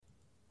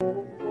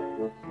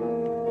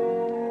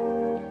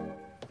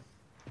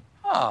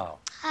Oh.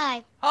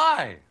 Hi.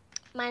 Hi.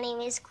 My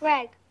name is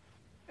Greg.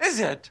 Is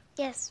it?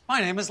 Yes. My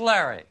name is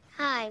Larry.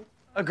 Hi.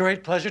 A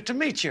great pleasure to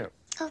meet you.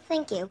 Oh,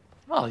 thank you.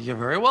 Well, you're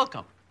very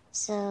welcome.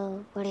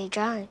 So, what are you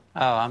drawing?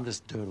 Oh, I'm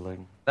just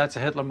doodling. That's a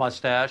Hitler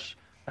mustache.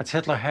 That's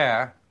Hitler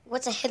hair.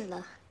 What's a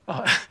Hitler?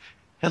 Oh,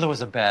 Hitler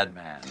was a bad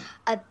man.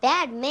 A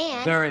bad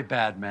man? Very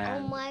bad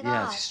man. Oh, my Yes,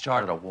 God. he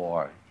started a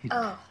war.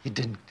 He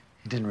didn't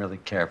really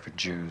care for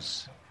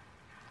Jews.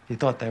 He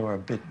thought they were a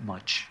bit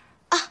much.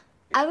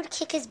 I would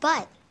kick his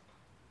butt.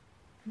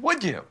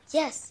 Would you?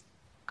 Yes.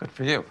 Good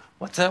for you.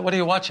 What's that? What are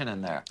you watching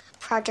in there?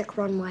 Project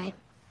Runway.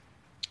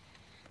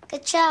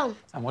 Good show.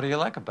 And what do you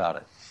like about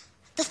it?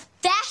 The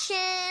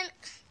fashion.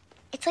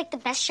 It's like the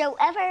best show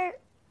ever.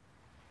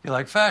 You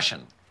like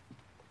fashion?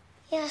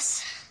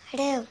 Yes, I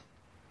do.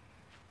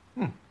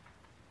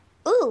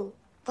 Ooh,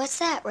 what's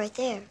that right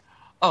there?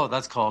 Oh,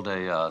 that's called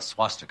a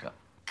swastika.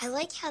 I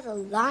like how the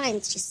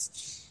lines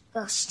just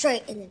go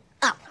straight and then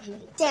up and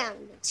then down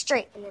and then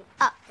straight and then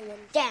up and then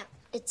down.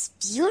 It's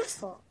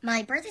beautiful.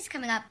 My birthday's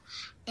coming up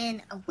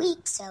in a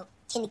week, so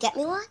can you get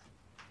me one?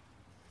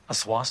 A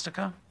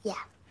swastika? Yeah.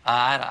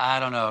 I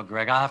don't know,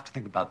 Greg. I'll have to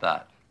think about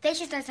that. They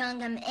should start selling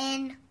them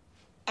in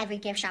every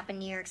gift shop in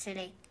New York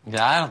City.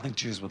 Yeah, I don't think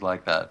Jews would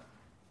like that.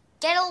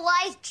 Get a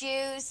life,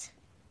 Jews.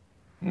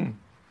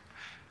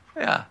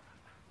 Yeah.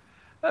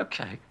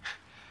 Okay.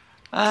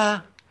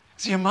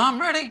 Is your mom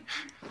ready?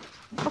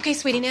 Okay,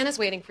 sweetie, Nana's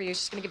waiting for you.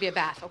 She's gonna give you a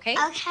bath, okay?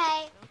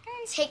 Okay.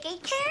 Taking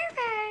care of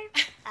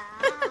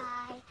her.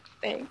 Bye.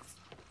 Thanks.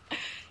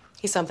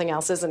 He's something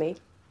else, isn't he?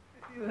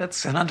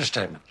 That's an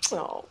understatement.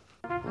 Oh.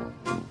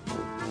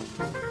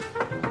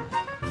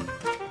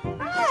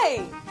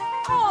 Hey!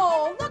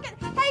 Oh, look at...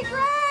 Hey,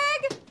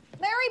 Greg!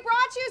 Larry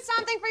brought you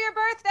something for your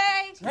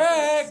birthday.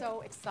 Greg! I'm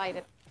so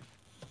excited.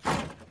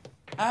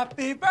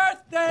 Happy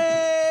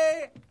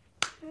birthday!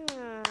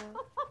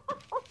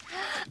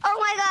 Oh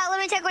my God, let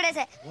me check what is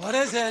it. What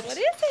is it? What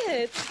is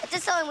it? It's a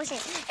sewing machine.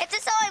 It's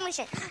a sewing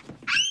machine.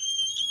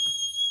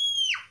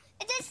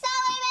 It's a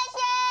sewing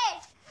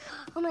machine!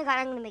 Oh my God,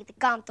 I'm gonna make the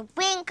Gaunt the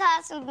Wing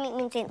costume,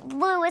 make St.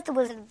 Louis, the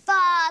Wizard of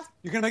Oz.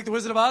 You're gonna make the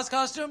Wizard of Oz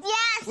costume?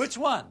 Yes! Which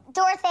one?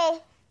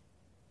 Dorothy.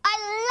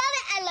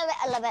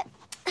 I love it.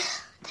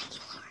 Thank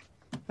you, Lord.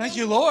 Thank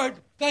you, Lord.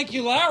 Thank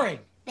you, Larry.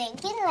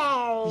 Thank you,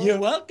 Larry. You're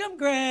welcome,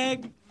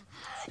 Greg.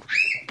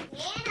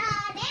 Nana!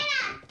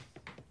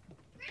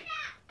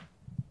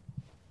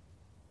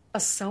 A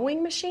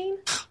sewing machine?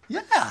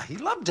 Yeah, he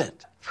loved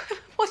it.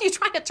 What, are you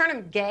trying to turn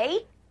him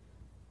gay?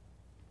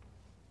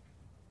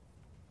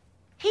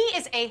 He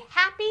is a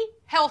happy,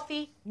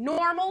 healthy,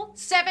 normal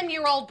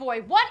 7-year-old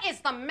boy. What is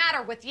the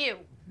matter with you?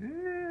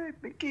 I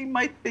think he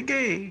might be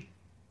gay.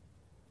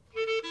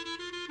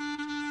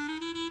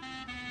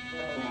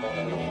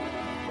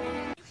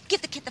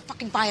 Give the kid the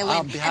fucking violin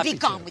I'll be and happy be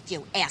gone to. with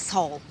you,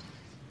 asshole.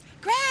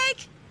 Greg!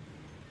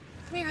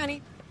 Come here,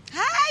 honey.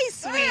 Hi,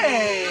 sweetie.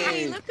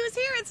 Hey! Look who's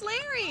here. It's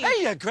Larry.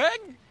 Hey, Greg.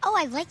 Oh,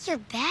 I like your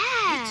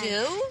bag. You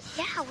do?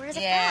 Yeah, where's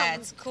it Yeah,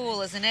 from? it's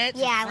cool, isn't it?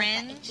 Yeah, I The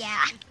like fringe.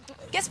 that. Yeah.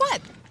 Guess what?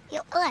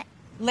 What?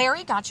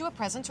 Larry got you a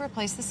present to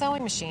replace the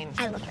sewing machine.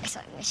 I love my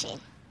sewing machine.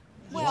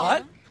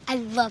 What? I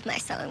love my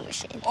sewing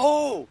machine.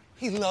 Oh,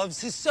 he loves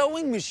his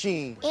sewing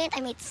machine. And I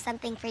made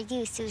something for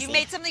you, Susie. You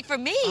made something for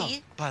me. Oh,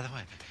 by the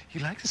way, he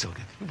likes this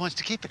organ. He wants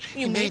to keep it.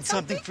 You he made made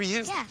something for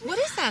you. Yeah. What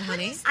is that,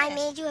 honey? I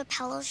made you a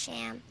pillow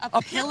sham. A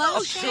pillow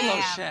A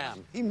pillow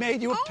sham. He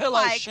made you a Oh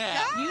pillow my sham.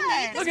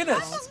 God. Look at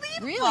this.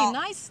 Unbelievable. Really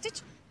nice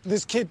stitch.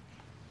 This kid.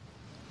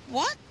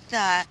 What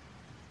the?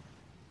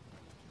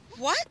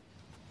 What?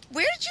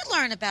 Where did you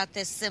learn about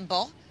this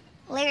symbol?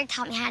 Larry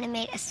taught me how to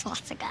make a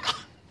swastika.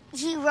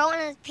 He wrote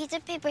on a piece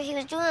of paper he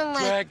was doing like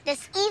Greg.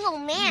 this evil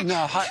man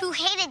No, who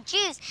hated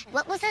Jews.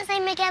 What was his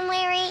name again,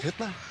 Larry?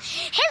 Hitler?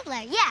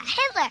 Hitler, yeah,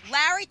 Hitler.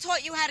 Larry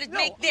taught you how to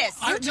make this.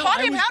 I- You no, taught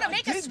I him was- how to I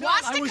make a did not.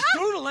 swastika? I was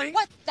doodling.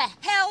 What the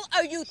hell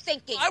are you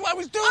thinking? I was On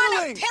a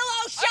doodling.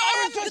 pillow sham?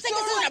 I was You just think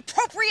this is doodling. an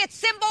appropriate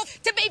symbol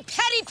to be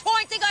petty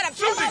pointing on a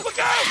Susie, pillow? look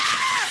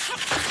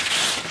out!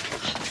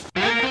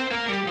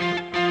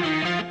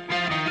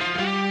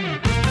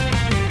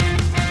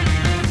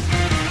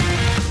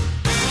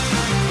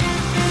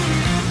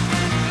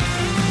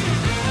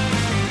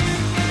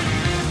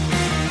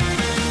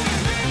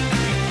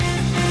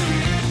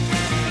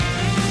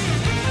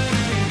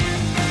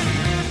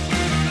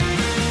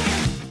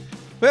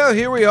 Well,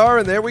 here we are,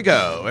 and there we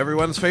go.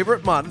 Everyone's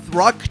favorite month,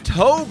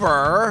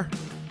 Rocktober.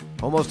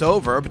 Almost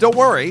over, but don't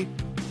worry.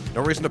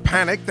 No reason to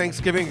panic.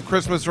 Thanksgiving and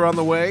Christmas are on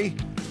the way.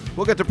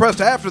 We'll get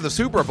depressed after the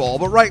Super Bowl,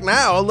 but right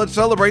now, let's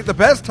celebrate the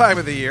best time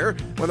of the year,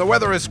 when the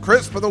weather is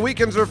crisp and the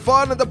weekends are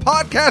fun and the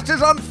podcast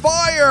is on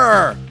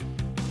fire.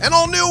 An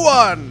all-new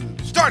one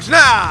starts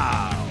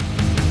now.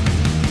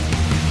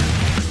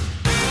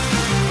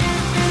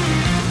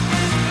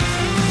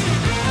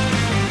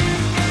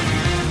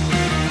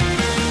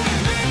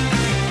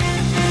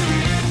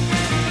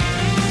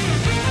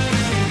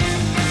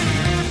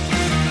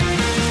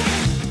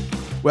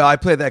 Well, I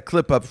played that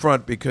clip up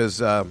front because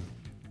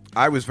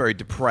I was very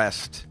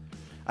depressed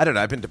I don't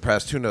know. I've been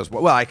depressed. Who knows?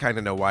 Well, I kind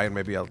of know why, and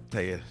maybe I'll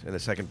tell you in a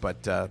second.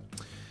 But I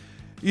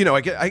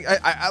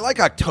like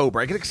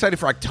October. I get excited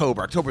for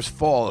October. October's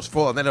fall. It's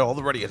fall, and then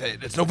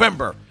it's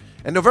November,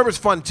 and November's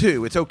fun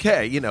too. It's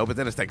okay, But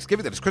then it's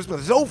Thanksgiving. Then it's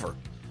Christmas. It's over.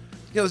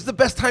 This is the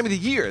best time of the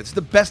year. It's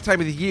the best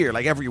time of the year,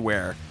 like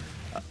everywhere.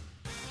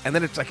 And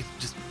then it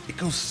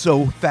goes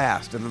so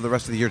fast, and then the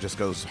rest of the year just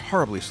goes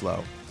horribly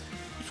slow.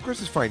 Which of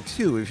course is fine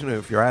too,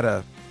 if you're at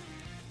a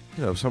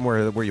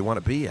somewhere where you want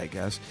to be, I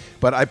guess.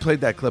 But I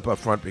played that clip up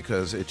front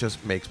because it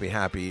just makes me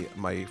happy.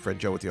 My friend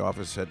Joe at the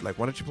office said, why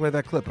don't you play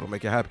that clip? It'll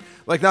make you happy.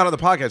 Not on the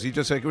podcast. He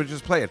just said,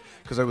 just play it.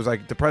 Because I was,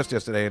 depressed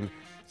yesterday, and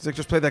he's like,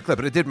 just play that clip.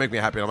 And it did make me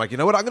happy. And I'm like, you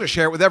know what? I'm going to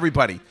share it with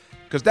everybody.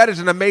 Because that is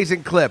an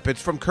amazing clip.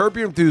 It's from Curb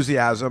Your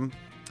Enthusiasm.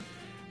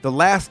 The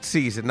last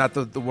season, not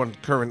the one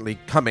currently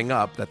coming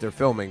up that they're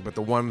filming, but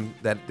the one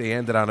that they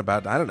ended on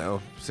about,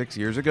 6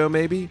 years ago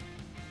maybe.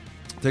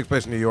 It takes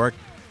place in New York.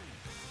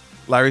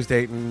 Larry's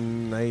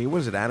dating,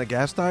 Anna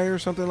Gasteyer or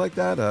something like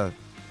that?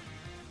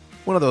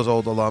 One of those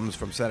old alums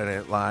from Saturday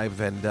Night Live,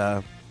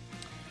 and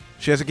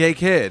she has a gay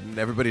kid, and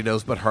everybody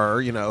knows but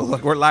her,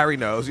 or Larry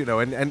knows,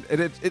 and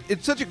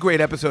it's such a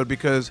great episode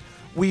because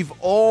we've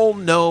all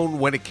known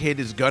when a kid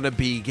is going to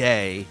be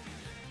gay,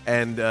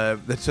 and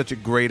that's such a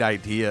great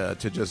idea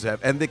to just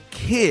have. And the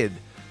kid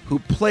who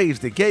plays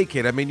the gay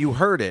kid, you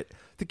heard it.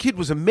 The kid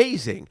was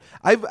amazing.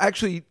 I've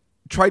actually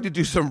tried to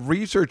do some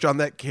research on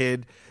that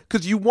kid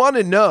because you want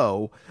to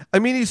know.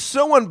 He's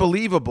so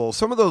unbelievable.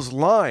 Some of those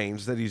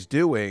lines that he's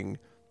doing.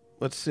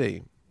 Let's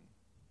see.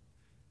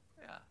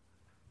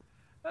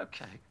 Yeah.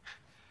 Okay.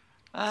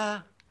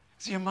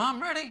 Is your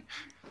mom ready?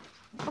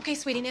 Okay,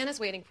 sweetie, Nana's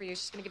waiting for you.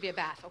 She's going to give you a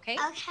bath, okay?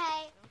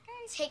 Okay.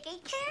 Taking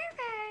care of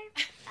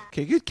her.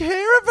 Okay, good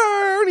care of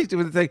her. And he's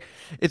doing the thing.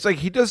 It's like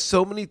he does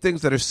so many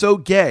things that are so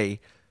gay.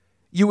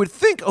 You would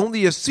think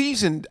only a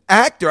seasoned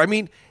actor.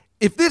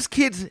 If this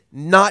kid's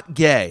not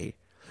gay,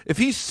 if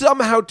he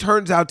somehow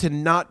turns out to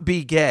not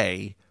be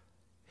gay,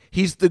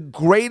 he's the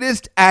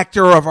greatest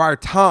actor of our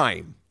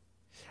time.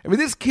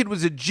 This kid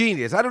was a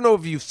genius. I don't know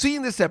if you've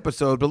seen this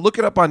episode, but look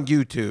it up on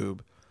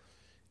YouTube.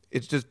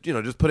 It's just,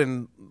 just put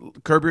in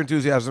Curb Your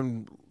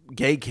Enthusiasm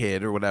gay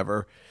kid or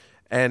whatever.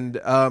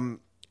 And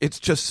it's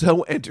just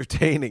so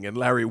entertaining. And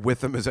Larry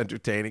Witham is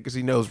entertaining because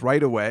he knows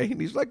right away. And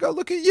he's like, oh,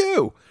 look at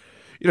you.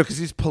 Because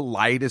he's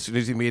polite as soon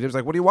as you meet him. He's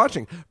like, what are you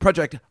watching?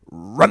 Project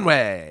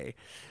Runway.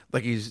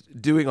 Like he's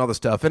doing all the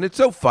stuff. And it's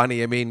so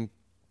funny.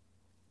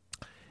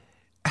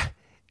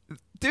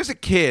 There's a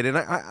kid, and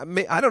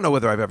I don't know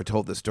whether I've ever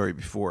told this story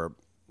before.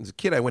 There's a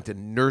kid I went to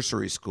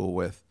nursery school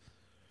with.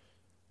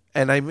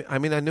 And I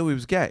knew he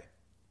was gay.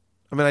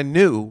 I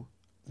knew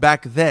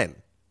back then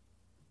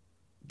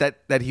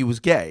that he was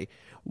gay.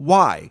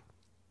 Why?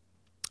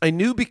 I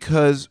knew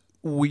because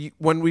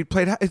when we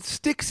played, it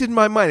sticks in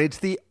my mind. It's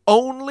the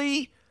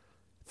only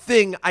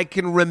thing I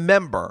can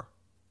remember,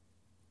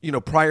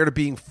 prior to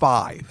being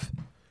 5.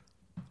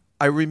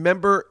 I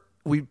remember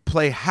we'd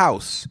play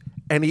house,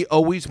 and he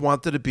always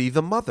wanted to be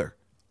the mother.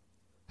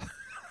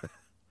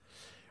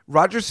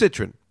 Roger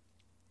Citron.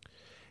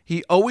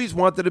 He always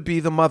wanted to be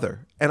the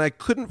mother, and I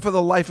couldn't for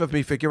the life of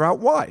me figure out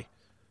why.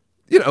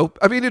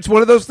 It's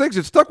one of those things.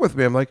 It stuck with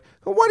me. I'm like,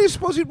 well, why do you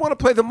suppose he'd want to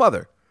play the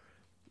mother?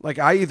 Like,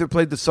 I either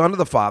played the son or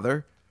the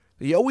father.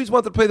 He always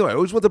wanted to play the mother. I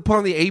always wanted to put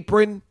on the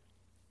apron.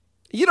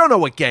 You don't know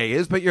what gay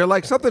is, but you're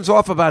like, something's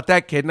off about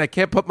that kid, and I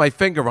can't put my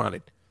finger on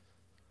it.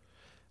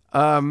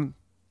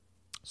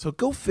 So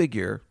go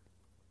figure.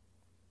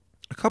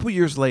 A couple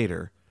years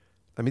later,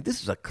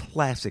 this is a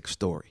classic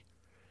story.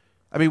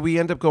 We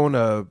end up going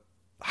to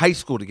high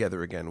school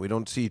together again. We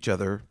don't see each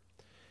other.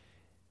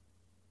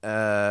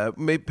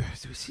 Maybe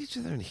do we see each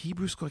other in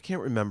Hebrew school? I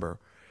can't remember.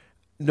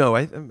 No,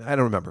 I don't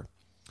remember.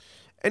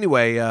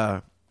 Anyway,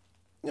 I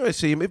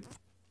see him.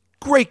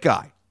 Great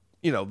guy.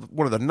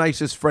 One of the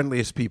nicest,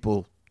 friendliest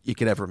people you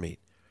could ever meet.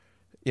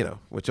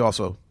 Which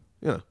also,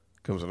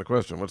 comes into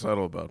question. What's that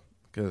all about?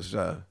 Because,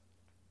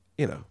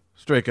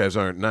 straight guys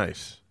aren't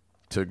nice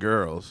to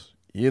girls.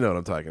 You know what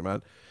I'm talking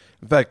about.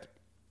 In fact,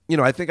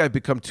 I think I've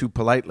become too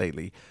polite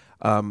lately.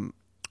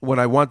 When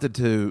I wanted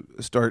to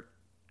start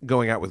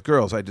going out with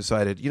girls, I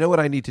decided, you know what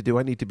I need to do?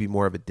 I need to be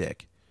more of a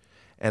dick.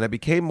 And I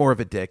became more of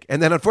a dick.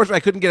 And then, unfortunately, I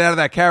couldn't get out of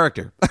that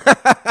character.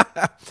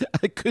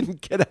 I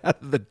couldn't get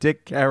out of the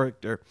dick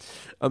character.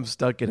 I'm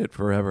stuck in it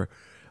forever.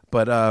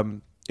 But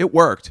it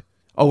worked.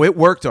 Oh, it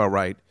worked all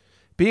right.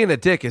 Being a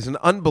dick is an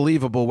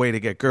unbelievable way to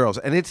get girls.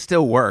 And it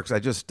still works. I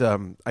just,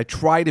 I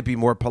try to be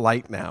more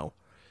polite now.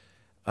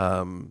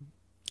 And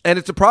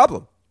it's a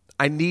problem.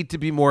 I need to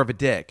be more of a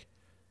dick.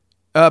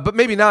 But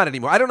maybe not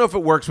anymore. I don't know if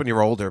it works when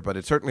you're older, but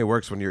it certainly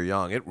works when you're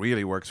young. It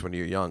really works when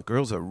you're young.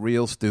 Girls are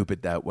real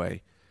stupid that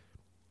way.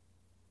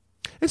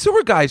 And so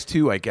are guys,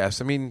 too, I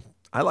guess.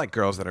 I like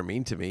girls that are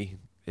mean to me.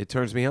 It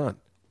turns me on.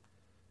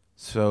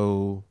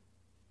 So,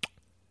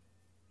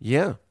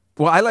 yeah.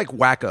 Well, I like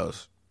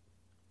wackos.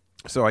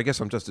 So I guess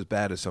I'm just as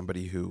bad as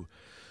somebody who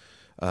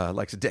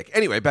likes a dick.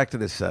 Anyway, back to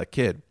this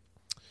kid.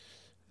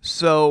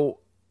 So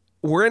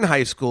we're in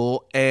high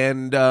school,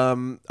 and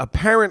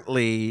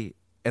apparently,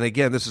 and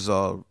again, this is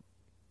a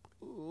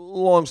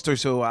long story,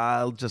 so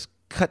I'll just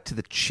cut to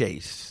the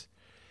chase.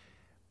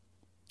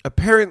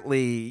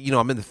 Apparently,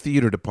 I'm in the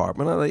theater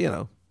department.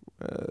 I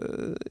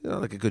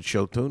like a good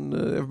show tune.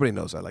 Everybody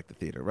knows I like the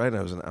theater, right?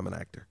 I'm an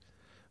actor.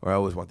 Or I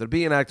always wanted to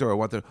be an actor,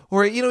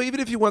 or even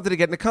if you wanted to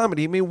get into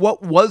comedy, I mean,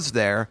 what was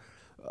there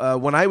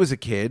when I was a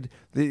kid?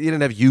 You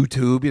didn't have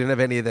YouTube, you didn't have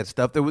any of that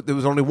stuff. There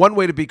was only one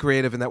way to be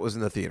creative, and that was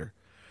in the theater.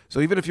 So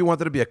even if you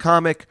wanted to be a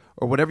comic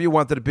or whatever you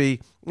wanted to be,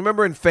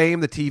 remember in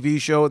Fame, the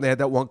TV show, and they had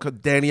that one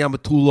called Danny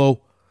Amatullo?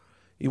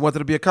 You wanted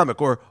to be a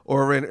comic, or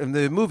in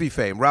the movie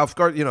Fame, Ralph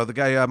Gardner, the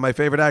guy, my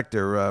favorite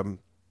actor. I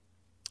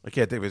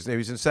can't think of his name.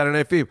 He's in Saturday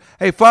Night Fever.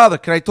 Hey, Father,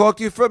 can I talk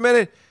to you for a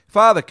minute?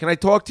 Father, can I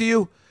talk to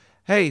you?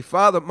 Hey,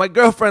 Father, my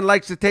girlfriend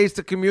likes to taste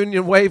the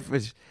communion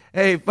wafers.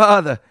 Hey,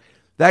 Father.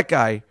 That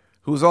guy,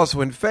 who was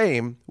also in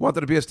Fame,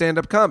 wanted to be a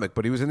stand-up comic,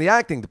 but he was in the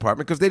acting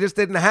department because they just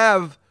didn't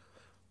have,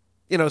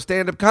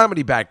 stand-up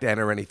comedy back then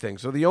or anything.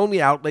 So the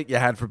only outlet you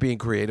had for being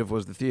creative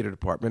was the theater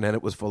department, and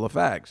it was full of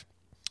fags.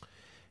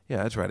 Yeah,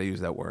 that's right. I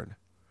used that word.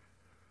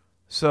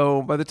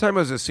 So by the time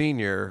I was a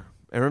senior,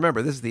 and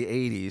remember, this is the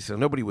 80s, so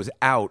nobody was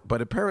out,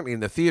 but apparently in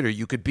the theater,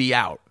 you could be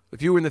out.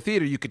 If you were in the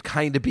theater, you could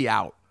kind of be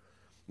out.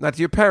 Not to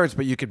your parents,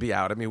 but you could be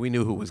out. I mean, we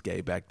knew who was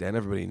gay back then.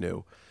 Everybody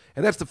knew.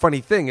 And that's the funny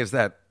thing is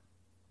that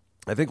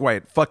I think why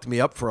it fucked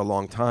me up for a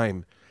long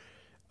time,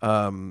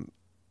 because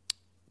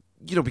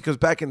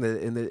back in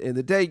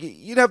the day,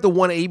 you'd have the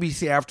one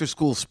ABC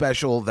after-school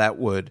special that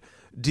would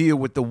deal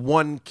with the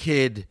one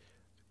kid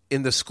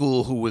in the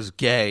school who was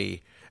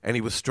gay and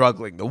he was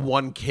struggling, the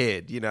one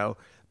kid,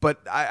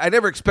 But I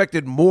never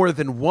expected more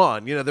than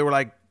one. There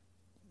were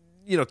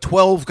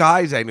 12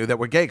 guys I knew that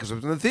were gay because I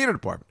was in the theater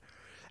department.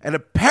 And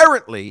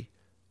apparently,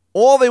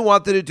 all they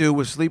wanted to do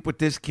was sleep with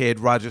this kid,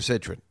 Roger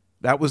Citron.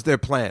 That was their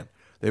plan.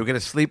 They were going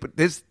to sleep with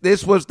this.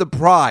 This was the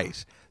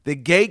prize. The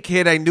gay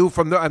kid I knew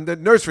from the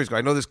nursery school.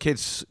 I know this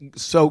kid's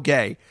so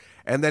gay.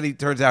 And then he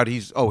turns out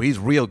he's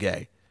real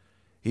gay.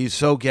 He's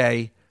so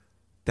gay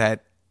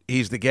that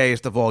he's the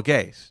gayest of all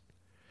gays.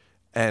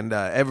 And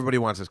everybody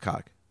wants his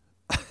cock.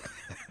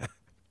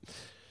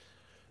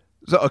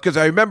 So, because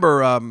I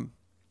remember, I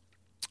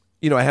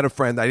had a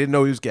friend. I didn't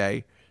know he was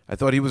gay. I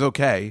thought he was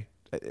okay.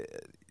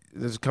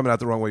 This is coming out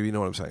the wrong way. You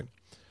know what I'm saying?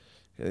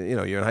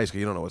 You're in high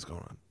school. You don't know what's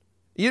going on.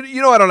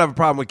 I don't have a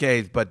problem with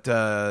gays, but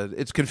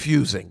it's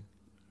confusing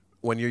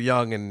when you're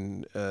young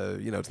and,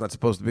 it's not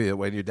supposed to be that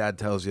way. Your dad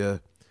tells you.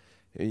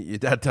 Your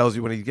dad tells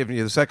you when he's giving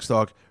you the sex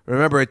talk,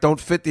 remember, it don't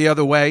fit the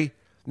other way.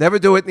 Never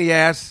do it in the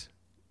ass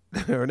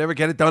or never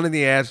get it done in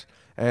the ass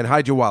and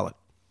hide your wallet.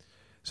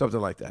 Something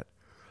like that.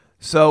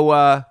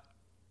 So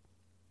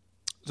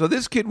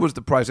this kid was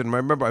the prize. And I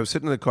remember I was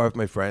sitting in the car with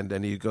my friend,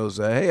 and he goes,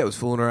 hey, I was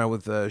fooling around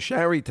with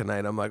Sherry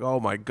tonight. I'm like, oh,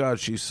 my God,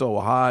 she's so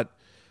hot.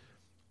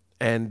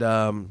 And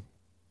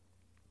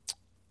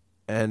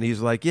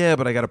he's like, yeah,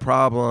 but I got a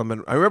problem.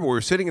 And I remember we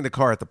were sitting in the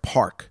car at the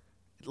park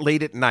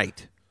late at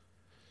night,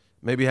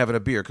 maybe having a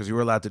beer because you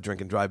were allowed to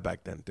drink and drive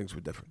back then. Things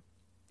were different.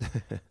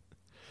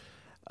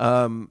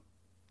 And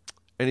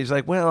he's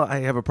like, well,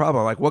 I have a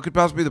problem. I'm like, what could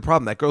possibly be the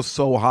problem? That girl's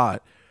so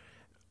hot.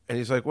 And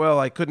he's like, well,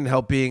 I couldn't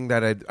help being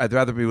that I'd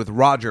rather be with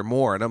Roger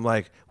Moore. And I'm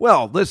like,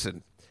 well,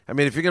 listen, I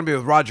mean, if you're going to be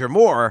with Roger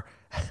Moore,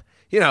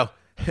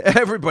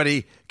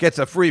 everybody gets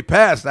a free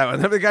pass now.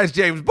 And then the guy's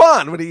James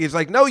Bond. He's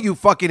like, no, you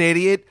fucking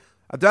idiot.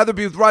 I'd rather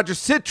be with Roger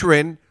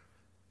Citron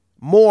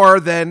more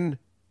than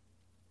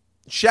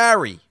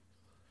Sherry.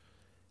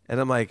 And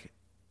I'm like,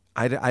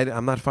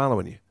 I'm not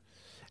following you.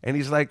 And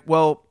he's like,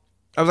 well,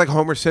 I was like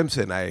Homer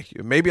Simpson.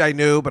 Maybe I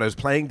knew, but I was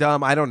playing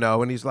dumb. I don't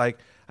know. And he's like,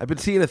 I've been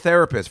seeing a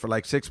therapist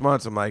for 6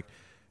 months. I'm like,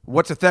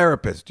 what's a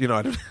therapist? I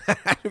don't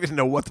even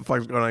know what the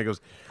fuck's going on. He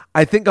goes,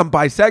 I think I'm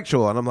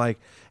bisexual. And I'm like,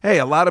 hey,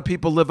 a lot of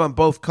people live on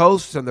both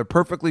coasts and they're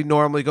perfectly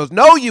normal. He goes,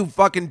 no, you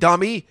fucking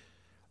dummy.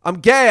 I'm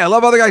gay. I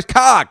love other guys'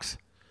 cocks.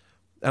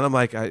 And I'm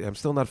like, I'm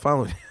still not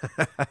following.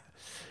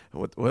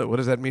 What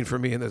does that mean for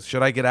me in this?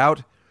 Should I get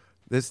out?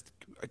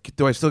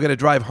 Do I still get to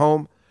drive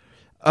home?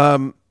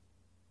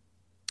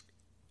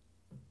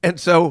 And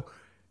so,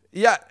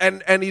 yeah,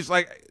 and he's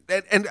like,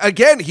 and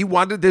again, he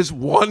wanted this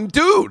one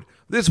dude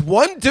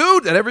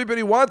that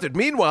everybody wanted.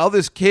 Meanwhile,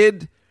 this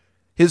kid,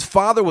 his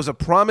father was a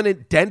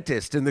prominent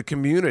dentist in the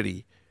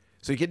community,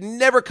 so he could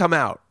never come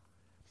out.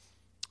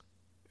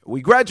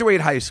 We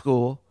graduate high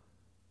school,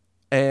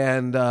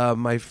 and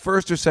my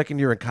first or second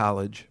year in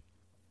college,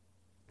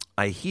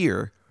 I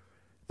hear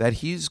that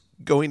he's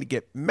going to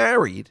get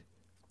married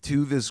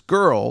to this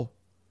girl.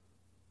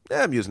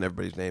 I'm using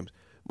everybody's names.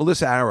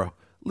 Melissa Arrow.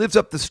 Lives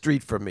up the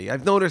street from me.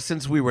 I've known her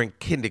since we were in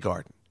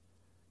kindergarten.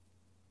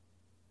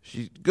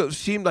 She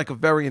seemed like a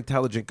very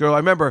intelligent girl. I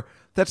remember,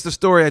 that's the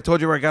story I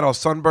told you where I got all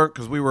sunburnt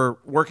because we were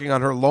working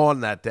on her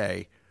lawn that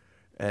day.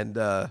 And,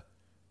 what's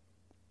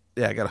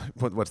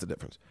the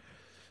difference?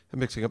 I'm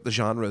mixing up the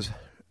genres.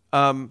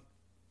 Now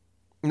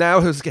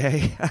who's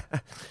gay?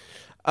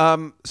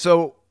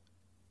 So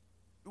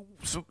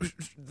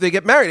they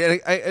get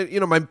married.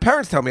 And, my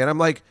parents tell me, and I'm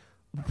like,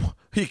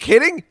 are you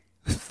kidding?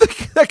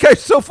 That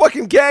guy's so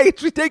fucking gay.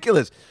 It's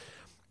ridiculous.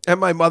 And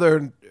my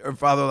mother her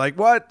father like,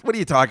 what are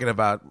you talking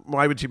about?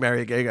 Why would she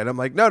marry a gay guy? And I'm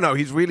like, no,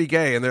 he's really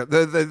gay, and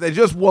they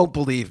just won't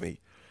believe me.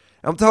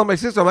 And I'm telling my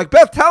sister, I'm like,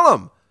 Beth, tell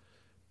him.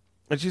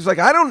 And she's like,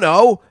 I don't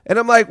know. And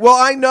I'm like, well,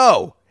 I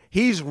know.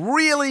 He's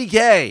really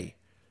gay.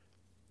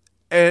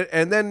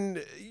 And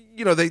then,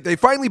 you know, they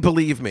finally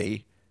believe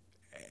me.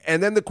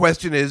 And then the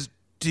question is,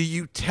 do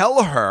you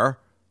tell her?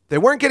 They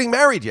weren't getting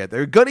married yet.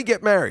 They're going to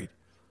get married.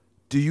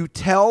 Do you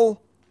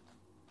tell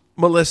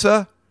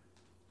Melissa,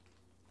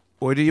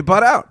 or do you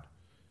butt out?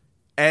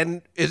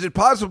 And is it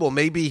possible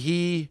maybe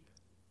he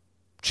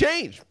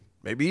changed?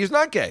 Maybe he's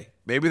not gay.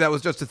 Maybe that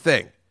was just a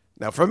thing.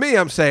 Now, for me,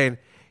 I'm saying,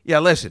 yeah,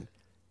 listen,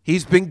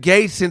 he's been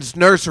gay since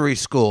nursery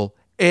school.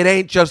 It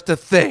ain't just a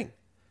thing.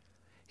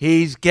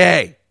 He's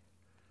gay.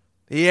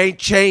 He ain't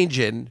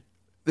changing.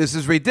 This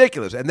is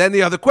ridiculous. And then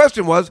the other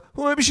question was,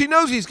 well, maybe she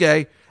knows he's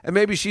gay, and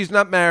maybe she's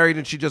not married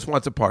and she just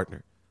wants a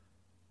partner.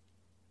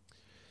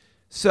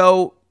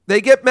 So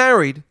they get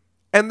married,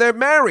 and they're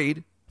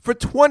married for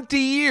 20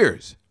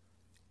 years.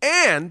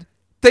 And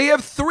they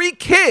have 3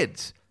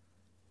 kids.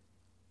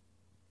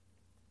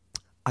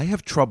 I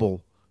have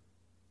trouble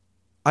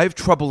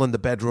in the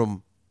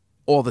bedroom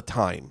all the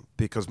time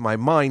because my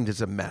mind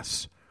is a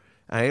mess.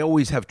 I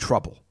always have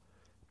trouble.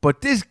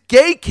 But this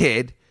gay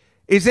kid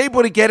is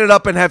able to get it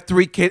up and have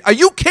 3 kids. Are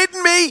you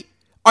kidding me?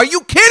 Are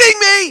you kidding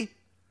me?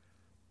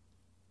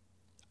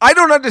 I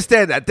don't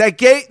understand that. The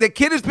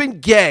kid has been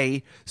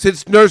gay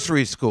since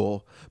nursery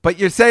school, but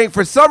you're saying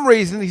for some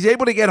reason he's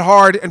able to get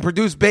hard and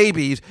produce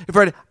babies.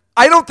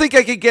 I don't think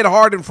I could get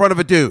hard in front of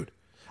a dude.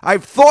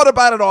 I've thought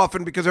about it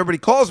often because everybody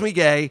calls me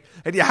gay,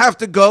 and you have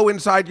to go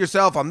inside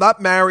yourself. I'm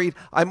not married.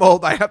 I'm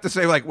old. I have to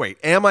say, like, wait,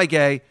 am I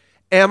gay?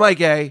 Am I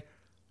gay?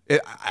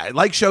 I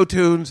like show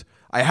tunes.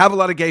 I have a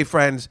lot of gay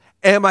friends.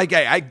 Am I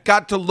gay? I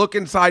got to look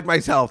inside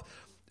myself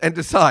and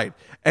decide.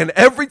 And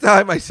every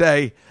time I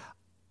say,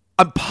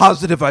 I'm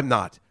positive I'm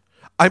not.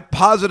 I'm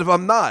positive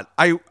I'm not.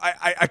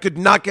 I could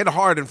not get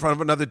hard in front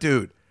of another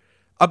dude.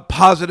 I'm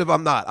positive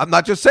I'm not. I'm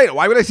not just saying it.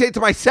 Why would I say it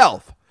to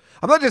myself?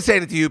 I'm not just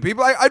saying it to you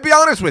people. I'd be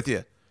honest with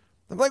you.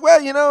 I'm like,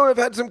 well, you know, I've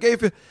had some gay...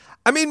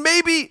 I mean,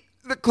 maybe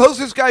the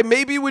closest guy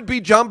maybe would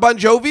be John Bon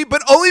Jovi,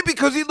 but only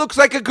because he looks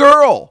like a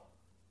girl.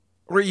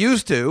 Or he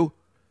used to.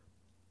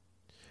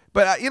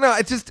 But, you know,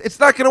 it's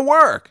not going to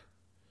work.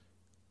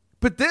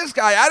 But this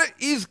guy,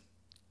 he's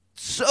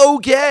so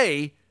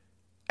gay,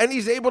 and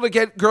he's able to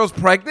get girls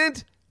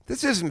pregnant?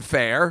 This isn't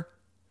fair.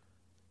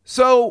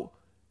 So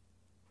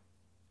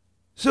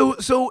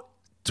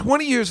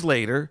 20 years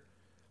later,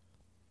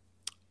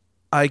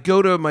 I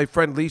go to my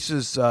friend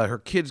Lisa's, her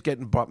kid's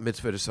getting bat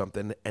mitzvah or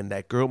something, and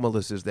that girl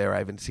Melissa's there. I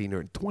haven't seen her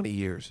in 20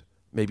 years,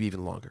 maybe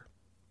even longer.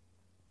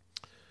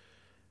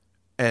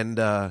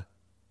 And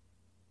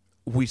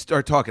we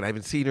start talking. I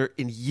haven't seen her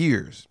in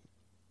years.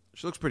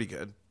 She looks pretty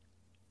good.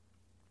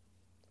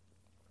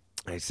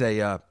 I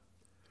say, I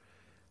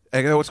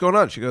go, what's going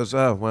on? She goes,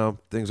 oh, well,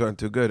 things aren't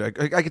too good.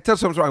 I could tell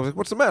something's wrong. I was like,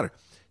 what's the matter?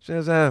 She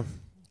says,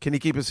 can you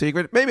keep a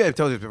secret? Maybe I've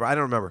told you this before. I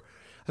don't remember.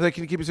 I was like,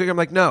 can you keep a secret? I'm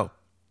like, no.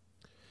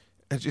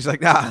 And she's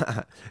like,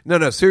 nah,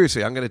 no,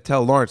 seriously. I'm going to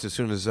tell Lawrence as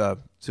soon as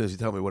you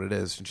tell me what it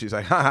is. And she's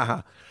like, ha, ha,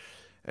 ha.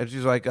 And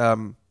she's like,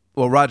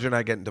 well, Roger and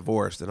I are getting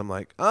divorced. And I'm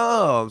like,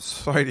 oh, I'm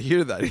sorry to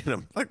hear that. And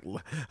I'm like,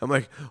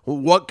 well,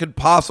 what could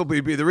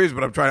possibly be the reason?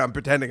 But I'm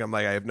pretending. I'm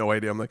like, I have no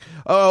idea. I'm like,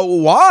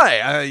 oh,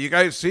 why? You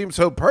guys seem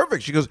so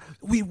perfect. She goes,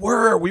 we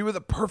were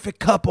the perfect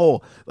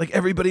couple. Like,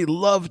 everybody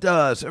loved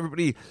us.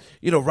 Everybody,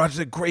 you know, Roger's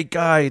a great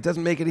guy. It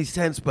doesn't make any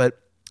sense,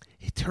 but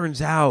it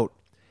turns out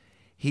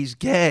he's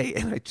gay.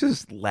 And I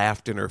just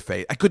laughed in her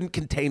face. I couldn't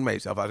contain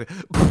myself. I was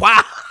like,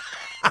 wow.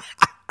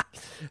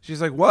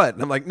 She's like, what?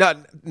 And I'm like,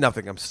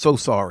 nothing. I'm so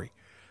sorry.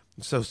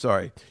 I'm so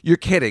sorry. You're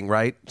kidding,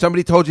 right?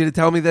 Somebody told you to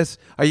tell me this?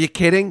 Are you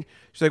kidding?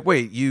 She's like,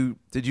 wait,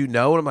 did you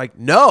know? And I'm like,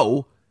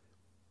 no.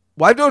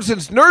 Well, I've known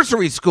since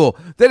nursery school.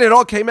 Then it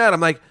all came out. I'm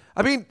like,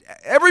 I mean,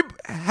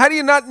 how do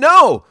you not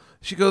know?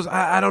 She goes,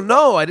 I don't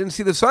know. I didn't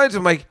see the signs.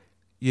 I'm like,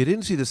 you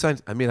didn't see the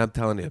signs? I mean, I'm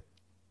telling you,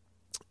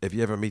 if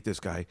you ever meet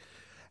this guy,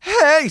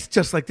 hey, he's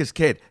just like this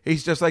kid.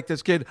 He's just like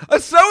this kid. A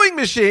sewing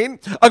machine.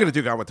 I'm going to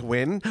do Gone with the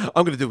Wind.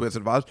 I'm going to do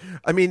Wizard of Oz.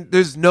 I mean,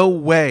 there's no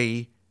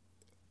way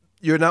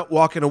you're not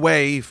walking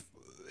away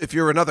if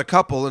you're another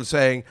couple and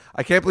saying,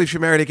 I can't believe she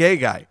married a gay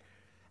guy.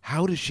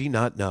 How does she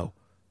not know?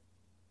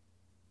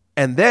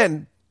 And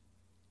then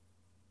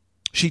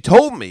she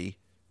told me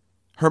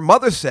her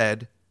mother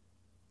said,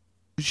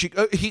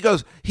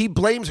 he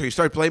blames her. He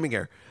started blaming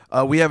her.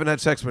 We haven't had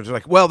sex much. She's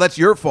like, well, that's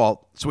your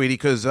fault, sweetie,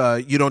 because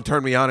you don't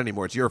turn me on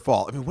anymore. It's your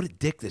fault. I mean, what a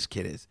dick this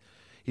kid is.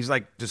 He's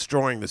like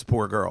destroying this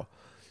poor girl.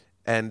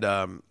 And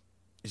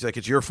he's like,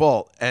 it's your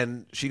fault.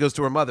 And she goes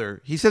to her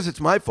mother. He says it's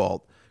my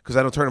fault because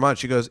I don't turn him on.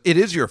 She goes, it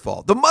is your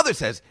fault. The mother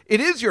says,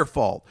 it is your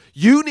fault.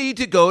 You need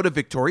to go to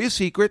Victoria's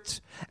Secrets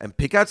and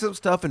pick out some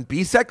stuff and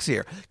be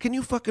sexier. Can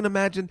you fucking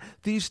imagine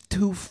these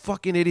two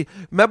fucking idiots?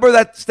 Remember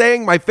that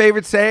saying, my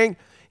favorite saying?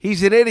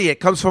 He's an idiot.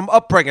 Comes from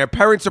upbringing. Her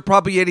parents are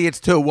probably idiots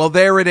too. Well,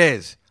 there it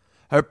is.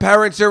 Her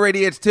parents are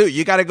idiots too.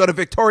 You got to go to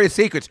Victoria's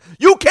Secrets.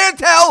 You can't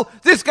tell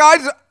this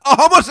guy's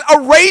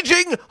a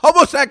raging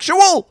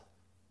homosexual.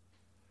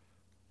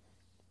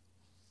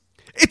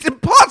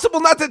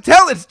 impossible not to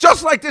tell. It's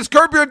just like this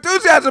Curb Your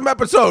Enthusiasm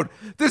episode.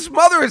 This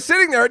mother is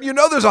sitting there, and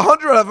there's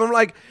 100 of them.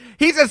 Like,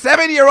 he's a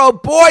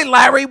 7-year-old boy,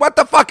 Larry. What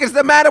the fuck is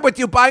the matter with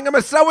you? Buying him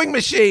a sewing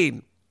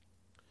machine.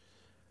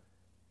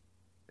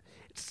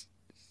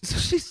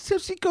 So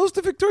she goes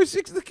to Victoria's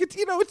Secret.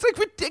 It's like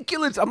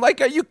ridiculous. I'm like,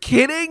 are you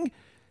kidding?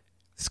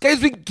 This guy's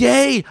been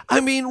gay. I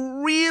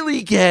mean,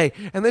 really gay.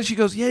 And then she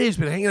goes, yeah, he's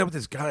been hanging out with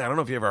this guy. I don't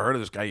know if you ever heard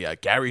of this guy,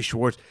 Gary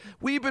Schwartz.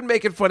 We've been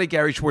making fun of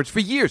Gary Schwartz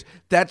for years.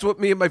 That's what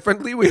me and my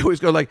friend Lee, we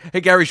always go like,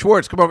 hey, Gary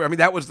Schwartz, come over. I mean,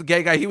 that was the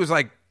gay guy. He was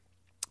like,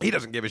 he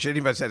doesn't give a shit.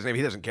 Even if I said his name,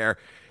 he doesn't care.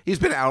 He's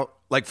been out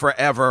like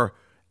forever.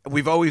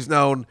 We've always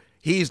known.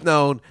 He's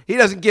known. He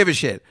doesn't give a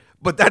shit.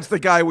 But that's the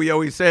guy we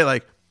always say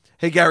like,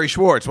 hey, Gary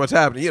Schwartz, what's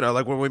happening?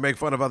 Like when we make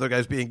fun of other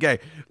guys being gay.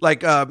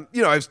 Like, I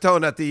was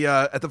telling at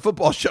the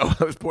football show,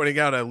 I was pointing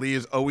out that Lee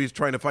is always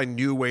trying to find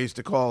new ways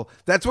to call.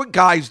 That's what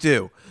guys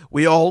do.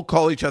 We all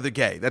call each other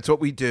gay. That's what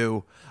we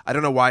do. I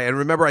don't know why. And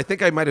remember, I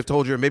think I might have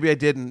told you, or maybe I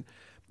didn't,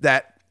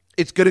 that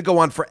it's going to go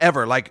on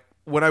forever. Like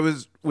when I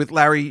was with when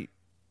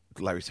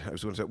I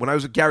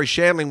was with Gary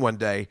Shandling one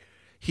day,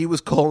 he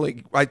was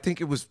calling, I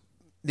think it was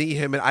me,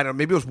 him, and I don't know,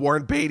 maybe it was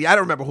Warren Beatty. I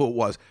don't remember who it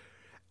was.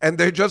 And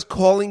they're just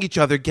calling each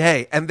other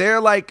gay. And they're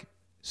like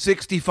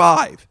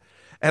 65.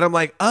 And I'm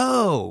like,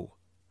 oh,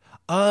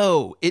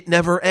 it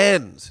never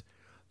ends.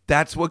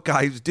 That's what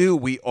guys do.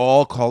 We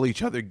all call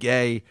each other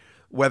gay,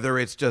 whether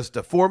it's just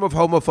a form of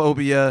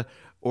homophobia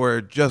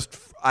or just,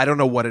 I don't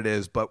know what it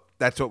is, but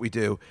that's what we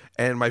do.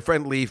 And my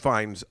friend Lee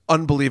finds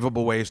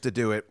unbelievable ways to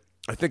do it.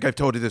 I think I've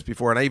told you this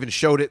before, and I even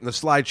showed it in the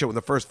slideshow in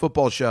the first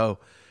football show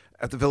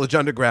at the Village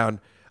Underground.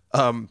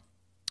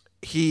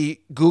 He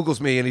Googles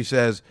me and he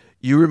says,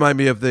 you remind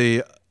me of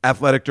the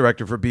athletic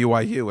director for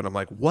BYU. And I'm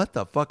like, what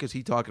the fuck is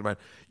he talking about?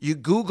 You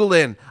Google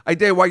in, I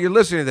dare, while you're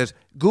listening to this,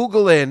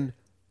 Google in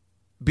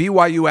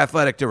BYU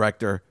athletic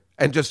director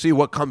and just see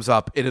what comes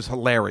up. It is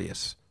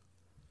hilarious.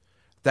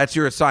 That's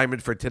your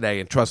assignment for today.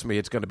 And trust me,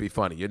 it's going to be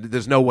funny.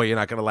 There's no way you're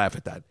not going to laugh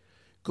at that.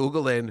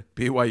 Google in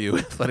BYU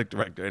athletic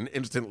director and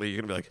instantly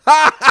you're going to be like,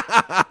 ha ha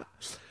ha ha.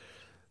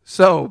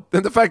 So,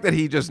 and the fact that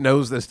he just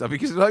knows this stuff,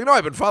 because he's like, no,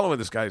 I've been following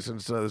this guy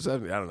since the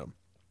 70s. I don't know.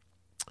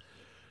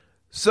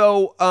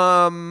 So,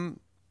 I'm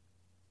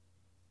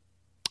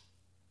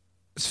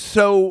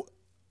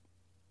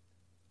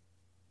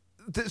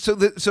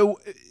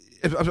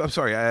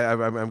sorry,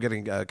 I'm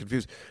getting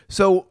confused.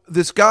 So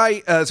this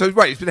guy,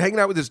 right, he's been hanging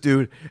out with this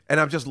dude,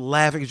 and I'm just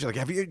laughing. She's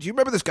like, do you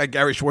remember this guy,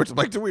 Gary Schwartz? I'm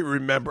like, do we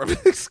remember?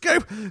 This guy,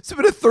 it's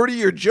been a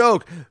 30-year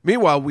joke.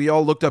 Meanwhile, we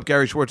all looked up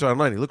Gary Schwartz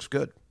online. He looks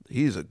good.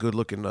 He's a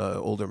good-looking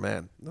older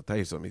man. I'll tell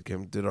you something.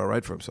 He did all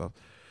right for himself.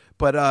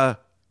 But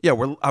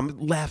I'm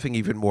laughing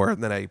even more,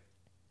 and then I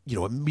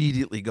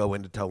immediately go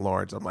in to tell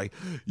Lawrence. I'm like,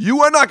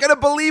 you are not going to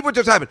believe what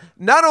just happened.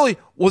 Not only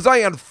was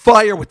I on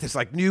fire with this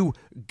like new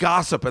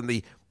gossip and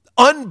the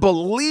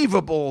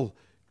unbelievable,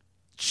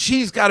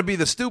 she's got to be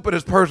the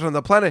stupidest person on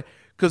the planet,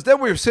 because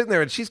then we were sitting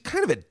there and she's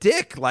kind of a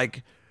dick.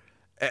 Like,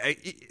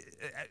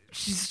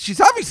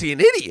 she's obviously an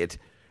idiot.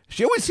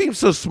 She always seems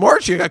so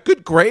smart. She got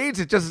good grades.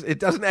 It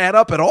doesn't add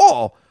up at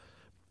all.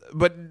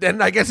 But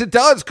then I guess it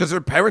does, because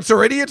her parents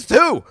are idiots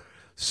too.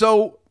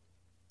 So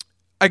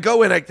I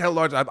go in, I tell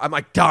Lawrence, I'm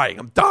like dying.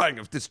 I'm dying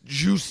of this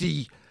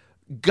juicy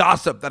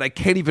gossip that I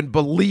can't even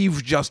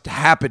believe just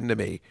happened to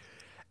me.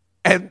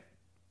 And,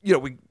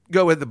 we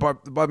go in, the bar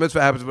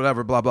mitzvah happens,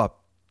 whatever, blah, blah.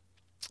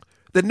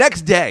 The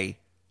next day,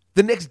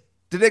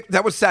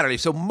 that was Saturday.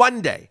 So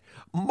Monday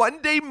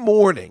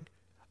morning,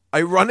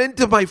 I run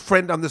into my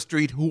friend on the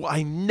street who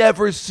I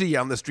never see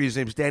on the street. His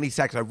name's Danny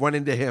Sachs. I run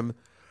into him.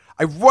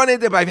 I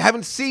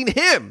haven't seen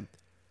him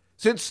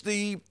since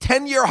the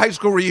 10-year high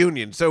school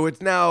reunion. So it's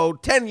now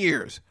 10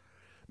 years,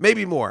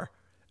 maybe more.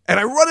 And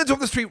I run into him on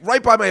the street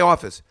right by my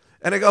office.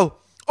 And I go,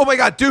 oh, my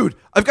God, dude,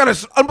 I've got an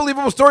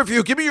unbelievable story for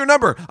you. Give me your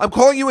number. I'm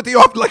calling you at the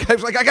office. I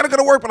was like, I got to go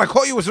to work, but I'll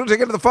call you as soon as I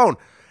get to the phone.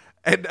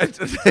 And it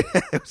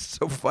was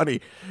so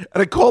funny.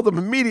 And I called him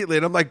immediately.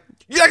 And I'm like,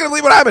 you're not going to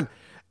believe what happened.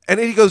 And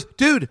then he goes,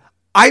 dude,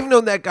 I've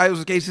known that guy who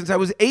was gay since I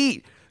was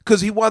 8,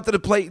 because he wanted to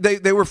play.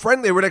 They were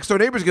friendly. They were next door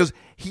neighbors. He goes,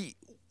 he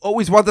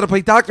always wanted to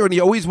play doctor, and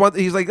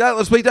he's like,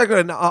 let's play doctor,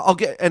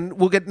 and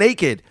we'll get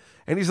naked.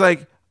 And he's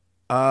like,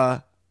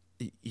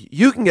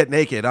 you can get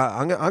naked.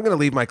 I'm going to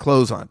leave my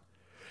clothes on.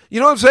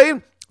 You know what I'm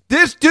saying?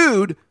 This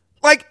dude,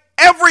 like,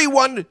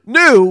 everyone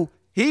knew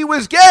he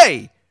was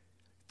gay.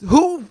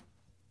 Who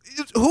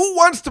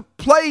wants to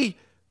play?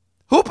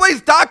 Who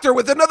plays doctor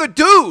with another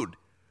dude?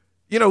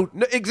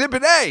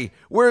 Exhibit A,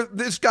 where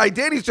this guy,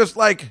 Danny's just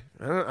like,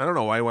 I don't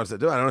know why he wants to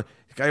do it. I don't know.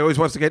 The guy always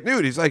wants to get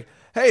nude. He's like,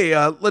 hey,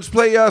 let's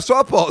play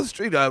softball in the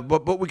street,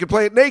 but we can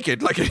play it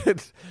naked. Like,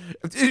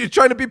 you're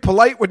trying to be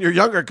polite when you're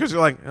younger, because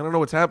you're like, I don't know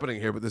what's happening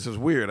here, but this is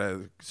weird.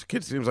 This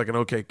kid seems like an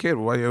okay kid.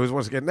 Why he always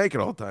wants to get naked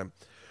all the time?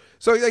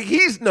 So like,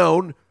 he's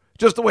known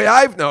just the way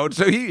I've known.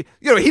 So he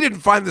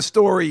didn't find the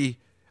story.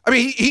 I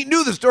mean, he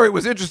knew the story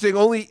was interesting.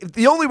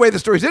 The only way the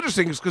story's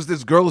interesting is because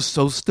this girl is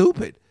so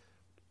stupid.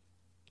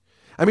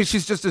 I mean,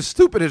 she's just as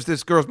stupid as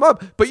this girl's mom.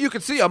 But you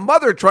can see a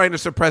mother trying to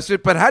suppress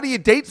it. But how do you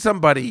date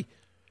somebody?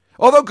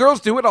 Although girls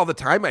do it all the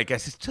time, I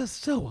guess it's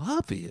just so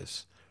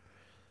obvious.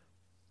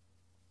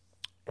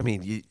 I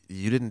mean,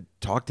 you didn't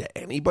talk to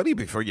anybody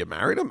before you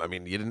married him? I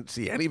mean, you didn't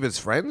see any of his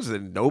friends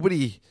and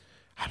nobody...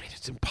 I mean,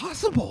 it's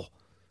impossible.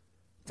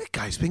 That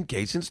guy's been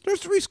gay since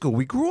nursery school.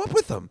 We grew up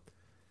with him.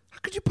 How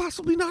could you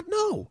possibly not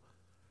know?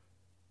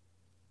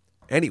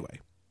 Anyway,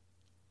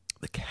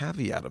 the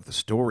caveat of the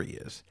story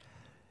is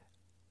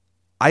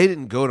I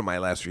didn't go to my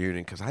last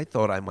reunion because I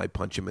thought I might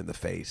punch him in the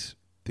face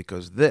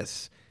because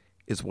this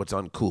is what's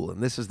uncool.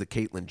 And this is the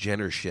Caitlyn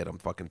Jenner shit I'm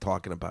fucking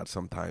talking about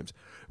sometimes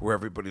where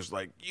everybody's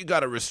like, you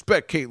got to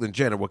respect Caitlyn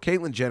Jenner. Well,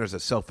 Caitlyn Jenner's a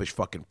selfish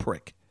fucking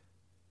prick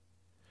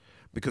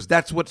because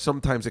that's what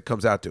sometimes it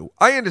comes out to.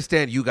 I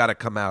understand you got to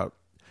come out.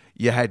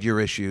 You had your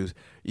issues.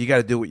 You got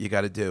to do what you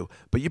got to do.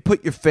 But you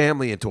put your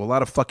family into a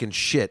lot of fucking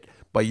shit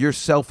by your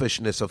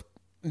selfishness of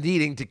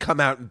needing to come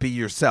out and be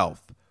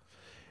yourself.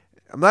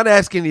 I'm not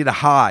asking you to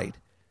hide.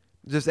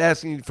 I'm just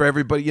asking for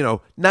everybody,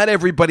 not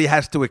everybody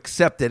has to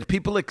accept it.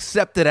 People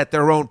accept it at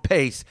their own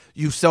pace,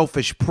 you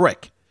selfish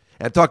prick.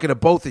 And I'm talking to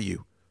both of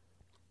you.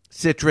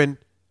 Citron,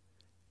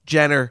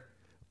 Jenner,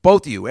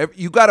 both of you.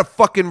 You got to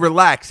fucking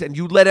relax and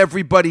you let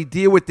everybody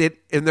deal with it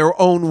in their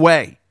own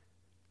way.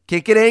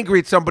 Can't get angry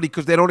at somebody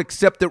because they don't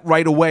accept it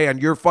right away on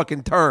your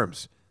fucking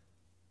terms.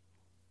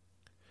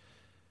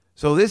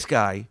 So this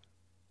guy,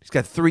 he's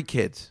got 3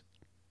 kids,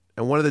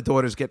 and one of the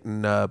daughters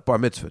getting bar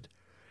mitzvahed.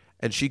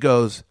 And she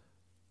goes,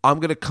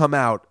 I'm going to come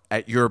out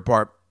at your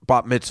bar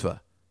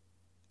mitzvah.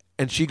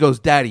 And she goes,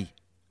 Daddy,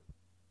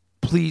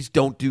 please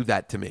don't do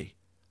that to me.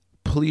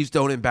 Please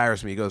don't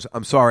embarrass me. He goes,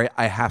 I'm sorry,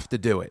 I have to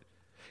do it.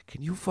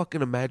 Can you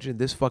fucking imagine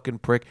this fucking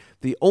prick?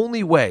 The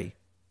only way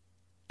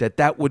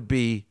that would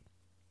be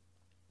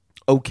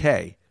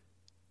okay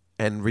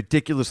and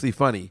ridiculously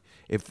funny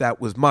if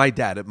that was my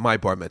dad at my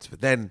bar mitzvah.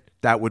 Then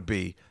that would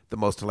be the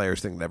most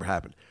hilarious thing that ever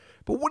happened.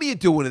 But what are you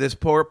doing to this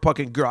poor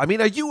fucking girl? I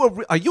mean, are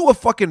you a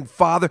fucking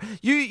father?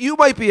 You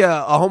might be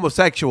a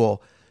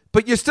homosexual,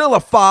 but you're still a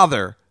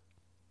father.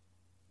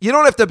 You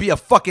don't have to be a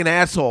fucking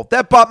asshole.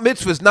 That bat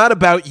mitzvah is not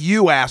about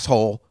you,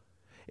 asshole.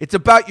 It's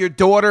about your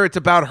daughter. It's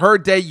about her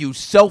day, you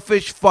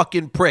selfish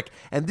fucking prick.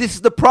 And this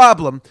is the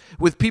problem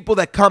with people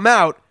that come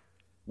out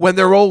when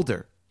they're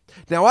older.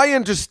 Now, I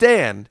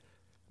understand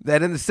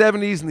that in the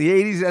 70s and the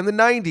 80s and the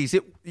 90s,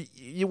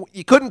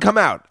 you couldn't come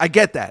out. I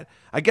get that.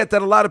 I get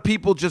that a lot of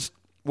people just,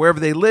 wherever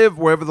they live,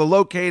 wherever they're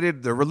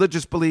located, their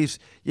religious beliefs,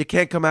 you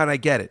can't come out. I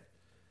get it.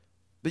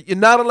 But you're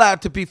not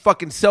allowed to be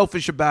fucking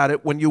selfish about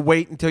it when you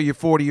wait until you're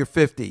 40 or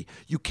 50.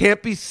 You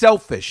can't be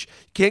selfish.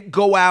 You can't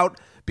go out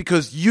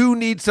because you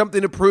need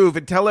something to prove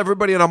and tell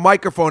everybody on a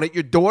microphone at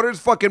your daughter's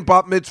fucking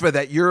bat mitzvah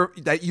that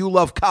you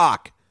love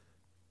cock.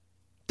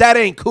 That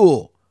ain't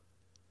cool.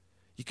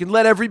 You can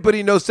let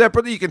everybody know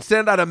separately. You can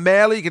send out a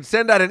mail. You can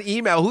send out an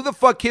email. Who the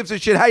fuck gives a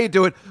shit how you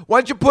do it? Why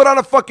don't you put on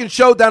a fucking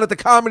show down at the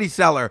Comedy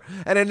Cellar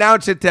and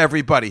announce it to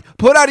everybody?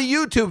 Put out a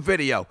YouTube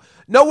video.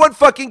 No one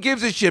fucking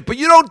gives a shit, but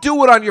you don't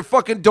do it on your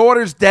fucking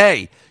daughter's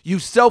day. You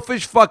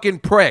selfish fucking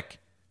prick.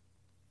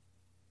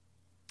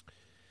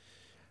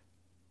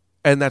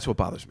 And that's what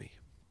bothers me.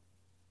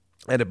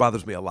 And it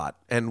bothers me a lot.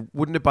 And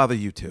wouldn't it bother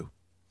you too?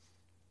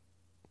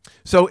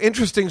 So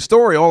interesting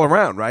story all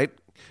around, right?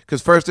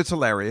 Because first it's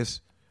hilarious.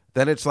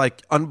 Then it's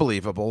like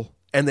unbelievable,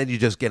 and then you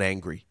just get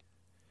angry.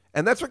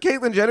 And that's what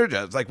Caitlyn Jenner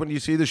does. Like when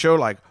you see the show,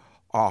 like,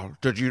 oh,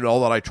 did you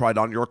know that I tried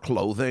on your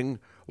clothing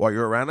while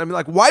you're around? I mean,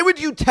 like, why would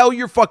you tell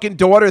your fucking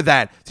daughter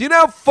that? Do you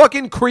know how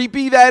fucking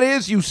creepy that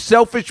is, you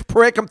selfish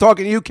prick? I'm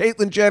talking to you,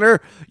 Caitlyn Jenner,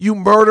 you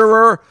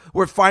murderer,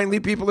 where finally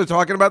people are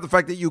talking about the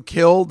fact that you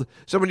killed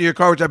someone in your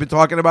car, which I've been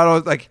talking about. I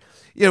was like,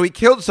 he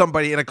killed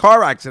somebody in a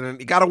car accident.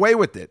 He got away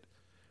with it.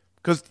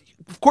 Because...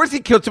 of course he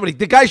killed somebody.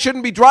 The guy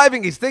shouldn't be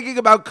driving. He's thinking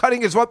about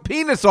cutting his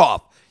penis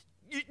off.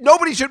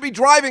 Nobody should be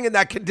driving in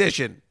that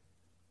condition.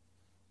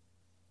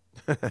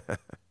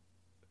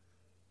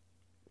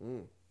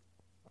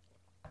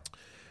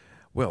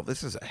 Well,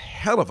 this is a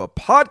hell of a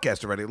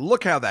podcast already.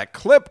 Look how that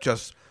clip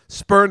just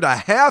spurned a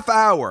half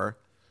hour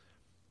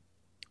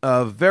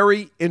of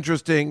very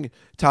interesting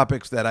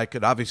topics that I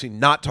could obviously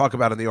not talk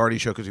about on the Artie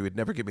show because he would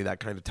never give me that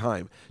kind of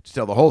time to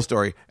tell the whole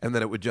story. And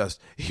then he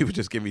would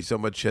just give me so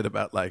much shit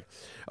about like,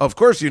 of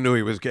course you knew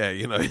he was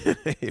gay,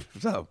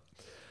 So,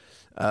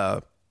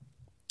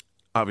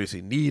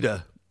 obviously need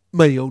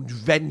my own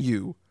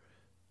venue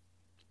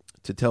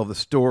to tell the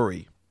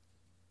story.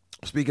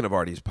 Speaking of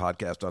Artie's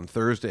podcast, on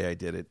Thursday I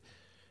did it.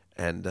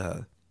 And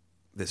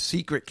the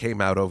secret came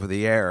out over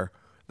the air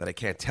that I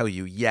can't tell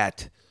you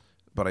yet,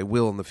 but I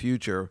will in the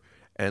future.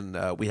 And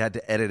we had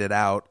to edit it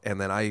out, and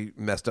then I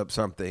messed up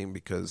something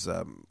because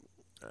I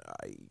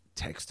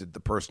texted the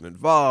person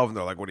involved, and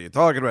they're like, what are you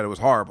talking about? It was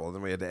horrible. And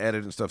then we had to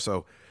edit and stuff.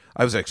 So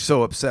I was like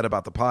so upset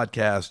about the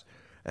podcast,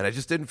 and I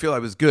just didn't feel I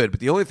was good. But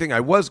the only thing I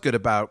was good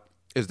about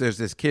is there's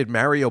this kid,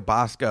 Mario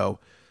Bosco.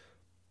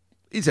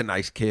 He's a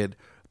nice kid.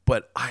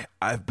 But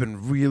I've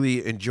been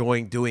really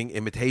enjoying doing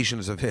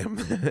imitations of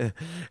him.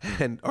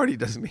 And Artie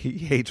he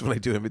hates when I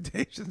do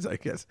imitations, I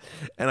guess.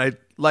 And I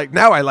like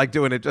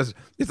doing it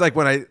it's like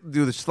when I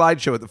do the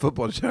slideshow at the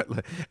football show.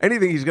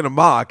 Anything he's going to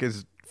mock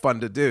is fun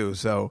to do.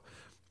 So,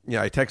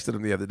 I texted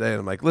him the other day, and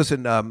I'm like,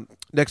 listen,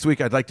 next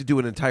week I'd like to do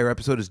an entire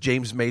episode as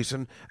James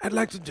Mason. I'd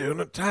like to do an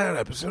entire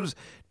episode as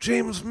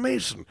James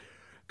Mason.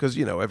 Because,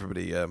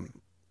 everybody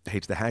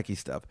hates the hacky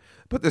stuff.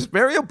 But this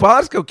Mario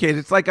Bosco kid,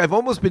 it's like I've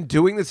almost been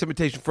doing this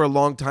imitation for a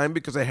long time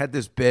because I had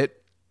this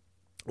bit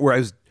where I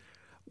was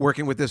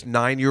working with this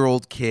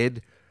 9-year-old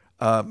kid.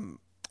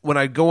 When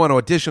I go on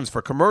auditions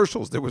for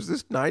commercials, there was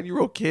this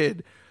 9-year-old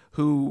kid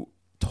who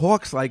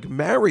talks like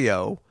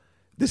Mario.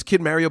 This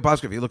kid, Mario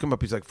Bosco, if you look him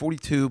up, he's like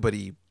 42, but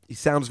he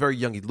sounds very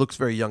young. He looks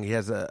very young. He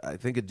has, I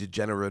think, a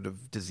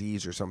degenerative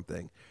disease or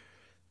something.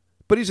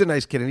 But he's a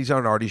nice kid, and he's on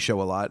an Artie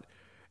show a lot.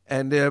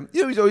 And,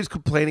 he's always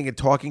complaining and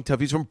talking tough.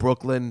 He's from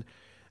Brooklyn.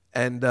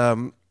 And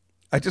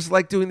I just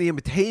like doing the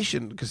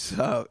imitation because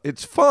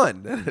it's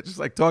fun. I just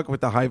like talking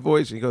with the high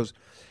voice. And he goes,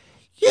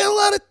 yeah, a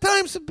lot of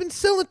times I've been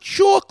selling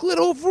chocolate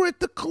over at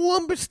the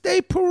Columbus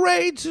Day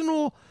parades and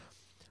all.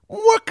 I'm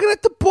working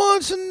at the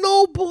Barnes and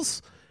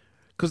Nobles.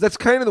 Because that's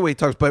kind of the way he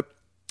talks. But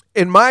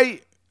in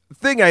my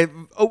thing,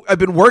 I've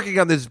been working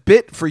on this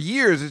bit for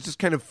years. It's just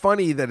kind of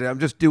funny that I'm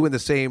just doing the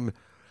same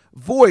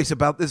voice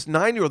about this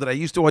 9-year-old that I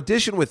used to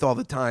audition with all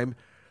the time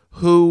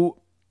who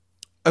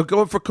are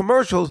going for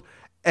commercials.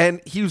 And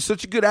he was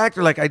such a good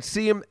actor. Like, I'd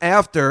see him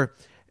after,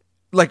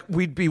 like,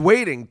 we'd be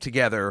waiting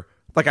together.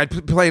 Like, I'd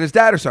be playing his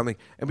dad or something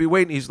and be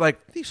waiting. He's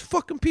like, these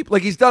fucking people.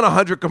 Like, he's done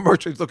 100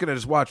 commercials. He's looking at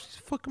his watch. These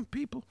fucking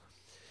people.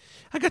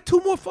 I got 2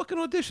 more fucking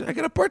auditions. I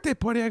got a birthday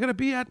party I got to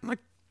be at in like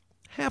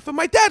half of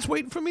my dad's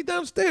waiting for me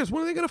downstairs.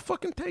 When are they going to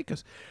fucking take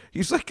us?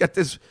 He's like got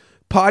this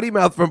potty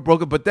mouth from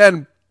Brooklyn. But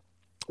then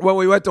when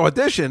we went to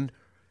audition,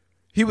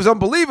 he was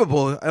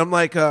unbelievable. And I'm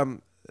like,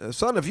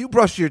 son, have you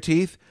brushed your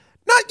teeth?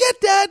 Not yet,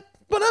 Dad,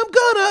 but I'm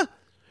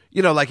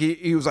gonna. Like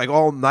he was like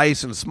all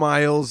nice and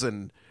smiles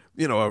and,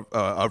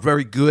 a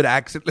very good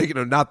accent. Like,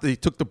 not that he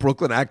took the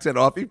Brooklyn accent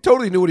off. He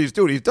totally knew what he was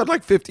doing. He's done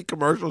like 50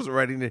 commercials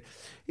already. And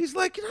he's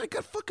like, I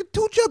got fucking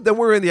 2 jobs. Then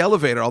we're in the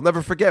elevator. I'll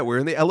never forget. We're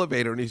in the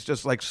elevator and he's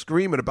just like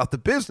screaming about the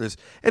business.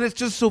 And it's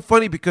just so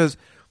funny because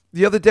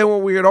the other day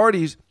when we were at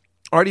Artie's,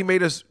 Artie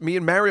made me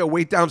and Mario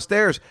wait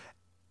downstairs.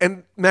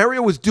 And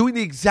Mario was doing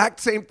the exact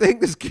same thing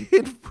this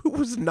kid who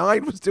was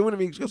 9 was doing to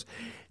me. He goes,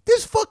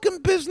 this fucking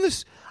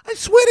business, I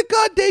swear to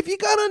God, Dave, you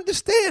got to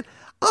understand.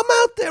 I'm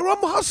out there.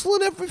 I'm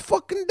hustling every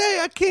fucking day.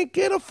 I can't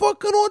get a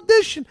fucking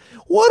audition.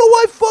 What do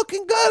I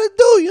fucking got to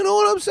do? You know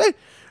what I'm saying?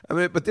 I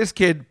mean, but this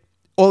kid,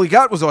 all he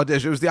got was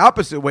audition. It was the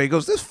opposite way. He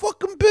goes, this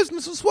fucking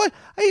business is why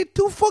I had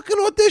 2 fucking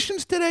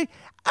auditions today.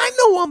 I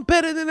know I'm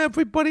better than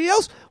everybody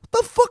else. What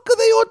the fuck are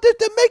they audition?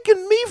 They're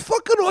making me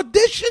fucking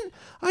audition?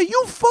 Are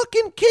you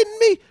fucking kidding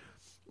me?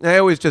 I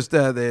always just,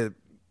 the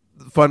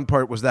fun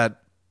part was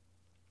that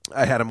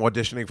I had him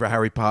auditioning for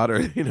Harry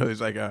Potter. He's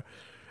like,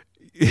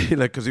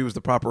 because he was the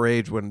proper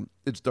age when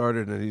it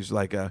started, and he's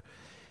like, yeah,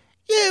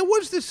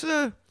 what's this?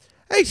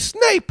 Hey,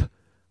 Snape,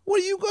 what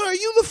are you going? Are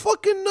you the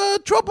fucking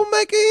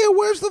troublemaker here?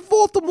 Where's the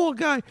Baltimore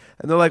guy?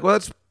 And they're like, well,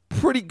 that's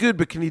pretty good,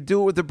 but can you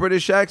do it with a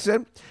British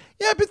accent?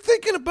 Yeah, I've been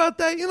thinking about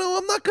that.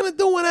 I'm not going to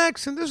do an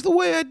accent. This is the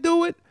way I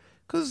do it.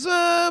 Because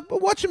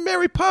watching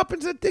Mary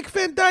Poppins and Dick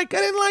Van Dyke,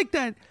 I didn't like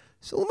that.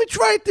 So let me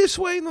try it this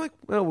way. And they're like,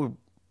 well, we're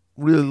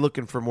really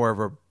looking for more of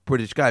a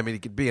British guy. I mean, he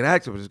could be an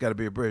actor, but he's got to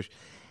be a British.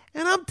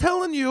 And I'm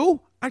telling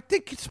you, I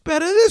think it's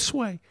better this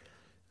way.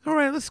 All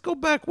right, let's go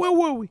back. Where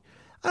were we?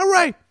 All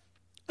right.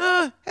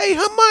 Hey,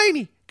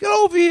 Hermione, get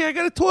over here. I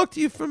got to talk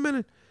to you for a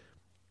minute.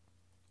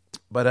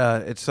 But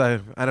it's, I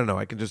don't know.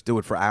 I can just do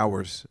it for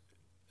hours.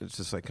 It's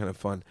just like kind of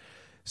fun.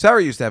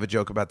 Sarah used to have a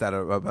joke about that,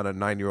 about a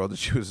 9-year-old.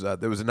 She was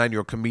there was a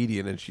 9-year-old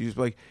comedian, and she was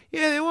like,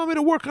 yeah, they want me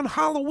to work on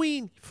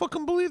Halloween. You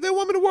fucking believe they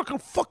want me to work on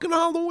fucking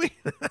Halloween?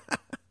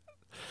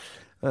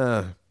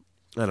 I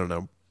don't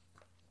know.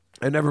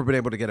 I've never been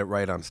able to get it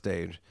right on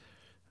stage.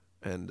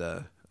 And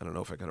I don't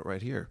know if I got it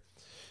right here.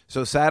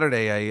 So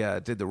Saturday, I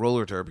did the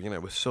roller derby, and I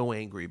was so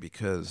angry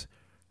because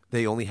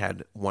they only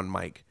had 1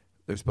 mic.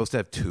 They're supposed to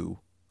have 2,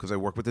 because I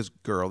work with this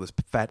girl, this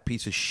fat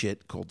piece of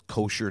shit called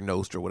Kosher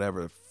Nost or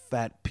whatever,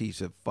 fat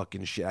piece of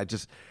fucking shit.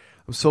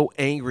 I'm so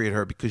angry at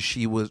her because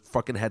she was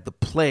fucking had the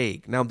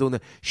plague. Now I'm doing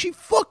that. She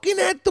fucking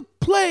had the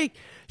plague.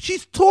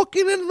 She's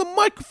talking into the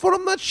microphone.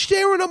 I'm not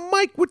sharing a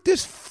mic with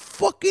this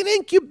fucking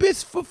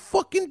incubus for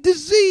fucking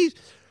disease.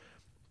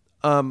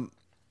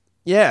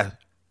 Yeah.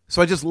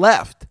 So I just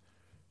left.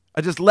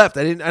 I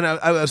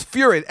was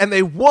furious. And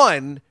they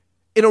won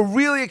in a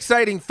really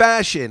exciting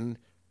fashion,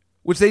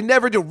 which they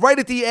never do, right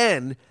at the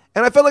end.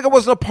 And I felt like I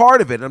wasn't a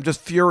part of it. I'm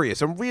just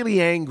furious. I'm really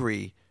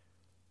angry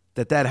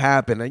that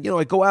happened. And,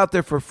 I go out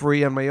there for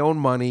free on my own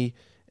money,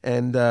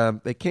 and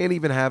they can't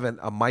even have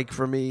a mic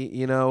for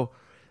me,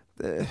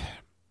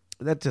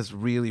 That just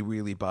really,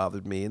 really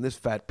bothered me. And this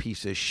fat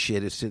piece of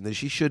shit is sitting there.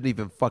 She shouldn't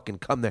even fucking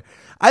come there.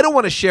 I don't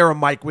want to share a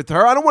mic with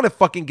her. I don't want to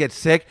fucking get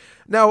sick.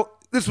 Now,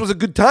 this was a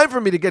good time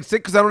for me to get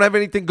sick because I don't have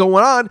anything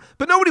going on.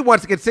 But nobody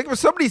wants to get sick. If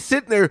somebody's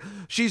sitting there,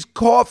 she's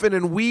coughing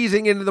and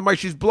wheezing into the mic.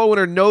 She's blowing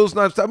her nose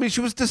nonstop. I mean,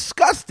 she was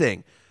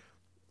disgusting.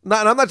 And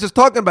I'm not just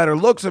talking about her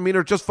looks. I mean,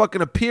 her just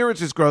fucking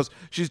appearance is gross.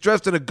 She's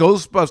dressed in a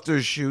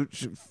Ghostbusters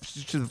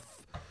suit.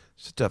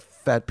 Such a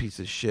fat piece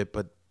of shit,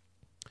 but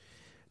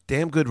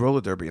damn good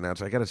roller derby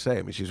announcer, I got to say.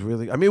 I mean, she's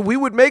really... I mean, we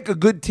would make a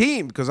good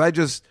team because I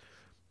just,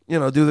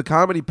 do the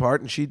comedy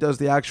part and she does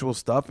the actual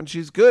stuff and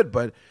she's good,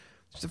 but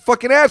she's a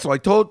fucking asshole. I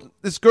told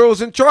this girl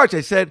who's in charge,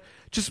 I said,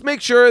 just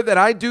make sure that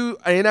I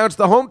announce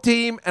the home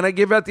team and I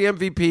give out the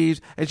MVPs,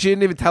 and she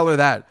didn't even tell her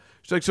that.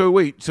 She's like, so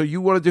wait, so you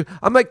want to do...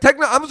 I'm like,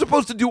 technically, I'm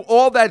supposed to do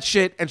all that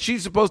shit and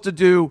she's supposed to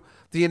do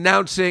the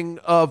announcing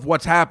of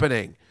what's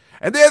happening.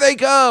 And there they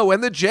go.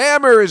 And the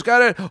jammer has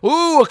got a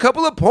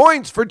couple of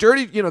points for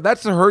dirty.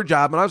 That's her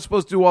job. And I'm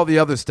supposed to do all the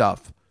other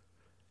stuff.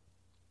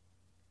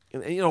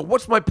 And,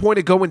 what's my point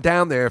of going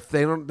down there if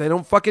they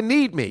don't fucking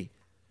need me?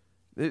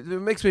 It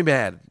makes me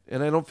mad.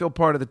 And I don't feel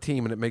part of the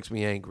team, and it makes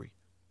me angry.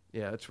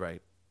 Yeah, that's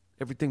right.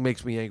 Everything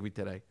makes me angry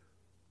today.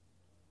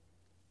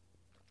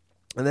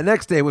 And the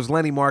next day was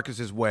Lenny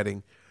Marcus's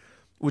wedding,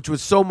 which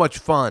was so much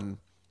fun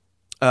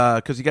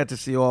because you got to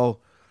see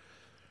all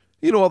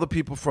the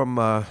people from...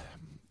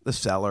 the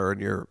Cellar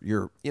and your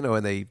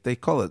and they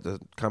call it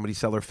the Comedy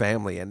Cellar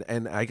family,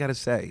 and I gotta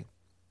say,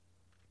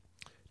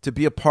 to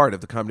be a part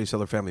of the Comedy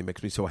Cellar family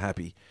makes me so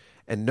happy.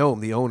 And Noam,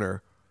 the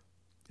owner,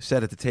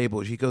 said at the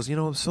table, she goes,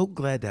 I'm so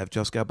glad to have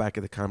just got back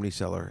at the Comedy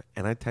Cellar.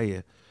 And I tell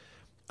you,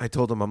 I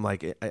told him, I'm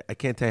like, I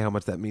can't tell you how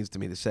much that means to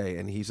me to say.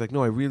 And he's like,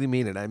 no, I really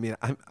mean it. I mean,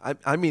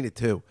 I mean it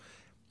too.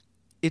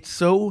 It's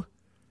so.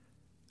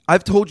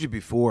 I've told you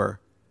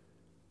before,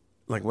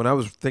 like when I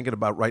was thinking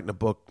about writing a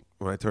book.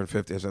 When I turned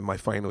 50, I was in my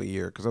final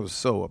year because I was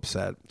so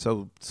upset,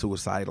 so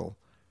suicidal.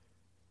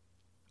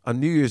 On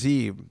New Year's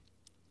Eve,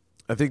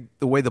 I think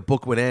the way the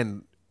book would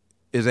end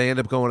is I end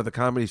up going to the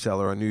Comedy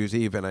Cellar on New Year's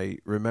Eve, and I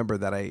remember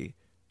that I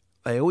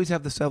always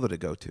have the cellar to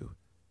go to,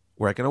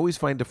 where I can always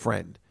find a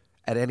friend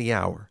at any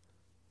hour.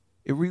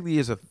 It really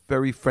is a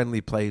very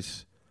friendly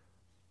place.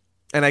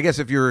 And I guess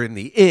if you're in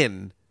the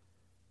inn,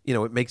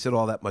 it makes it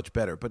all that much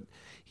better. But,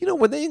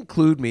 when they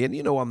include me,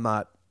 and I'm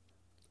not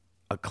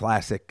a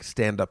classic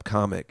stand-up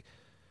comic,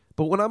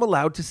 but when I'm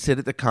allowed to sit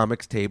at the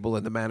comics table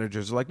and the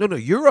managers are like, no,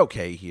 you're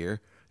okay here.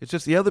 It's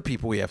just the other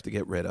people we have to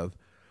get rid of.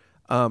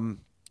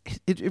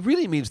 It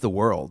really means the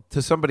world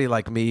to somebody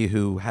like me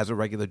who has a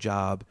regular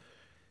job,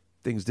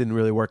 things didn't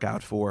really work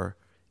out for.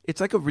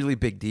 It's like a really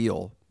big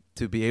deal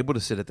to be able to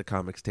sit at the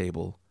comics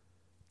table,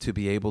 to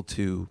be able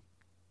to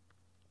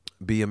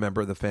be a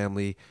member of the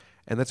family.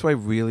 And that's why I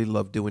really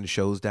love doing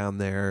shows down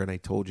there. And I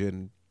told you,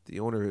 and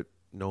the owner,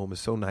 Noam, is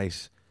so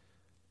nice.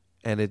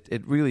 And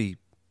it really,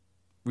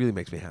 really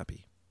makes me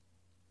happy.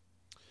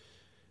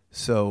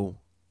 So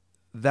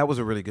that was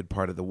a really good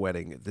part of the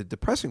wedding. The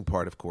depressing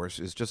part, of course,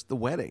 is just the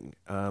wedding.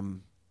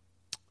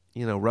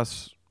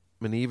 Russ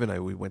Maneve and I,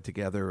 we went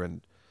together,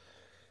 and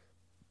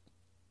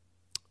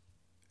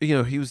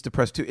he was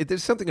depressed too.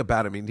 There's something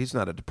about him. I mean, he's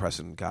not a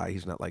depressing guy.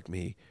 He's not like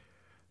me.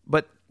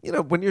 But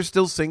when you're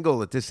still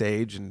single at this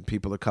age and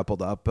people are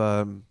coupled up,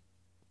 I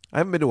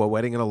haven't been to a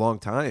wedding in a long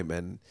time,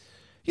 and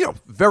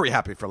very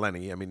happy for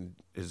Lenny. I mean,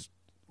 his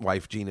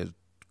wife, Gina, is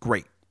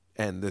great.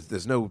 And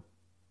there's no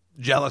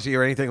jealousy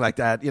or anything like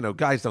that.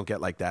 Guys don't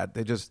get like that.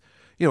 They just,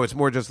 it's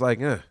more just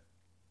like,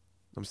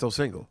 I'm still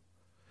single.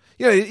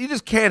 You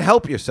just can't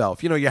help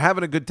yourself. You're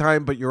having a good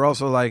time, but you're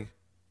also like,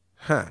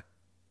 I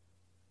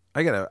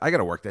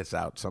gotta work this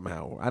out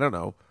somehow. I don't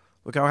know.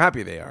 Look how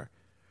happy they are.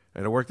 I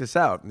gotta work this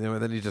out.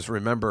 And then you just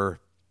remember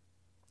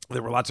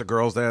there were lots of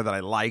girls there that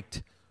I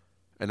liked,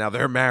 and now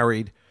they're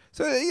married.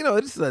 So,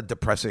 it's a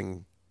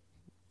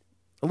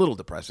little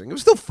depressing. It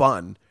was still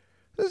fun.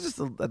 It was just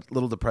a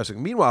little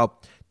depressing. Meanwhile,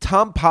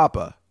 Tom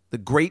Papa, the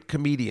great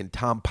comedian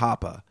Tom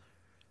Papa,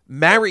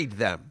 married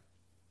them.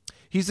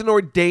 He's an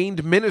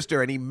ordained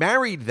minister, and he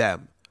married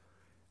them.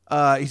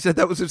 He said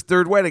that was his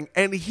third wedding,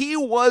 and he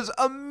was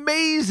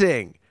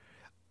amazing.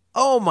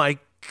 Oh, my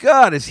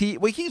God.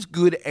 He's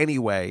good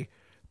anyway,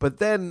 but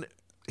then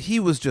he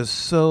was just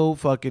so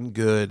fucking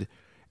good.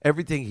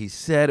 Everything he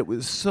said, it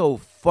was so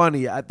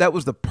funny. That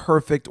was the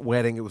perfect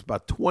wedding. It was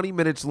about 20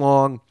 minutes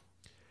long.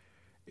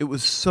 It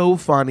was so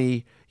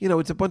funny.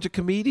 It's a bunch of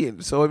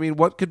comedians. So, I mean,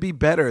 what could be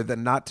better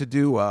than not to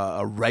do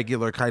a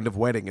regular kind of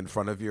wedding in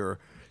front of your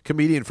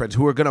comedian friends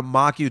who are going to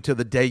mock you to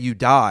the day you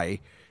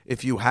die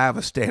if you have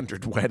a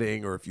standard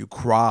wedding or if you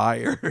cry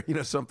or,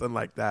 something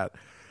like that.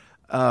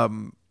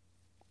 And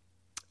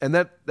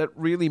that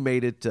really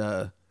made it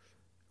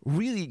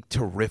really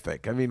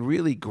terrific. I mean,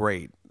 really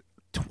great.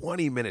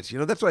 20 minutes.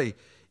 That's why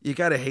you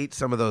got to hate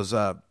some of those,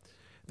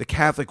 the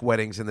Catholic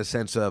weddings in the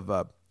sense of,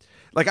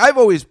 I've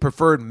always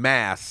preferred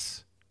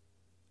Mass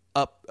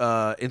up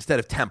instead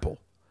of temple.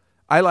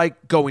 I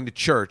like going to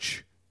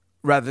church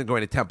rather than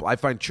going to temple. I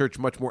find church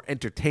much more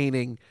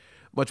entertaining,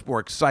 much more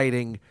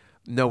exciting,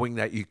 knowing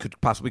that you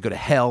could possibly go to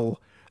hell.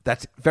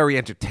 That's very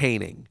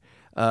entertaining.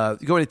 Going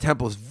to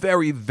temple is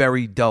very,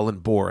 very dull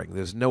and boring.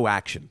 There's no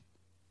action.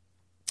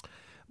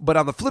 But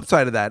on the flip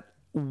side of that,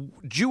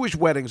 Jewish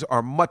weddings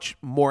are much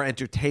more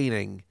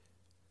entertaining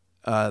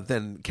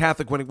than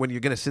Catholic when you're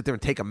going to sit there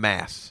and take a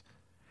Mass.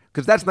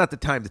 Because that's not the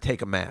time to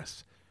take a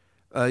Mass.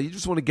 You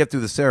just want to get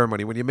through the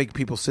ceremony. When you make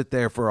people sit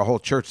there for a whole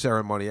church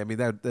ceremony, I mean,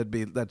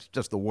 that's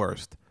just the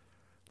worst.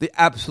 The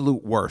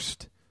absolute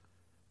worst.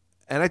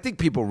 And I think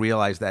people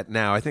realize that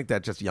now. I think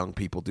that just young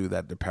people do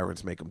that. Their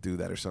parents make them do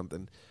that or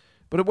something.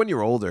 But when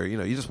you're older,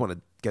 you just want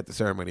to get the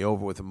ceremony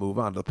over with and move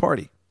on to the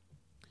party.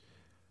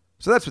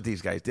 So that's what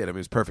these guys did. I mean, it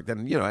was perfect.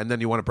 And, and then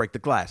you want to break the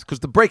glass. Because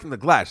the breaking the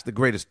glass,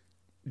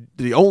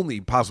 the only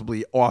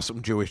possibly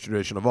awesome Jewish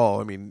tradition of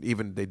all. I mean,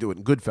 even they do it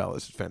in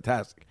Goodfellas. It's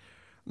fantastic.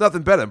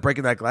 Nothing better than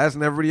breaking that glass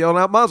and everybody yelling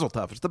out Mazel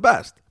Tov. It's the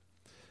best.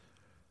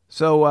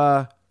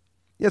 So,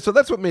 so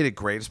that's what made it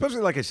great.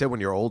 Especially, like I said,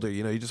 when you're older,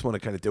 you just want to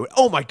kind of do it.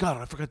 Oh, my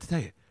God, I forgot to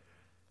tell you.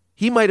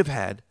 He might have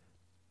had,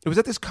 it was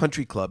at this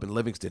country club in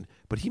Livingston,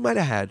 but he might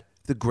have had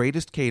the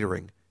greatest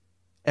catering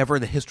ever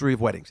in the history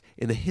of weddings.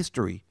 In the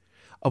history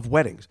of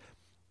weddings.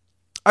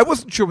 I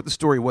wasn't sure what the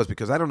story was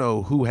because I don't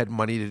know who had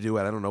money to do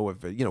it. I don't know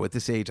if, at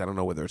this age, I don't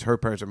know whether it's her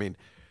parents. I mean,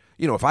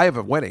 if I have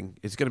a wedding,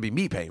 it's going to be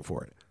me paying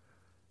for it.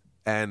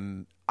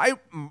 And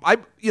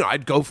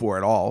I'd go for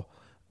it all.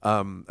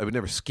 I would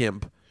never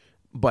skimp.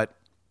 But,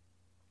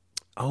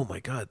 oh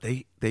my God,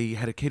 they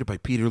had it catered by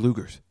Peter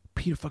Luger's.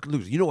 Peter fucking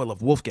Luger's. I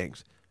love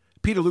Wolfgang's.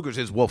 Peter Luger's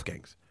is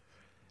Wolfgang's.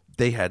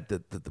 They had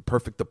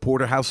the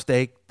porterhouse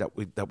steak that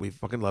we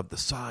fucking love. The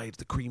sides,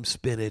 the cream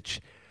spinach,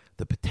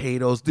 the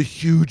potatoes, the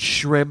huge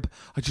shrimp.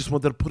 I just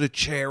wanted to put a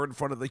chair in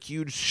front of the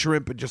huge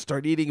shrimp and just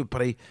start eating it.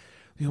 But I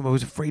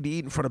was afraid to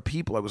eat in front of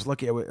people. I was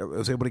lucky I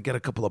was able to get a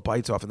couple of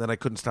bites off, and then I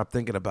couldn't stop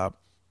thinking about,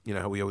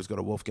 how we always go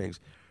to Wolfgang's.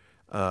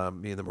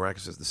 Me and the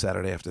Miraculouses the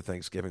Saturday after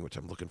Thanksgiving, which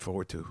I'm looking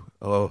forward to.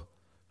 Oh,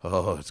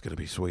 it's going to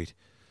be sweet.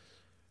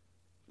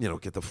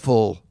 Get the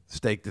full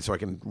steak so I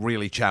can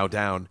really chow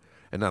down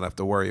and not have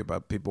to worry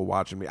about people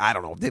watching me. I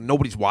don't know.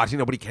 Nobody's watching.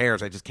 Nobody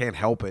cares. I just can't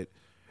help it.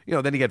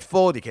 Then you get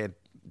full and you can't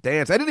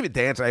dance. I didn't even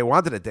dance. I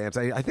wanted to dance.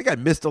 I think I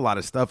missed a lot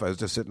of stuff. I was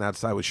just sitting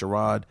outside with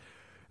Sherrod,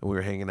 and we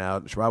were hanging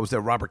out. Sherrod was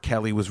there. Robert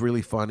Kelly was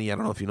really funny. I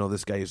don't know if you know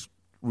this guy. He's a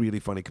really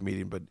funny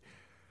comedian, but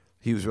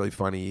he was really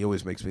funny. He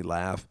always makes me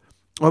laugh.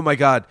 Oh, my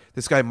God.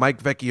 This guy,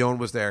 Mike Vecchione,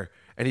 was there,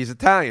 and he's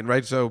Italian,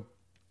 right? So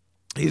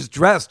he's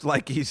dressed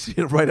like he's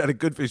right out of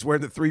Goodfellas. He's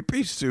wearing the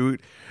three-piece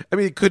suit. I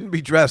mean, he couldn't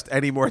be dressed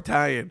any more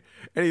Italian.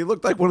 And he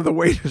looked like one of the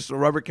waiters. So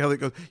Robert Kelly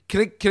goes,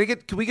 can we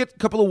get a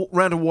couple of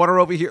round of water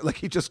over here? Like,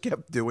 he just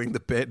kept doing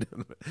the bit.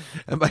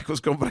 And Mike was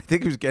going, but I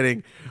think he was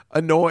getting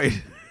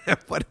annoyed.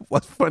 But it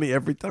was funny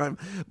every time.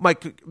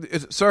 Mike,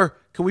 sir,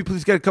 can we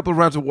please get a couple of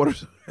rounds of water?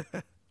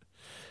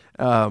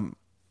 That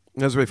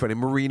was really funny.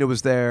 Marina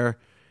was there.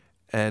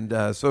 And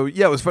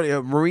it was funny.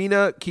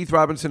 Marina, Keith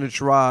Robinson, and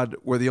Sherrod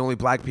were the only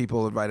black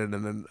people invited.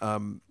 And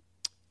then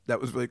that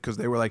was really because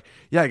they were like,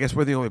 yeah, I guess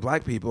we're the only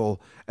black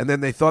people. And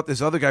then they thought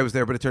this other guy was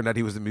there, but it turned out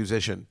he was the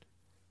musician.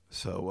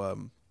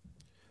 So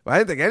I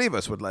didn't think any of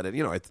us would let it.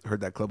 I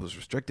heard that club was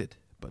restricted,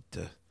 but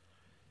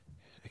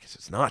I guess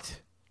it's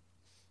not.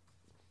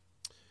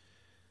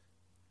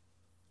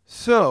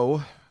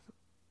 So,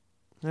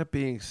 that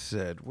being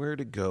said, where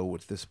to go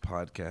with this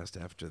podcast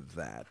after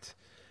that?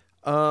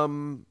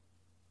 I'm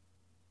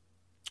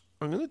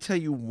going to tell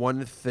you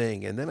one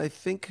thing, and then I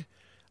think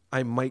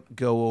I might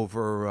go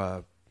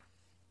over.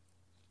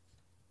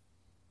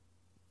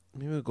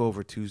 Maybe we'll go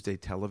over Tuesday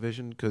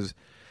television because,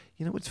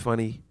 what's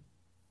funny?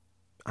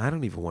 I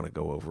don't even want to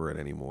go over it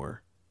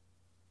anymore.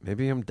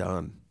 Maybe I'm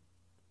done.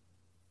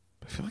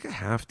 I feel like I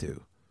have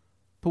to,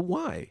 but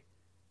why?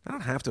 I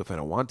don't have to if I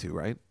don't want to,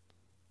 right?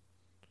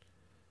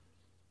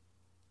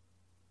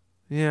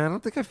 Yeah, I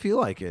don't think I feel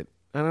like it.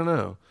 I don't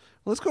know.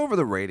 Let's go over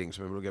the ratings.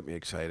 Maybe it'll get me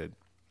excited.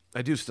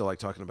 I do still like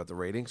talking about the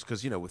ratings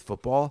because, with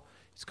football,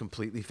 it's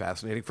completely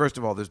fascinating. First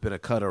of all, there's been a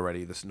cut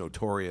already, this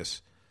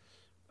notorious.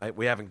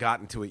 We haven't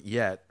gotten to it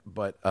yet,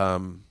 but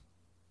were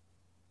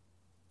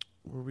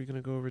we going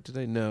to go over it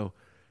today? No.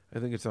 I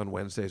think it's on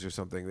Wednesdays or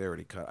something. They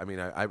already cut. I mean,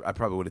 I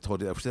probably would have told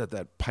you that. I said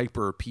that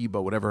Piper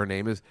Peebo, whatever her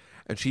name is,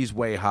 and she's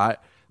way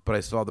hot, but I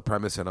saw the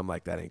premise, and I'm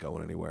like, that ain't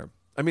going anywhere.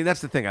 I mean,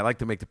 that's the thing. I like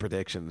to make the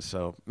predictions,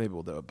 so maybe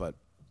we'll do it. But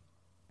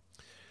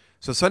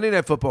so Sunday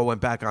Night Football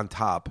went back on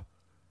top.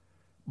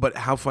 But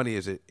how funny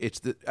is it?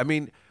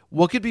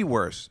 What could be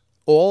worse?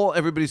 All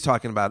everybody's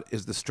talking about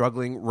is the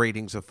struggling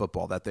ratings of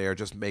football, that they are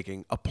just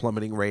making a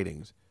plummeting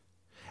ratings.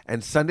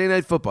 And Sunday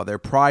Night Football, their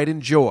pride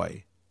and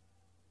joy,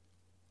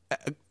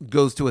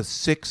 goes to a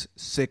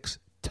 6-6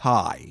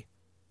 tie.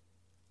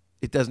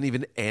 It doesn't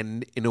even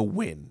end in a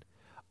win.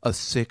 A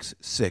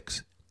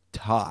 6-6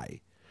 tie.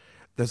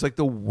 That's like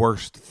the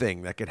worst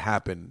thing that could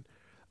happen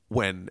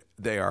when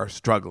they are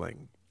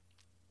struggling.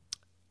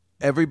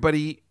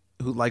 Everybody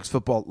who likes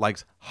football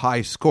likes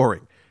high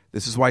scoring.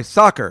 This is why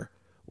soccer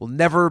will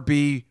never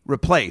be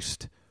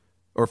replaced,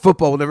 or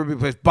football will never be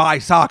replaced by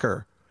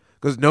soccer,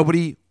 because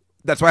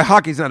that's why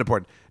hockey's not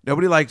important.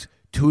 Nobody likes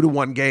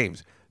 2-1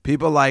 games.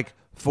 People like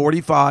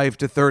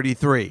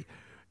 45-33.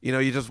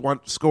 You just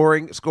want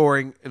scoring,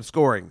 and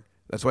scoring.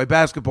 That's why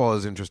basketball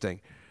is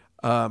interesting.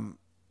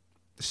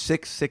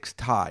 6-6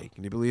 tie.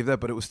 Can you believe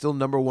that? But it was still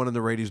number one in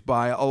the ratings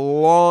by a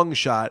long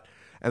shot.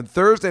 And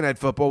Thursday Night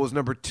Football was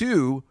number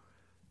 2,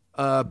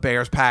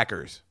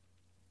 Bears-Packers.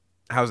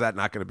 How's that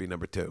not going to be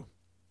number 2?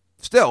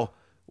 Still,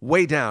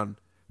 way down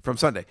from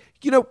Sunday.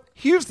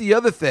 Here's the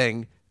other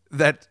thing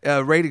that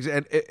ratings,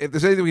 and if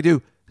there's anything we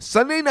do,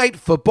 Sunday Night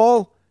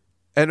Football,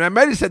 and I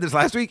might have said this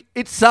last week,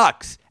 it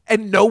sucks,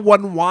 and no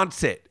one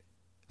wants it.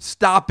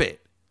 Stop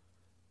it.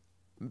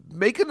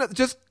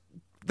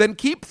 Then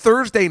keep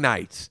Thursday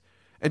nights,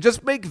 and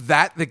just make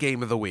that the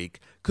game of the week,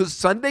 because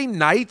Sunday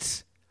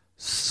nights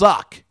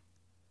suck.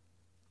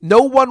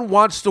 No one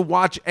wants to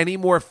watch any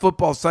more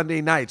football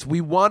Sunday nights.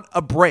 We want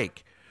a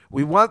break.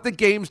 We want the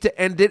games to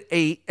end at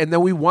 8, and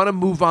then we want to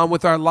move on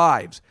with our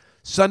lives.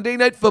 Sunday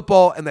Night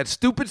Football and that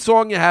stupid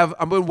song you have,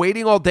 I've been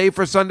waiting all day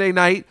for Sunday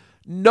night.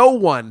 No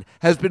one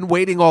has been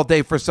waiting all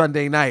day for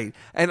Sunday night.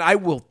 And I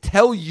will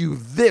tell you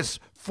this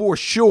for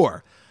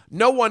sure.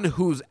 No one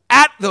who's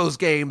at those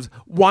games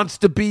wants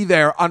to be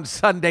there on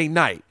Sunday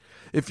night.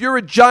 If you're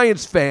a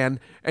Giants fan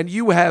and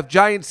you have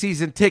Giants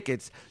season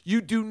tickets,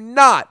 you do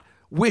not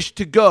wish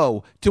to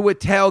go to a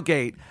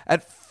tailgate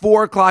at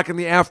 4 o'clock in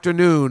the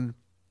afternoon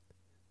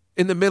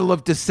in the middle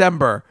of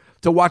December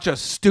to watch a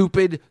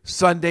stupid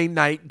Sunday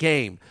night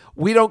game.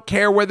 We don't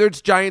care whether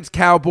it's Giants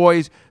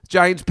Cowboys,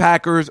 Giants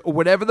Packers, or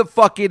whatever the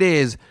fuck it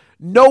is.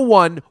 No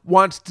one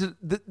wants to.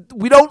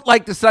 We don't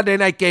like the Sunday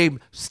night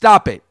game.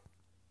 Stop it.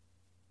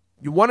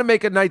 You want to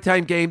make a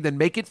nighttime game, then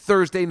make it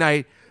Thursday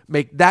night.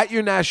 Make that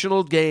your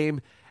national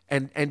game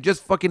and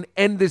just fucking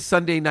end this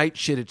Sunday night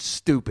shit. It's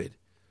stupid.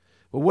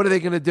 But what are they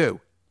going to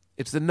do?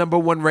 It's the number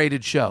 1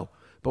 rated show.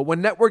 But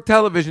when network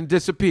television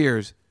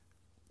disappears,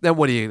 then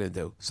what are you going to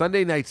do?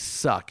 Sunday nights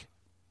suck.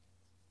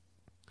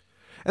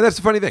 And that's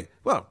the funny thing.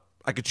 Well,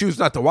 I could choose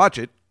not to watch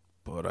it,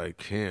 but I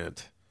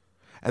can't.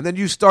 And then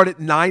you start at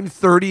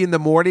 9:30 in the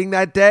morning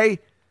that day.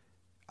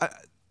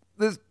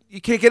 You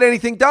can't get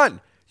anything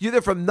done. You're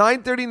there from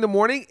 9:30 in the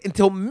morning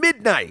until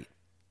midnight.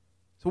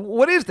 So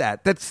what is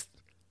that? It's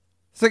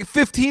like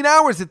 15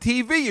 hours of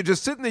TV. You're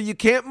just sitting there. You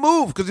can't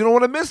move because you don't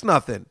want to miss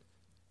nothing.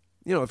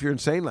 You know, if you're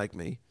insane like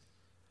me.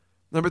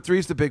 Number 3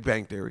 is The Big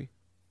Bang Theory.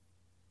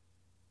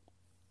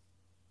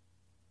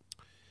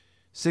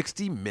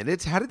 60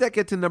 Minutes? How did that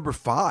get to number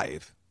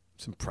 5?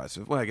 It's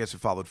impressive. Well, I guess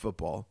it followed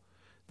football.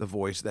 The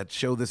Voice, that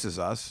show This Is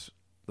Us,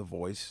 The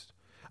Voice.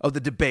 Oh, the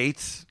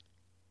debates.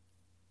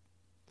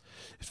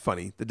 It's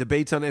funny. The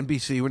debates on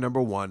NBC were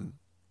number 1,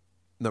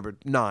 number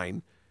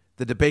 9.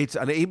 The debates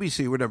on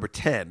ABC were number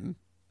 10.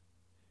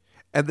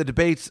 And the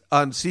debates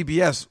on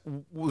CBS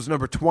was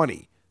number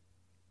 20.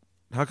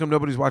 How come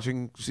nobody's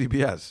watching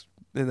CBS?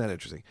 Isn't that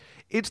interesting?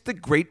 It's The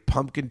Great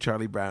Pumpkin,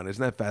 Charlie Brown.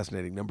 Isn't that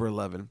fascinating? Number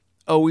 11.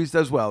 Always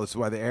does well. That's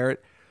why they air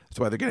it. That's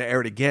why they're going to air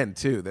it again,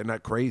 too. They're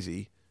not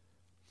crazy.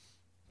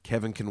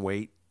 Kevin Can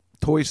Wait.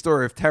 Toy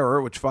Story of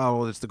Terror, which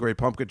followed It's the Great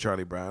Pumpkin,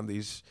 Charlie Brown.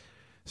 These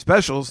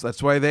specials,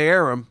 that's why they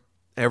air them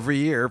every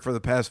year for the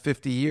past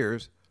 50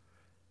 years.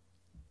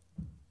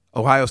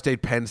 Ohio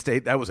State, Penn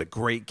State. That was a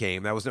great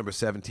game. That was number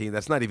 17.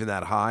 That's not even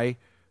that high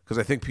because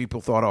I think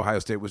people thought Ohio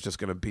State was just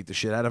going to beat the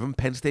shit out of them.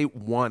 Penn State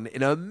won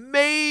in a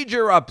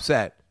major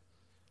upset.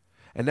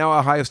 And now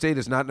Ohio State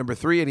is not number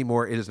 3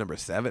 anymore. It is number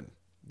 7.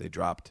 They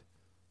dropped.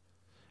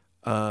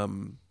 That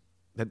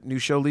new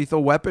show,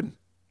 Lethal Weapon,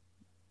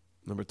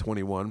 number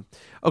 21.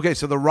 Okay,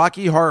 so the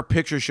Rocky Horror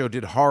Picture Show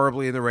did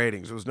horribly in the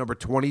ratings. It was number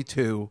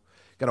 22.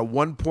 Got a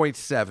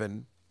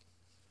 1.7.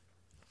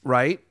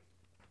 Right?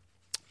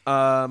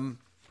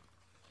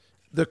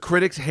 The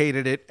critics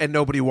hated it, and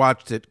nobody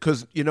watched it.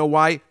 Because you know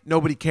why?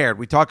 Nobody cared.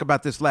 We talked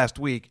about this last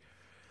week.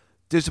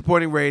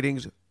 Disappointing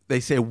ratings. They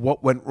say,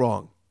 what went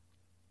wrong?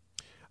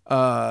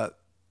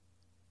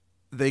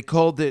 They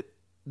called it,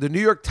 the New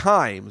York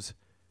Times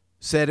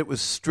said it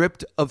was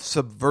stripped of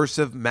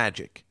subversive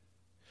magic.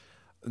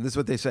 And this is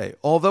what they say.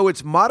 Although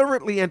it's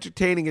moderately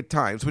entertaining at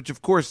times, which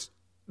of course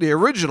the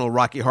original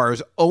Rocky Horror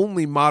is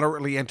only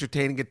moderately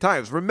entertaining at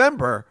times.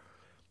 Remember,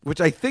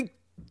 which I think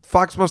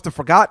Fox must have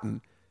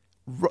forgotten,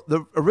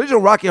 the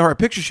original Rocky Horror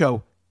Picture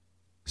Show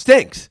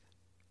stinks.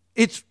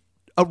 It's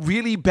a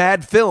really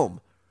bad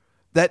film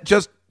that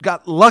just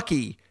got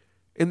lucky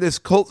in this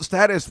cult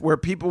status where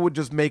people would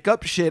just make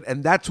up shit,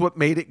 and that's what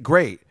made it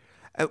great,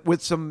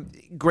 with some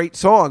great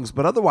songs.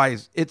 But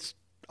otherwise, it's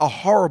a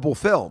horrible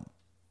film.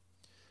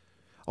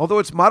 Although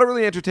it's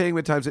moderately entertaining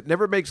at times, it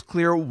never makes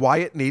clear why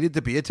it needed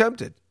to be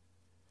attempted.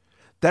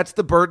 That's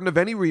the burden of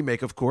any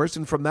remake, of course,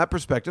 and from that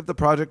perspective, the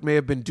project may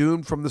have been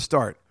doomed from the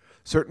start.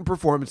 Certain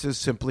performances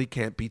simply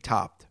can't be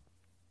topped.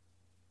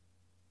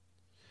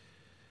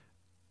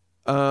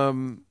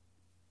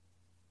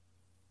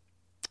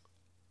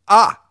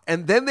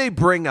 And then they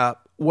bring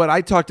up what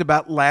I talked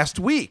about last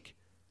week.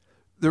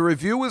 The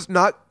review was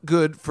not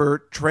good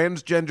for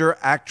transgender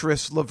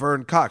actress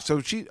Laverne Cox.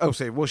 So she's a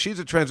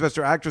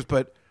transvestite actress,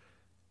 but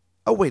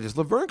wait, is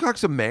Laverne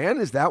Cox a man?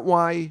 Is that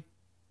why?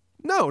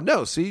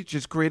 No. See,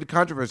 just created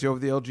controversy over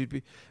the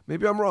LGBT.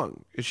 Maybe I'm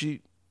wrong. Is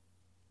she?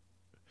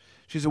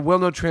 She's a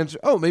well-known trans.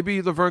 Oh,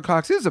 maybe Laverne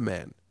Cox is a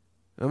man.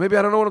 Maybe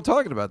I don't know what I'm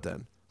talking about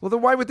then. Well,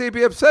 then why would they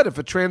be upset if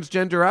a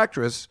transgender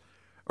actress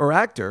or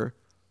actor?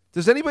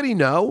 Does anybody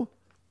know?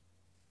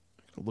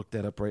 I'll look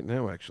that up right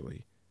now,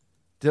 actually.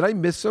 Did I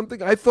miss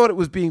something? I thought it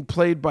was being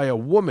played by a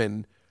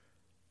woman,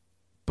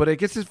 but I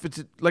guess if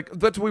it's like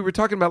that's what we were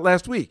talking about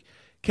last week.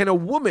 Can a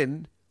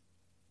woman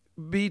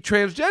be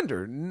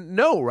transgender?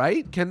 No,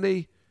 right? Can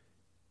they?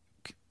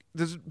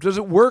 Does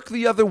it work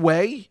the other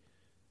way?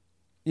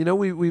 You know,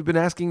 we've been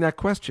asking that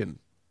question.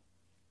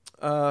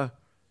 I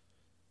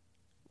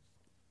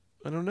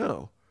don't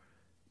know.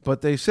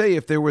 But they say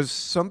if there was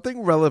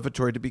something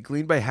revelatory to be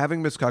gleaned by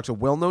having Miss Cox, a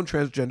well-known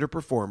transgender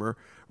performer,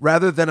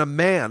 rather than a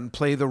man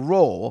play the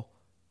role,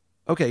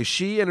 okay,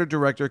 she and her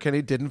director,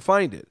 Kenny, didn't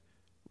find it.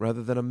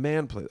 Rather than a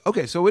man play.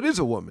 Okay, so it is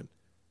a woman.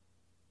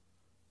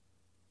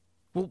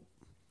 Well,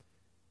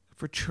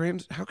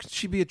 how could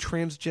she be a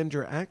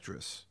transgender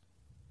actress?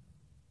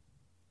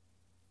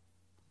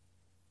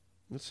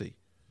 Let's see.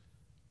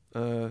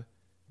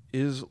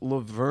 Is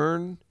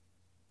Laverne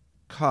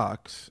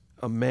Cox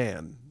a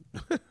man?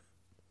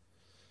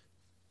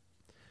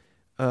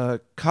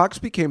 Cox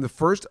became the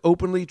first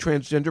openly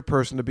transgender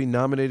person to be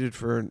nominated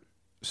for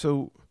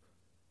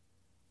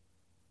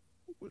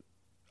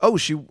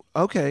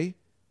okay.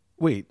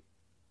 Wait.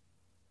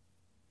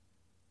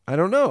 I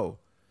don't know.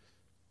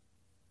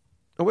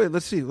 Oh, wait,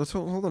 let's see. Let's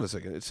hold on a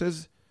second. It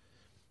says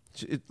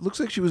it looks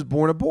like she was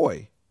born a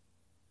boy.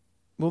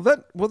 Well,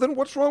 then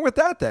what's wrong with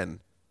that then?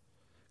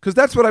 Because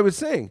that's what I was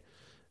saying.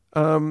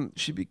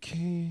 She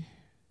became...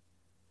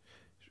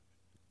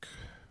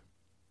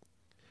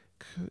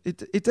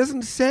 It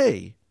doesn't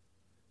say.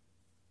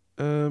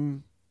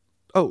 Laverne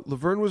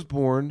was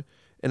born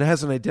and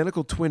has an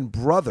identical twin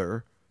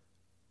brother.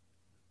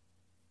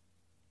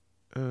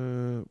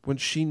 When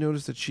she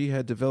noticed that she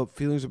had developed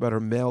feelings about her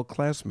male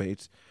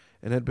classmates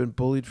and had been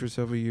bullied for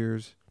several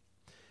years.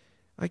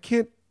 I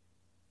can't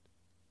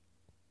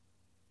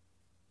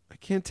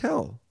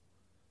tell.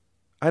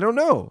 I don't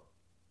know.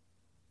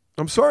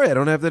 I'm sorry, I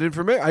don't have that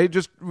information. I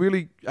just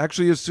really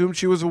actually assumed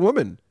she was a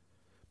woman.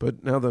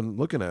 But now that I'm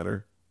looking at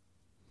her,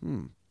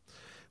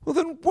 well,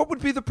 then what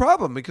would be the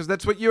problem? Because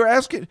that's what you're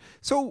asking.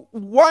 So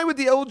why would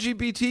the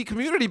LGBT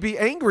community be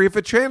angry if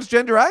a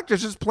transgender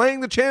actress is playing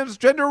the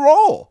transgender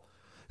role?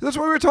 That's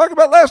what we were talking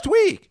about last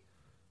week.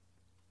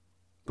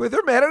 But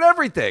they're mad at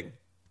everything.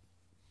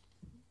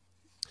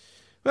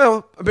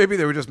 Well, maybe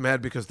they were just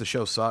mad because the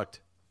show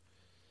sucked.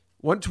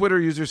 One Twitter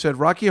user said,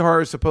 Rocky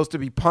Horror is supposed to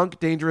be punk,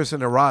 dangerous,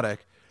 and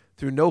erotic.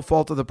 Through no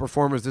fault of the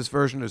performers, this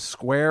version is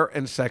square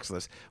and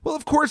sexless. Well,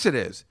 of course it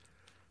is.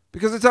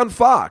 Because it's on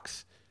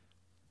Fox.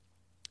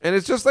 And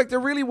it's just like there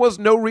really was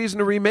no reason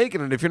to remake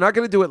it. And if you're not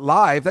going to do it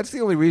live, that's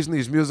the only reason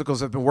these musicals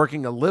have been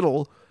working a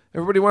little.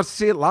 Everybody wants to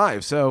see it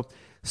live. So,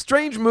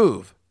 strange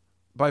move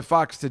by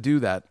Fox to do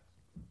that.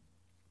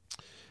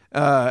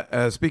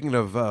 Speaking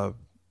of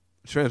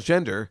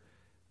transgender,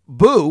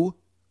 Boo,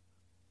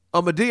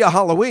 a Medea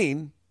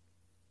Halloween,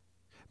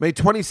 made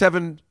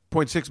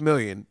 $27.6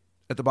 million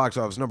at the box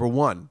office. Number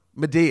one,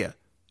 Medea.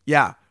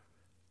 Yeah.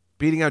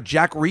 Beating out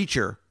Jack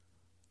Reacher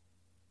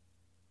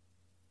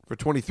for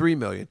 $23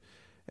 million.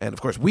 And,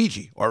 of course,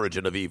 Ouija,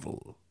 Origin of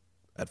Evil,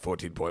 at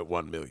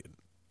 $14.1 million.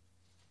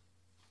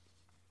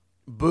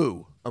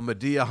 Boo, a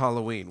Medea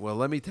Halloween. Well,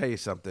 let me tell you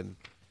something.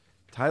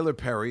 Tyler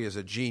Perry is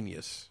a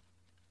genius.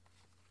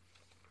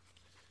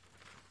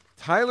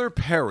 Tyler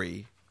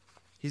Perry,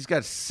 he's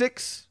got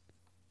 6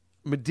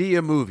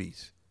 Medea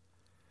movies.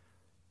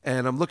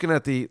 And I'm looking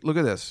at look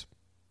at this.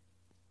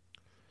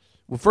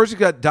 Well, first you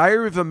got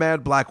Diary of a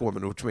Mad Black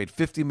Woman, which made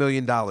 $50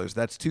 million.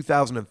 That's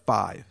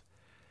 2005.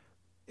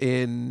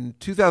 In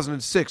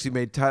 2006, he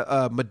made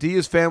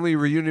Medea's Family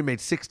Reunion made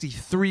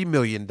 $63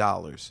 million.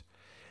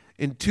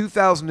 In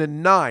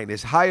 2009,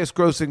 his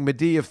highest-grossing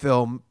Medea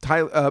film,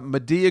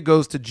 Medea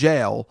Goes to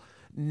Jail,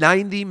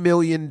 $90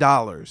 million.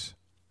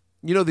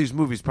 You know these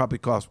movies probably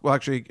cost... Well,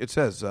 actually, it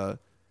says... I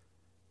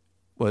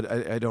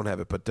don't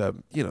have it, but,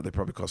 they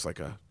probably cost like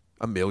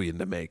 $1 million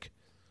to make.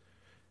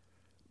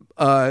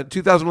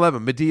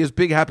 2011, Medea's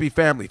Big Happy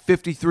Family,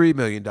 $53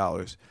 million.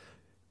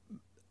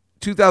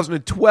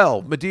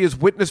 2012, Medea's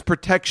Witness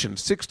Protection,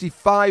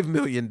 $65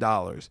 million.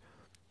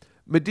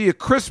 Medea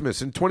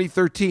Christmas in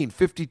 2013,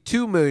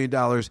 $52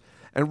 million.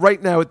 And right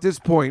now, at this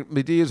point,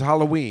 Medea's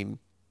Halloween,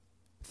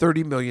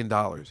 $30 million.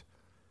 And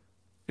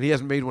he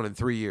hasn't made one in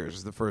 3 years.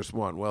 It's the first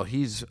one. Well,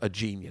 he's a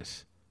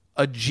genius.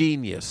 A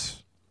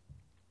genius.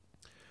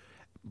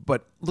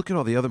 But look at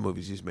all the other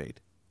movies he's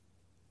made.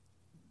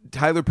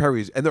 Tyler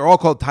Perry's, and they're all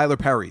called Tyler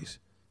Perry's,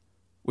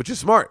 which is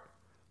smart.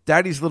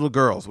 Daddy's Little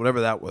Girls,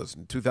 whatever that was,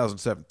 in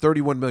 2007,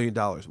 $31 million.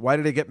 Why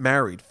Did I Get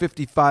Married?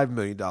 $55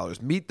 million.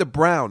 Meet the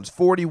Browns,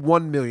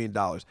 $41 million.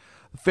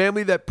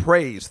 Family That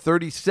Prays,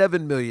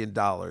 $37 million.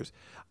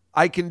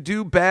 I Can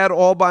Do Bad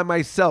All By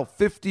Myself,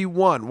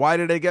 $51. Why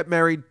Did I Get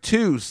Married?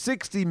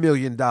 $60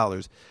 million.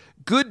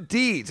 Good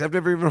Deeds, I've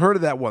never even heard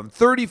of that one,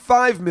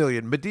 $35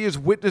 million. Medea's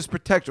Witness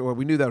Protection, well,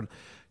 we knew that one.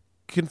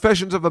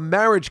 Confessions of a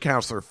Marriage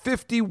Counselor,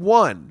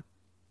 $51.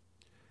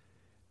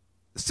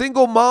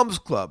 Single Moms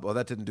Club. Well,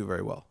 that didn't do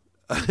very well.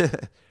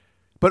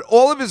 But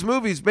all of his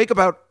movies make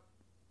about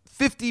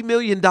 $50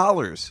 million.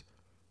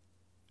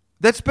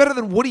 That's better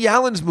than Woody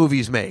Allen's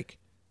movies make.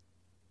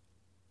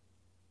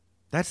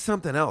 That's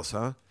something else,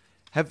 huh?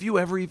 Have you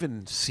ever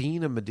even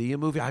seen a Medea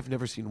movie? I've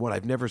never seen one.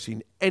 I've never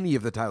seen any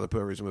of the Tyler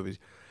Perry's movies.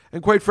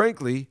 And quite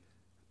frankly,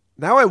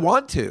 now I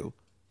want to.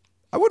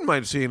 I wouldn't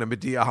mind seeing a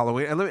Medea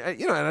Halloween. And,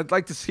 and I'd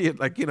like to see it,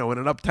 like, in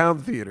an uptown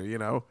theater,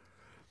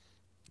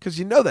 Because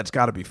that's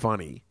got to be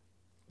funny.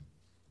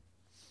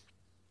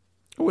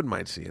 I wouldn't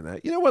mind seeing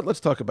that. You know what? Let's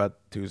talk about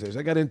Tuesdays.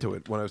 I got into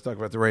it when I was talking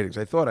about the ratings.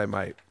 I thought I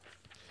might.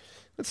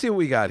 Let's see what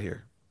we got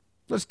here.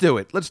 Let's do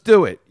it.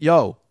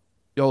 Yo,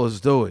 let's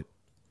do it.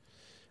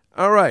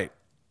 All right.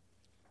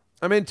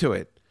 I'm into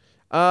it.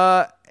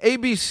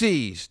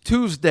 ABC's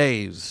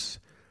Tuesdays.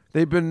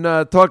 They've been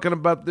talking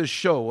about this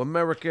show,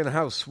 American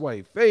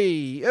Housewife.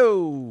 Hey,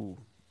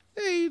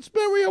 it's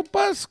Mario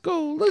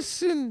Bosco.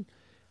 Listen,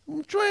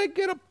 I'm trying to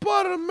get a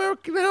part of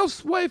American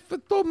Housewife. I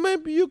thought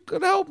maybe you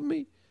could help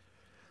me.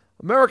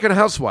 American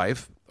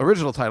Housewife,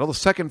 original title, the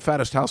second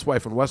fattest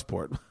housewife in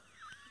Westport.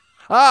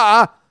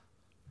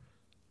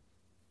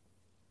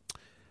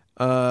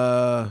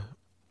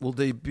 Will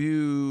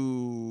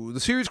debut. The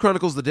series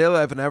chronicles the daily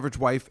life of an average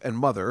wife and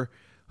mother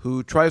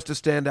who tries to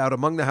stand out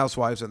among the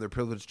housewives and their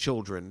privileged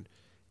children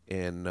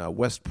in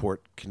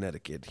Westport,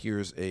 Connecticut.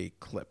 Here's a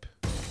clip.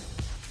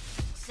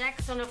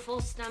 Sex on a full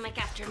stomach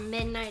after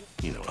midnight.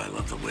 You know I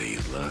love the way you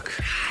look.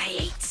 I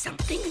ate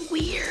something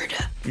weird.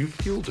 You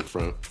feel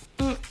different.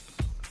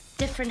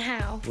 Different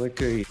how? Like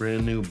a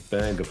brand new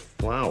bag of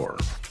flour.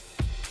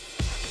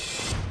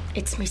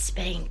 It's my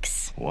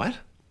Spanx. What?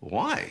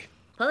 Why?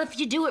 Well, if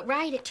you do it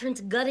right, it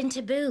turns gut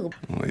into boob.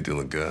 Well, they do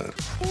look good.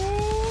 Hey!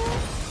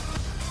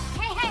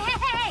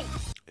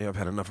 Yeah, I've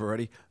had enough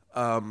already.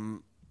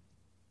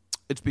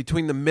 It's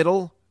between The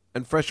Middle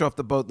and Fresh Off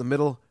the Boat. The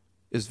Middle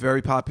is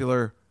very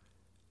popular.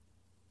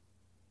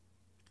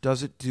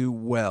 Does it do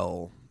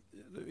well?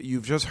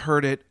 You've just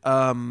heard it.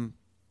 Hey,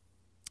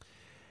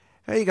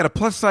 you got a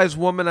plus-size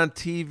woman on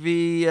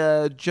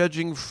TV.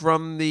 Judging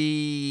from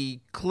the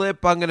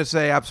clip, I'm going to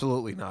say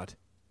absolutely not.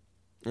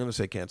 I'm going to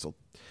say canceled.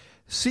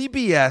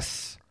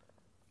 CBS,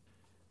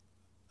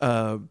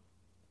 then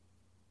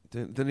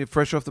you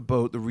Fresh Off the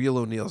Boat, The Real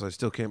O'Neills. I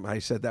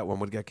said that one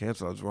would get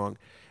canceled. I was wrong.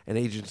 And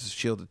Agents of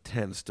S.H.I.E.L.D. at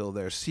 10 still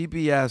there.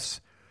 CBS,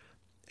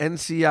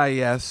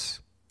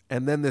 NCIS,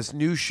 and then this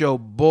new show,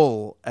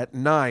 Bull, at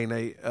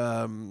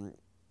 9.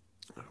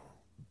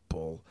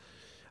 Bull.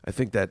 I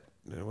think that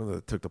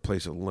took the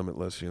place of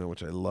Limitless,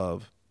 which I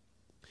love.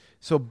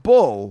 So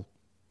Bull,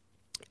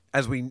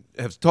 as we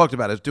have talked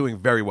about, is doing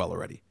very well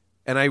already.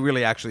 And I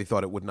really actually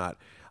thought it would not.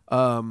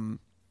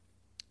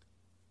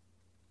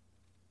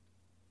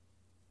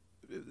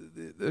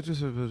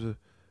 Just a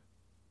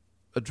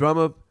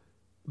drama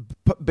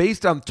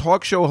based on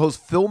talk show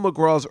host Phil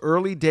McGraw's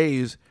early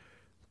days,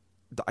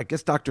 I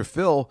guess Dr.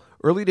 Phil,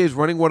 early days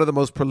running one of the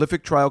most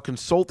prolific trial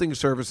consulting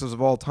services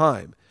of all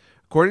time.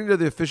 According to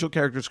the official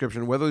character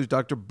description, Weatherly's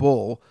Dr.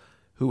 Bull,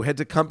 who heads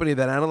a company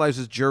that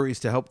analyzes juries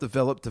to help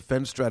develop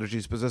defense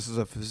strategies, possesses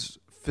a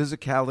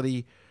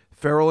physicality,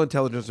 feral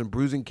intelligence, and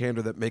bruising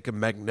candor that make him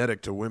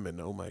magnetic to women.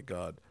 Oh, my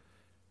God.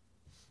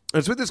 And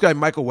it's with this guy,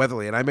 Michael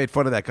Weatherly, and I made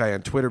fun of that guy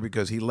on Twitter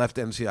because he left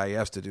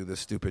NCIS to do this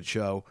stupid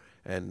show,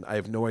 and I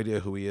have no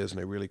idea who he is,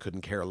 and I really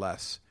couldn't care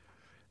less.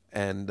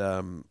 And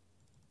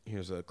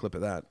here's a clip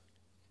of that.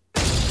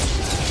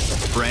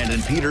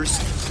 Brandon Peters,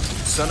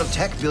 son of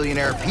tech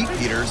billionaire Pete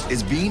Peters,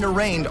 is being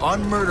arraigned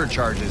on murder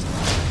charges.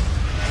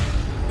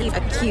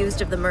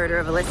 Accused of the murder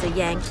of Alyssa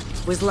Yang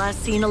was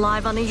last seen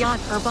alive on a yacht,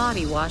 her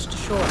body washed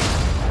ashore.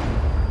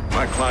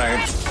 My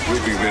client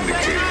will be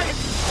vindicated.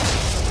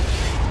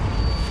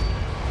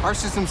 Our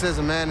system says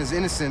a man is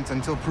innocent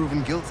until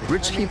proven guilty.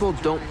 Rich people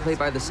don't play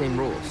by the same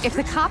rules. If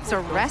the cops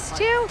arrest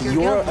you,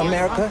 your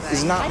America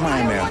is not my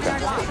America.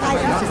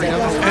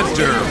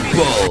 Enter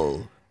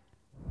Bull.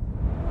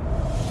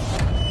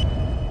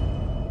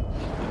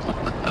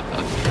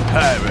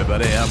 Hi,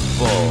 everybody. I'm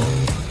Bull.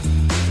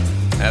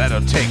 And I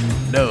don't take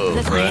no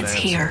The for an client's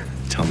answer. here.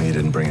 Tell me he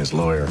didn't bring his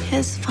lawyer.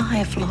 His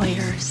 5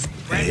 lawyers.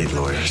 I hate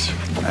lawyers.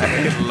 I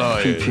hate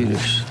lawyers. Pete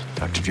Peters,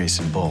 Dr.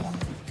 Jason Bull.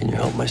 can you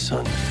help my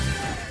son?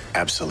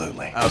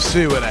 Absolutely. I'll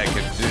see what I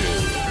can do.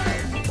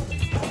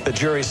 The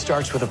jury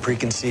starts with a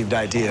preconceived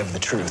idea of the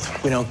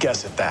truth. We don't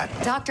guess at that.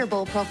 Dr.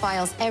 Bull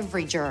profiles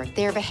every juror,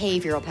 their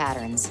behavioral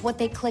patterns, what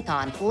they click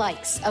on,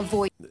 likes,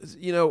 avoid.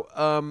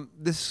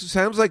 This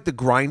sounds like The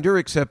Grinder,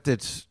 except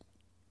it's,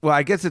 well,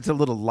 I guess it's a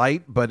little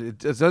light, but it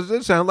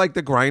doesn't sound like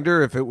The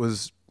Grinder if it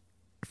was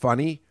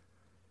funny.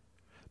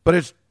 But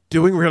it's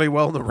doing really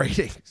well in the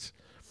ratings.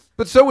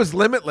 But so is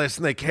Limitless,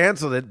 and they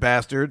canceled it,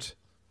 bastards.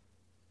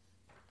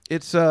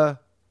 It's, what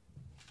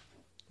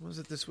was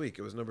it this week?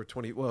 It was number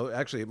 20. Well,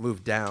 actually, it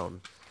moved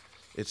down.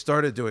 It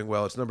started doing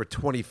well. It's number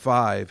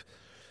 25.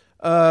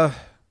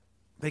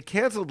 They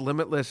canceled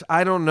Limitless.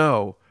 I don't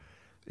know.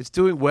 It's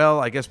doing well.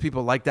 I guess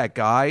people like that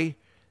guy.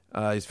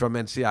 He's from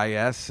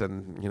NCIS,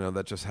 and,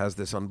 that just has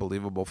this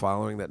unbelievable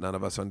following that none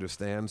of us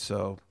understand.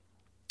 So,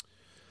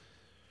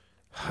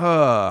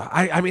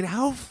 I mean,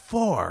 how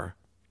far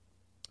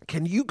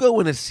can you go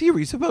in a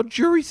series about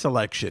jury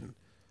selection?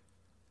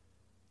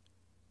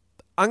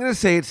 I'm going to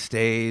say it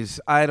stays.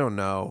 I don't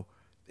know.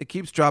 It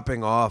keeps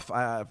dropping off.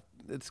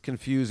 It's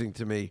confusing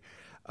to me.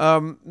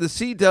 The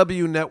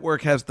CW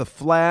network has The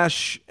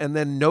Flash and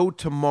then No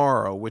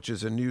Tomorrow, which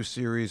is a new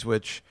series,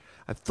 which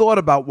I thought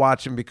about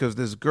watching because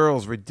this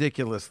girl's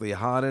ridiculously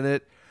hot in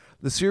it.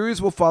 The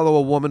series will follow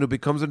a woman who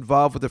becomes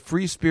involved with a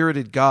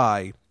free-spirited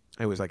guy,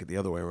 I always like it the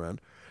other way around,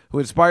 who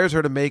inspires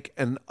her to make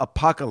an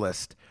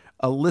apocalypse,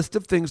 a list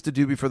of things to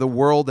do before the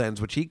world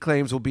ends, which he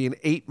claims will be in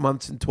 8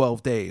 months and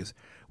 12 days.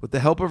 With the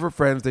help of her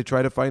friends, they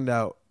try to find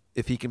out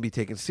if he can be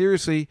taken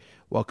seriously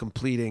while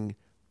completing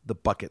the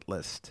bucket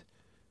list.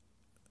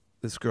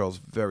 This girl's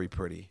very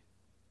pretty.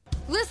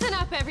 Listen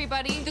up,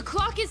 everybody. The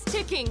clock is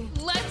ticking.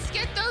 Let's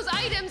get those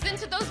items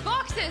into those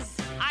boxes.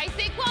 I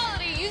say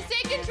quality, you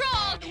say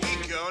control.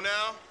 Can we go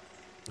now?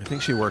 I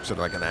think she works at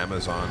like an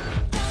Amazon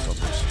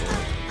something store.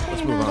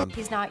 Let's move on.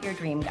 He's not your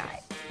dream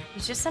guy.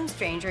 He's just some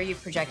stranger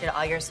you've projected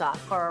all your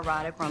softcore,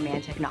 erotic,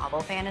 romantic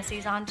novel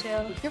fantasies onto.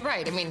 You're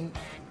right. I mean,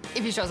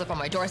 if he shows up on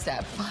my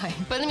doorstep, fine.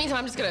 But in the meantime,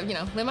 I'm just gonna,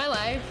 live my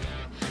life,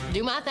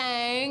 do my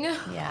thing.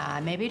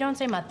 Yeah, maybe don't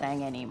say my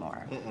thing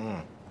anymore.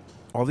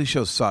 All these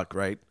shows suck,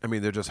 right? I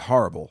mean, they're just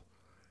horrible.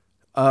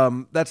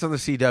 That's on the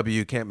CW.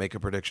 You can't make a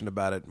prediction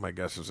about it. My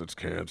guess is it's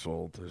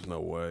canceled. There's no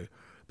way.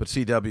 But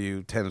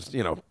CW tends,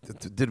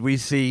 did we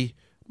see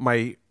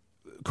my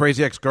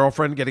crazy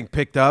ex-girlfriend getting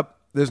picked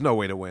up? There's no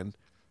way to win.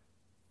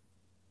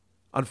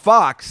 On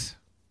Fox,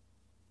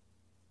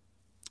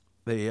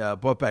 they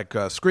brought back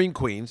Screen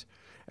Queens.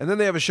 And then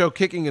they have a show,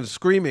 Kicking and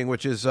Screaming,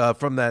 which is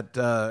from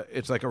that,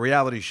 it's like a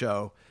reality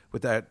show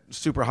with that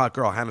super hot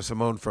girl, Hannah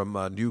Simone from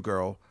New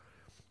Girl.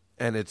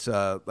 And it's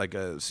like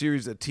a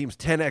series that teams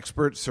 10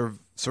 expert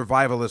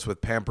survivalists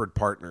with pampered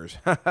partners.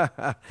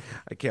 I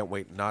can't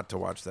wait not to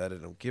watch that. I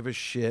don't give a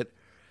shit.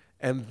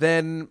 And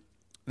then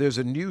there's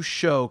a new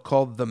show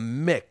called The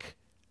Mick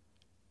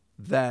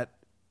that,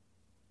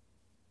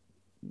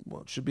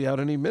 well, it should be out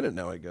any minute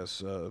now, I guess.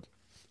 They're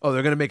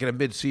going to make it a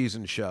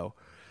mid-season show.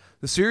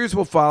 The series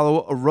will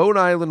follow a Rhode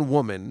Island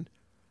woman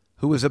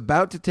who is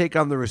about to take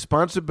on the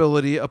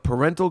responsibility of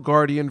parental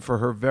guardian for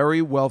her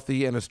very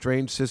wealthy and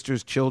estranged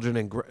sister's children.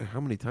 And how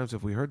many times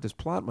have we heard this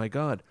plot? My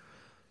God.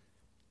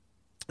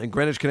 In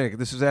Greenwich, Connecticut.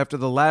 This is after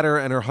the latter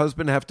and her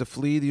husband have to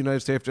flee the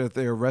United States after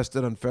they are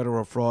arrested on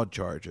federal fraud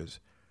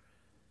charges.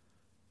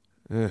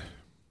 I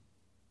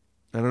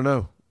don't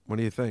know. What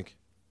do you think?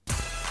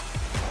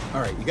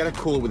 All right, you got to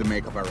cool it with the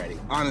makeup already.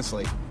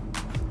 Honestly.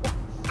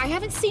 I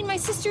haven't seen my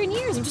sister in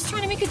years. I'm just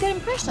trying to make a good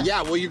impression.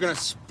 Yeah, well, you're going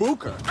to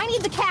spook her. I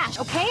need the cash,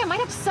 okay? I might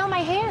have to sell my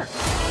hair.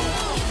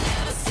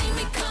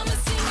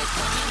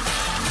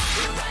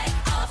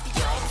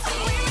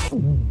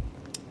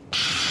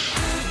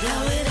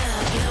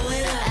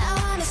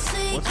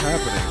 What's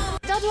happening?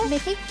 Double,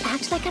 Mickey,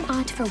 act like an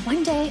aunt for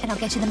one day, and I'll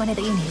get you the money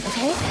that you need,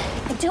 okay?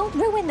 And don't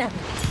ruin them.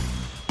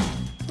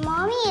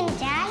 Mommy and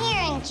Dad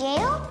here in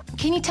jail?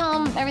 Can you tell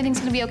them everything's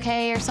gonna be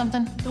okay or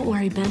something? Don't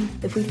worry, Ben.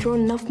 If we throw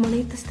enough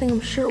money at this thing,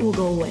 I'm sure it will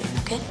go away,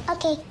 okay?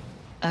 Okay.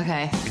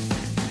 Okay.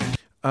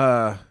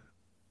 I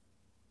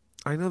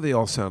know they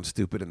all sound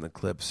stupid in the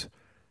clips.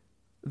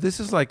 This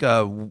is like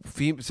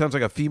sounds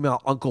like a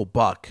female Uncle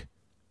Buck,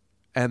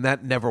 and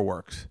that never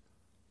works.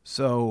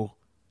 So,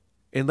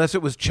 unless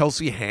it was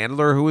Chelsea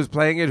Handler who was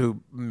playing it,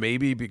 who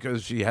maybe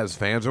because she has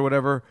fans or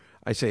whatever,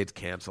 I say it's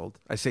canceled.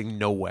 I say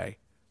no way.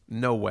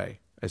 No way.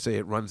 I say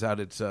it runs out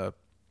its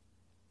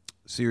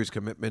series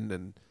commitment,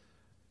 and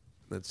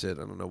that's it.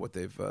 I don't know what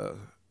they've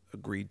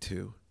agreed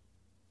to,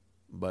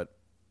 but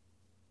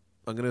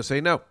I'm going to say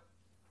no.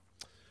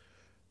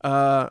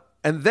 And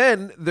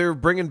then they're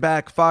bringing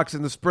back Fox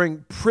in the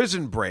spring,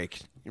 Prison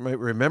Break. You might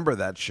remember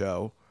that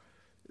show,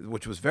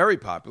 which was very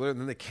popular, and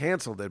then they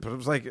canceled it. But it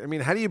was like, I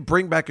mean, how do you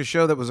bring back a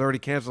show that was already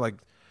canceled?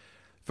 Like,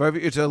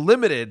 it's a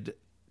limited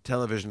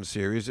television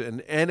series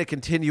and a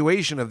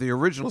continuation of the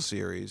original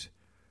series.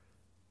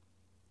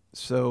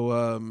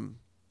 So,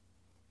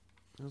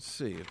 let's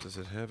see. Does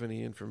it have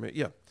any information?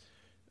 Yeah.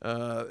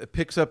 It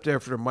picks up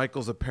after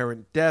Michael's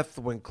apparent death.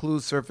 When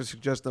clues surface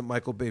suggest that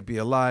Michael may be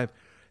alive,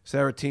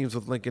 Sarah teams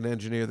with Lincoln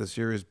engineer the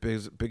series'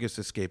 biggest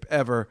escape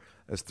ever,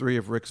 as 3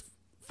 of Rick's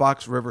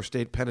Fox River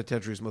State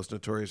Penitentiary's most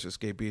notorious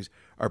escapees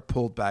are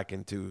pulled back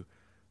into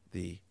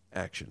the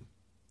action.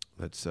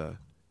 Let's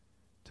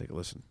take a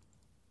listen.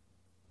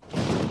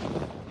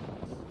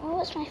 What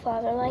was my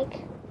father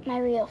like? My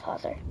real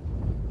father.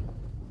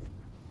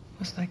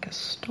 Was like a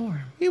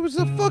storm. He was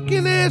a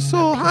fucking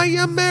asshole.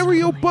 Hiya,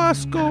 Mario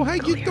Bosco. How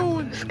you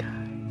doing?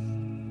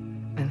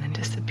 And then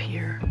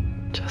disappear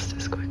just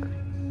as quickly.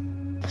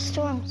 The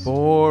storms.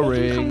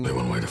 Boring. Only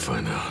one way to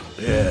find out.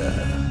 Yeah.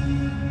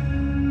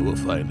 We'll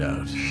find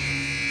out.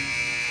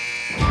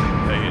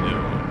 How you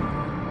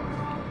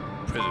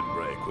doing? Prison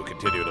Break will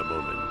continue in a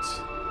moment.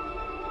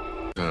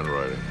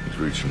 Handwriting is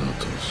reaching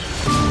out to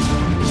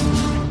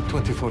us.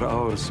 24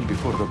 hours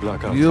before the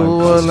blackout. You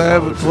will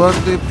have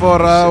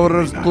 24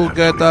 hours to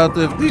get out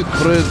of the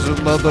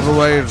prison,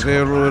 otherwise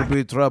there will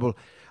be trouble.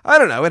 I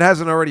don't know. It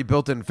has an already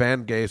built-in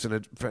fan gaze,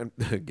 and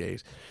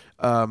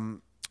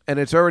and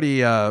it's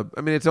already. I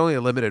mean, it's only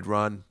a limited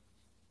run.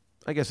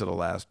 I guess it'll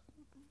last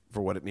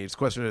for what it needs. The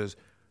question is,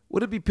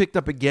 would it be picked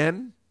up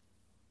again?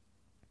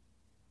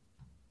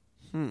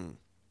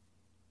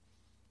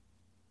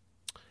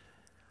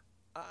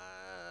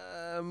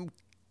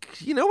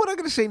 You know what? I'm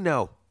going to say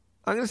no.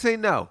 I'm going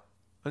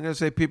to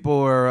say people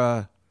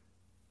are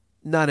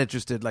not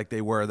interested like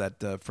they were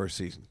that first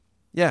season.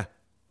 Yeah.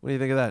 What do you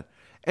think of that?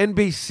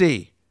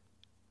 NBC.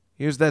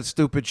 Here's that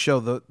stupid show,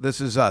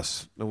 This Is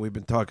Us, that we've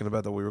been talking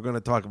about, that we were going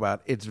to talk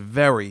about. It's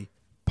very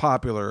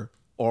popular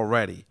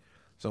already.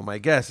 So my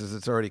guess is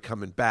it's already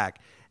coming back.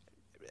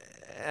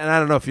 And I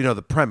don't know if you know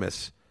the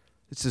premise.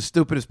 It's the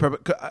stupidest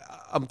premise.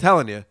 I'm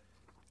telling you,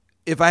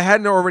 if I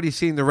hadn't already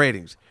seen the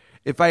ratings,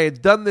 if I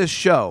had done this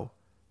show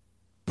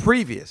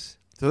previous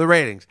to the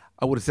ratings,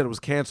 I would have said it was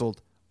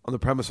canceled on the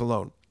premise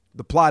alone.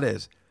 The plot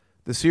is,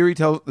 the series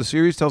tells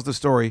the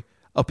story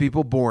of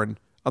people born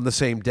on the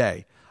same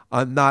day.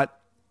 I'm not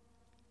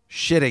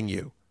shitting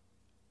you.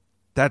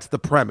 That's the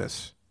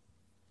premise.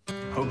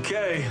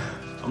 Okay,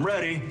 I'm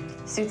ready.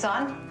 Suits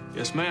on?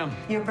 Yes, ma'am.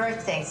 Your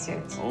birthday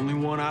suit. Only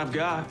one I've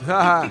got.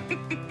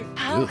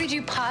 How could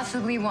you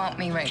possibly want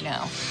me right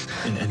now?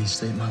 In any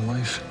state, my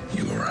wife,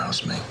 you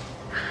arouse me.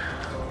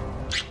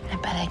 I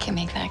bet I can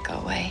make that go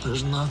away.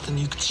 There's nothing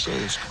you can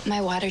say.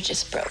 My water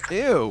just broke.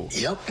 Ew.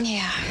 Yep.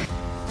 Yeah.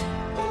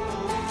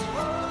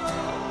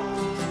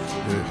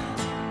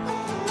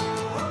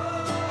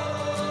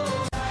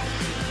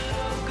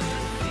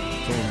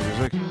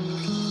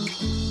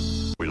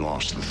 We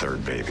lost the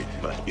third baby,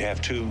 but you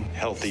have 2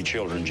 healthy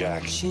children,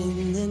 Jack.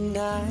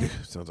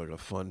 Sounds like a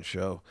fun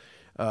show.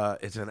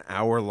 It's an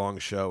hour-long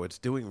show. It's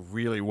doing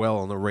really well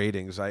on the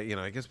ratings.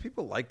 I guess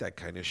people like that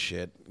kind of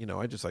shit.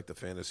 I just like the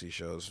fantasy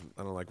shows.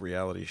 I don't like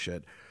reality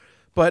shit.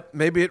 But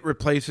maybe it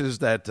replaces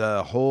that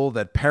hole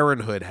that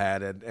Parenthood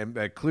had,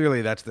 and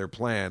clearly that's their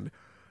plan.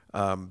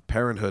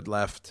 Parenthood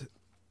left,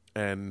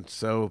 and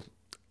so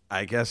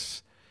I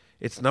guess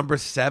it's number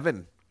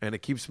 7, and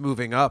it keeps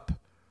moving up.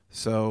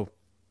 So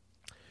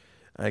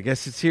I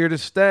guess it's here to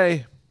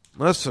stay.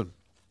 Listen,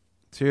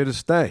 it's here to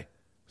stay.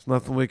 There's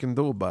nothing we can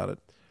do about it.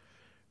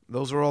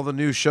 Those are all the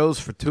new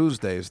shows for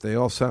Tuesdays. They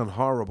all sound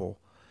horrible.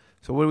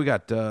 So what do we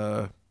got?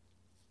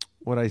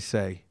 What'd I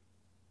say?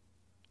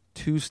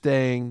 2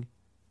 staying.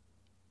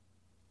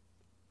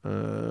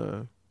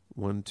 1,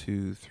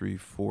 2, 3,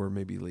 4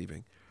 maybe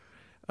leaving.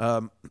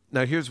 Now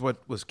here's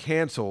what was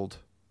canceled.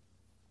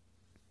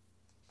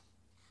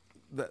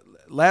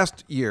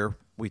 Last year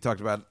we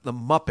talked about The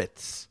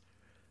Muppets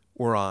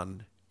were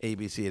on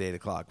ABC at 8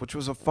 o'clock, which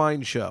was a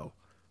fine show.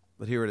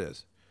 But here it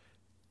is.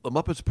 The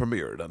Muppets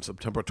premiered on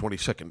September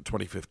 22nd,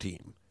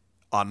 2015.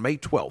 On May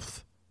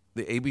 12th,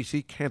 the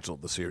ABC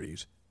canceled the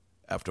series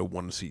after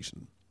 1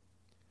 season.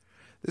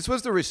 This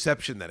was the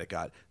reception that it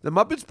got. The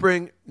Muppets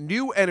bring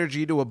new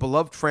energy to a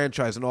beloved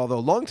franchise, and although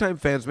longtime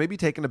fans may be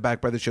taken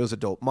aback by the show's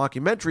adult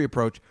mockumentary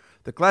approach,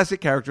 the classic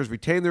characters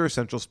retain their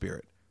essential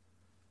spirit.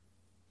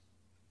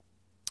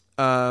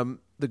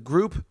 The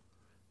group,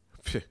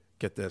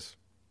 get this,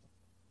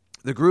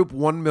 the group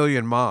 1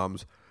 Million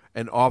Moms,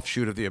 an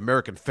offshoot of the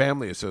American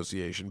Family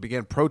Association,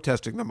 began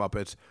protesting the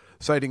Muppets,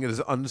 citing it as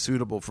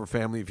unsuitable for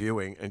family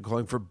viewing and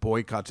calling for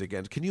boycotts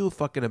against. Can you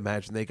fucking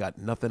imagine they got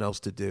nothing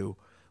else to do?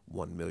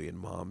 1 Million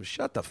Moms.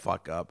 Shut the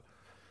fuck up.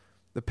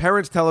 The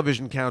Parents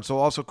Television Council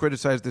also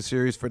criticized the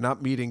series for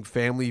not meeting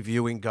family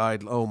viewing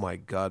guide. Oh my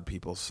God,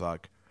 people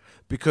suck.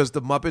 Because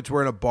the Muppets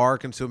were in a bar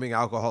consuming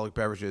alcoholic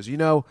beverages.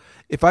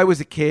 If I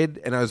was a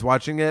kid and I was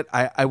watching it,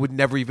 I would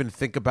never even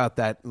think about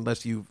that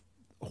unless you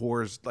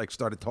whores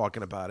started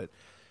talking about it.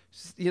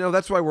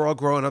 That's why we're all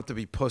growing up to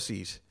be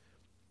pussies.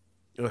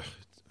 Ugh,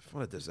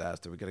 what a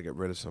disaster. We got to get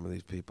rid of some of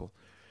these people.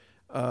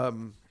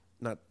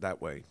 Not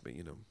that way, but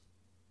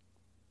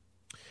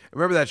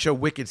Remember that show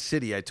Wicked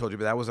City I told you,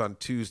 but that was on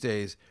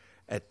Tuesdays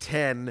at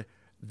 10.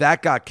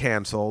 That got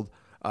canceled.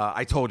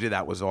 I told you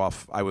that was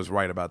off. I was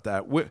right about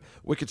that.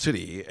 Wicked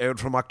City aired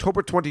from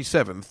October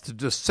 27th to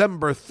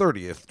December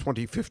 30th,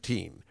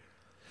 2015.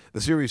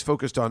 The series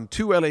focused on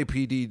 2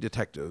 LAPD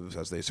detectives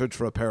as they search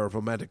for a pair of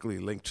romantically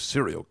linked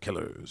serial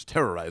killers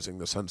terrorizing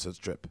the Sunset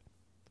Strip.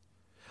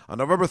 On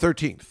November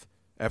 13th,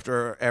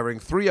 after airing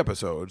 3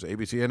 episodes,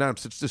 ABC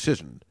announced its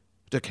decision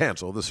to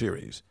cancel the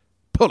series,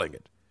 pulling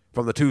it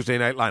from the Tuesday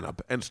night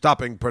lineup and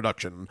stopping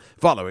production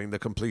following the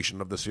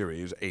completion of the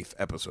series' 8th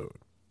episode.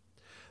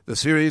 The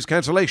series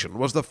cancellation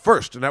was the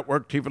first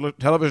network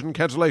television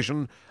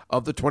cancellation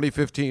of the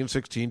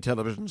 2015-16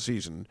 television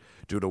season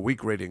due to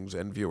weak ratings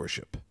and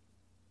viewership.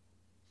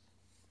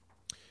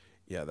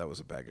 Yeah, that was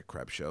a bag of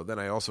crap show. Then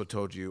I also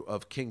told you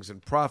of Kings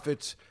and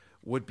Prophets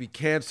would be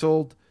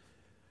canceled.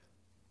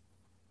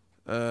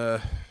 The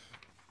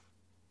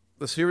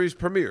series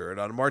premiered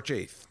on March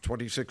 8th,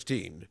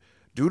 2016.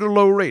 Due to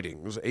low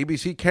ratings,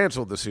 ABC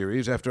canceled the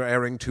series after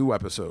airing 2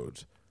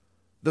 episodes.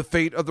 The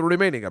fate of the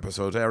remaining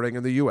episodes airing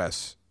in the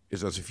U.S.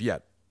 is as of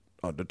yet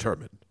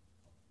undetermined.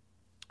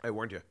 I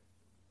warned you.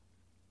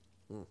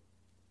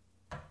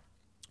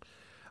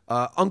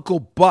 Uncle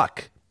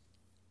Buck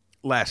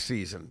last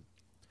season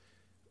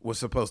was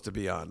supposed to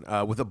be on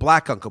with a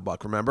black Uncle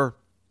Buck, remember?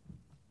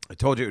 I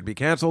told you it would be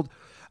canceled.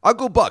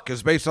 Uncle Buck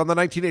is based on the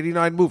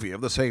 1989 movie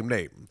of the same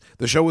name.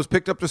 The show was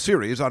picked up to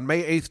series on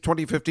May 8th,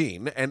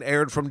 2015, and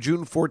aired from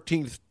June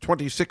 14th,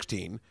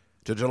 2016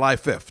 to July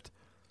 5th.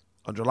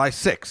 On July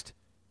 6th,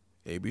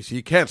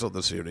 ABC canceled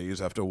the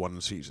series after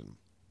one season.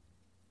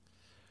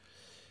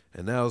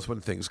 And now's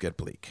when things get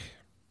bleak.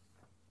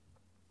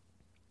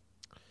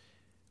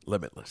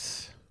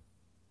 Limitless.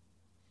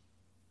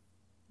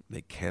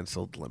 They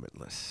canceled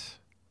Limitless.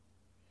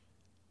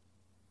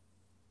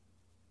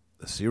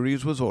 The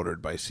series was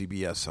ordered by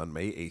CBS on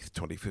May 8th,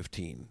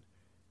 2015.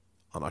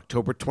 On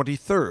October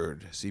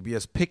 23rd,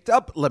 CBS picked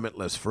up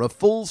Limitless for a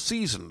full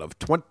season of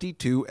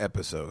 22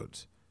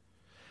 episodes.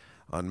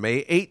 On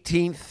May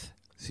 18th,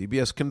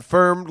 CBS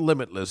confirmed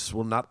Limitless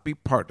will not be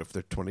part of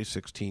their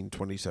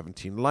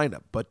 2016-2017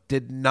 lineup, but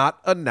did not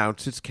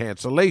announce its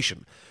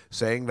cancellation,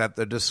 saying that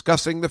they're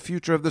discussing the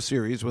future of the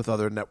series with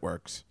other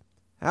networks.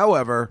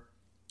 However,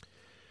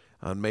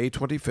 on May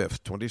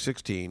 25th,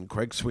 2016,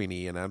 Craig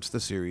Sweeney announced the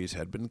series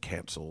had been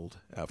canceled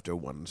after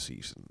one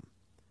season.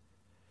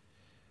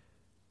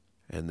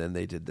 And then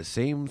they did the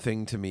same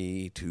thing to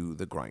me to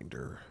The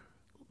Grinder.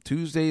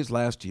 Tuesdays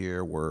last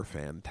year were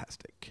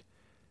fantastic.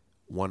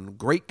 One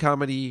great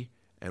comedy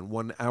and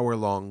 1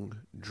 hour-long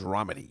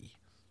dramedy,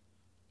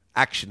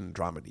 action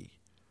dramedy,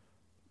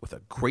 with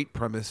a great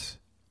premise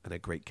and a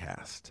great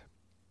cast.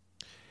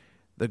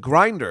 The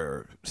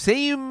Grinder,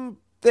 same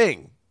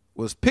thing,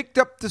 was picked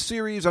up the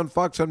series on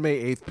Fox on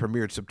May 8th,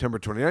 premiered September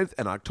 29th,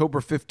 and October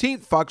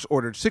 15th, Fox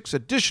ordered 6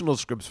 additional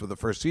scripts for the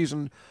first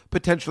season,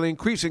 potentially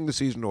increasing the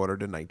season order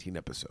to 19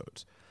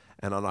 episodes.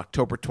 And on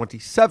October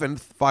 27th,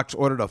 Fox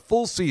ordered a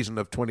full season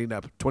of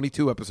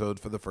 22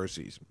 episodes for the first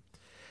season.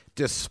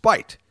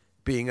 Despite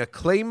being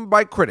acclaimed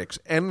by critics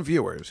and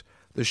viewers,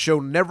 the show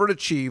never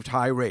achieved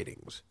high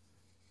ratings.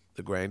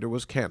 The Grinder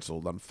was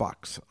canceled on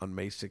Fox on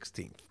May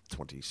 16th,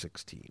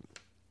 2016.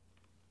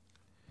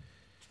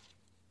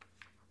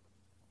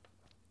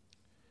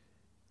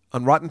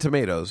 On Rotten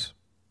Tomatoes,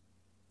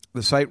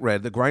 the site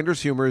read, "The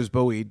Grinder's humor is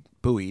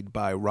buoyed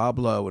by Rob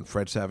Lowe and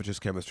Fred Savage's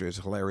chemistry as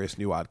a hilarious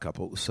new odd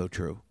couple." It was so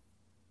true.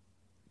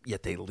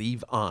 Yet they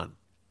leave on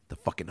the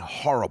fucking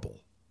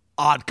horrible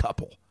Odd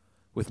Couple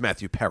with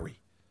Matthew Perry.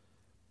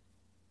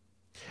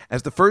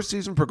 As the first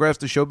season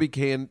progressed, the show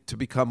began to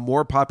become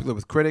more popular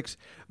with critics.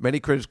 Many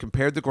critics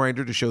compared The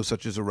Grinder to shows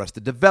such as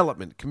Arrested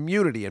Development,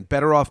 Community, and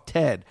Better Off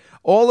Ted,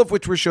 all of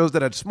which were shows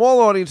that had small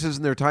audiences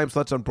in their time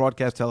slots on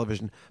broadcast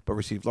television, but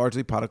received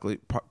largely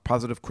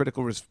positive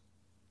critical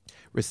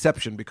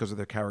reception because of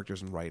their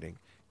characters and writing.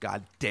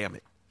 God damn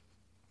it.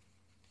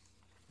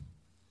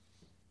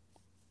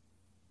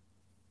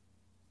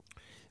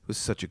 It was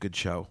such a good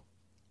show.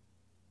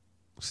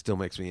 Still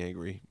makes me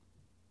angry.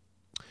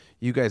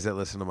 You guys that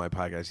listen to my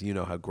podcast, you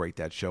know how great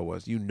that show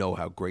was. You know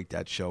how great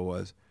that show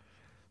was.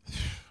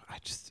 I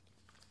just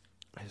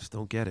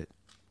don't get it.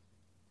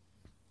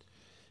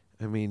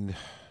 I mean,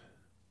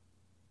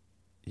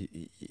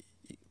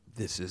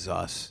 This Is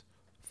Us.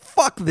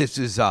 Fuck This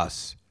Is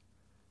Us.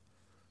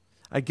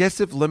 I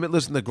guess if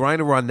Limitless and The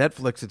Grinder were on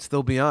Netflix, it'd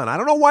still be on. I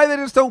don't know why they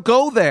just don't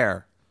go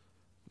there.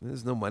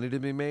 There's no money to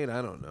be made?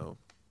 I don't know.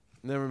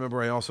 And then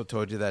remember, I also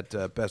told you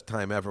that Best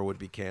Time Ever would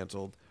be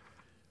canceled.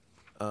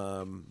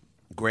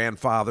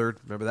 Grandfathered.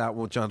 Remember that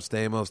one with John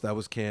Stamos? That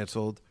was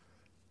canceled.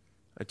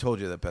 I told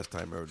you that Best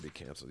Time Ever would be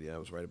canceled. Yeah, I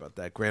was right about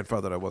that.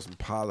 Grandfathered, I wasn't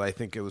positive. I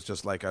think it was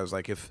just like, I was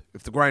like, if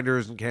The Grinder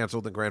isn't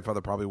canceled, then Grandfather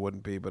probably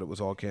wouldn't be, but it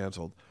was all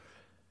canceled.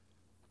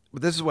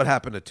 But this is what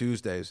happened to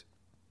Tuesdays.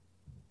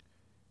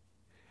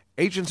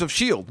 Agents of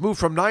S.H.I.E.L.D. moved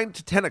from 9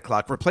 to 10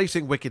 o'clock,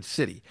 replacing Wicked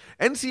City.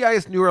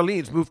 NCIS New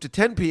Orleans moved to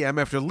 10 p.m.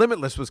 after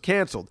Limitless was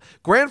canceled.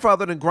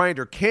 Grandfathered and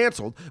Grinder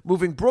canceled,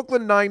 moving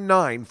Brooklyn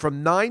Nine-Nine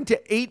from 9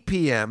 to 8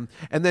 p.m.,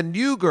 and then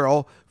New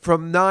Girl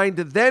from 9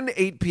 to then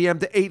 8 p.m.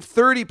 to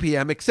 8:30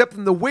 p.m., except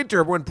in the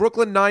winter when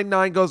Brooklyn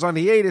Nine-Nine goes on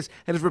hiatus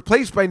and is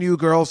replaced by New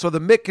Girl so the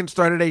Mick can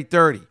start at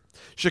 8:30.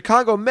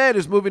 Chicago Med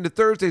is moving to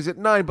Thursdays at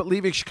 9, but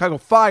leaving Chicago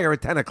Fire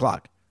at 10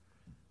 o'clock.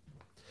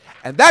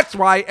 And that's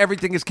why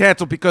everything is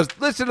canceled, because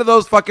listen to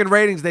those fucking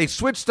ratings. They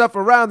switch stuff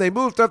around. They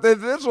move stuff.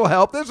 This will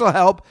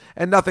help.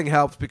 And nothing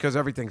helps because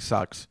everything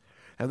sucks.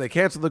 And they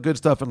cancel the good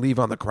stuff and leave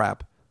on the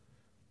crap.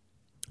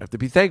 I have to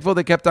be thankful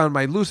they kept on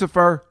my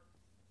Lucifer,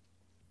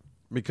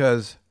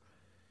 because,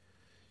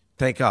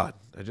 thank God,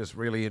 I just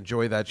really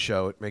enjoy that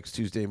show. It makes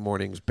Tuesday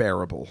mornings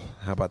bearable.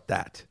 How about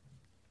that?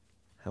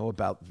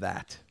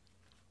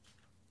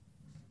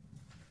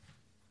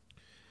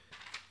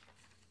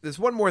 There's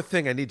one more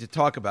thing I need to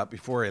talk about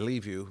before I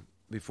leave you,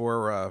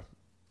 before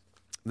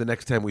the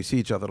next time we see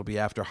each other. It'll be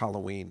after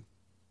Halloween.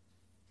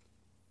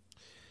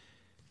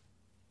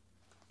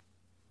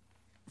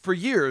 For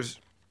years,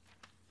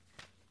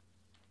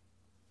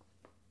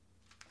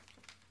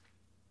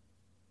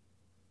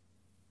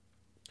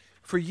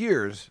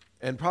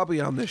 and probably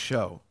on this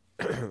show,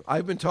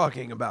 I've been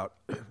talking about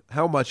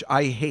how much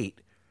I hate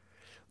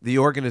the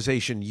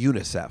organization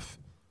UNICEF.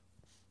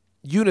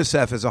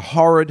 UNICEF is a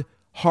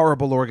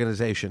horrible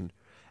organization,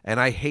 and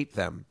I hate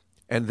them,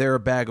 and they're a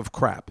bag of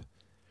crap.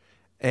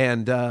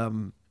 And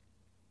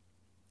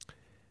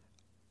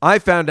I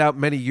found out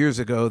many years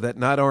ago that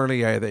not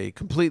only are they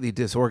completely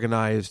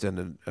disorganized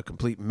and a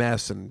complete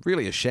mess and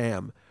really a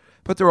sham,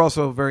 but they're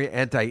also very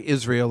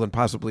anti-Israel and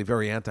possibly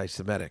very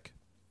anti-Semitic.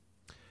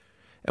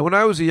 And when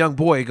I was a young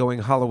boy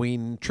going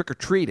Halloween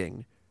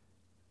trick-or-treating,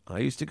 I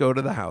used to go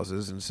to the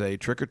houses and say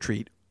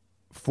trick-or-treat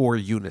for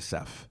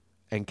UNICEF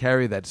and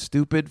carry that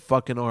stupid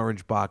fucking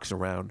orange box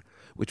around,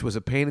 which was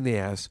a pain in the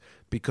ass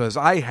because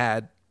I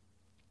had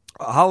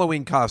a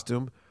Halloween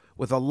costume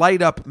with a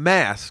light-up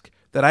mask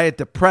that I had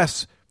to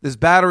press this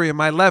battery in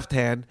my left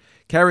hand,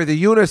 carry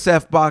the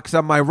UNICEF box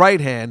on my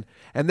right hand,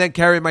 and then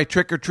carry my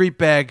trick-or-treat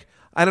bag,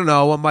 I don't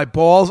know, on my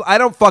balls. I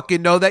don't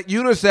fucking know. That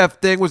UNICEF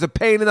thing was a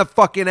pain in the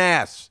fucking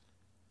ass.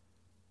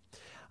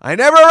 I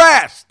never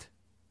asked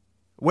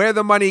where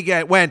the money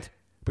went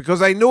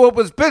because I knew it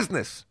was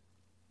business.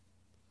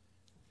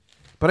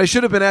 But I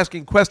should have been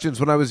asking questions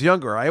when I was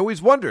younger. I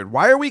always wondered,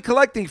 why are we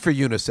collecting for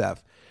UNICEF?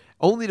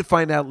 Only to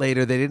find out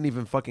later they didn't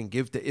even fucking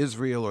give to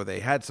Israel, or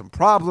they had some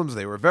problems.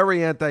 They were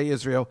very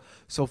anti-Israel.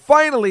 So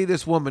finally,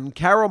 this woman,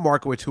 Carol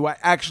Markowitz, who I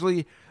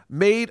actually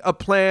made a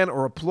plan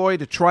or a ploy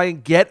to try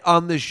and get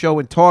on this show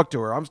and talk to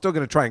her. I'm still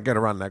going to try and get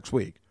her on next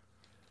week.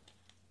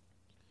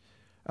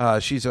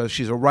 She's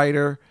a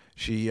writer.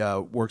 She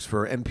works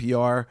for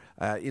NPR.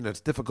 It's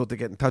difficult to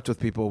get in touch with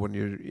people when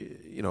you're,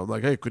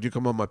 like, hey, could you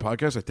come on my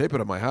podcast? I tape it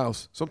at my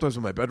house, sometimes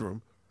in my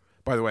bedroom.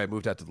 By the way, I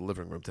moved out to the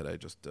living room today.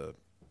 Just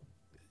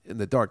in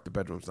the dark, the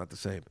bedroom's not the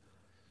same.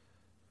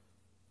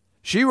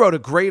 She wrote a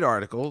great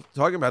article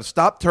talking about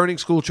stop turning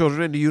school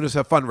children into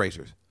UNICEF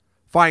fundraisers.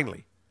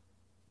 Finally,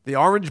 the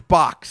orange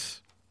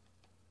box.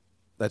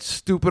 That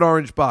stupid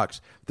orange box.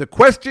 The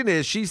question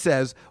is, she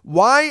says,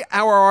 why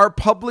are our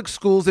public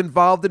schools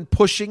involved in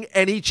pushing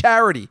any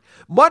charity,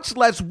 much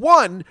less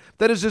one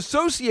that is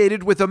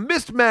associated with a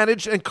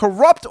mismanaged and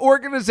corrupt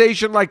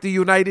organization like the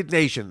United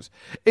Nations,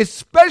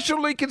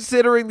 especially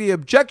considering the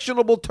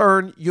objectionable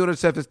turn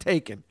UNICEF has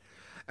taken?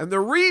 And the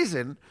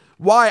reason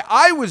why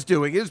I was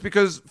doing it is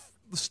because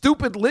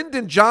stupid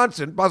Lyndon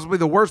Johnson, possibly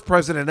the worst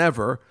president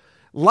ever,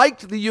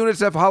 liked the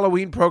UNICEF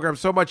Halloween program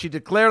so much he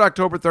declared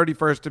October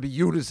 31st to be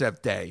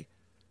UNICEF Day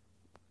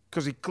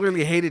because he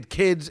clearly hated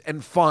kids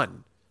and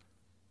fun.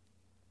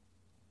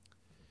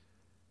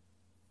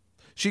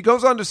 She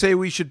goes on to say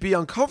we should be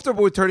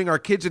uncomfortable with turning our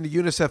kids into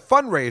UNICEF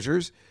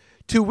fundraisers.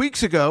 2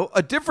 weeks ago,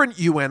 a different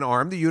UN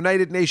arm, the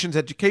United Nations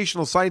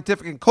Educational,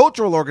 Scientific, and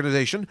Cultural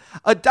Organization,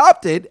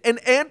 adopted an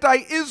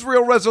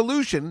anti-Israel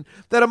resolution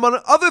that, among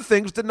other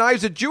things,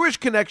 denies a Jewish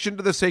connection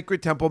to the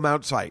sacred Temple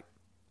Mount site.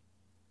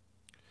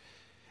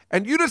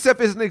 And UNICEF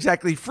isn't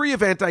exactly free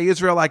of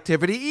anti-Israel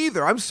activity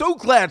either. I'm so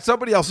glad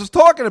somebody else is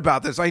talking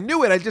about this. I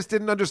knew it. I just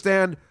didn't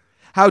understand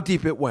how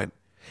deep it went.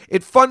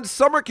 It funds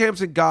summer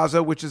camps in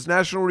Gaza, which, as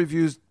National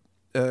Review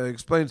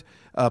explains,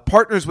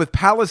 partners with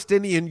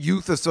Palestinian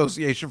Youth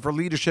Association for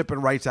Leadership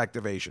and Rights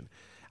Activation.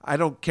 I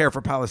don't care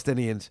for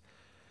Palestinians.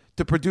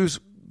 To produce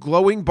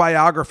glowing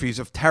biographies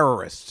of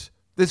terrorists.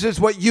 This is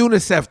what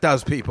UNICEF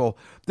does, people.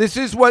 This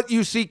is what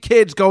you see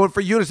kids going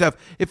for UNICEF.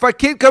 If a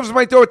kid comes to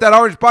my door with that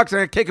orange box, I'm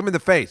going to kick him in the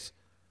face.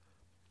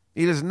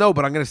 He doesn't know,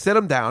 but I'm going to sit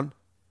him down.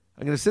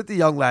 I'm going to sit the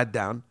young lad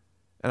down,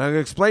 and I'm going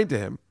to explain to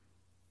him.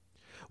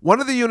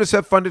 One of the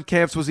UNICEF-funded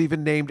camps was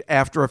even named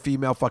after a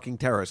female fucking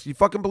terrorist. You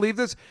fucking believe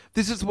this?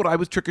 This is what I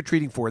was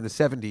trick-or-treating for in the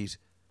 70s.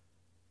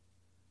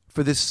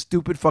 For this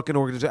stupid fucking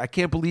organization. I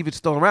can't believe it's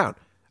still around.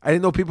 I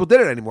didn't know people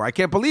did it anymore. I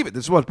can't believe it.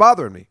 This is what's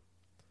bothering me.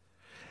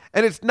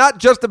 And it's not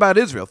just about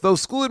Israel.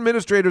 Those school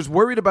administrators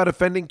worried about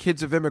offending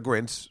kids of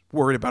immigrants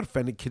with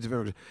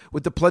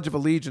the Pledge of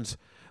Allegiance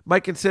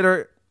might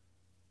consider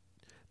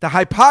the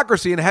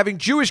hypocrisy in having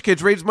Jewish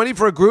kids raise money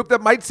for a group that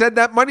might send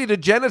that money to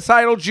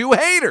genocidal Jew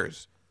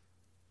haters.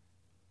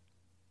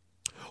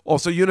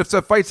 Also,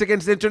 UNICEF fights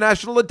against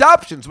international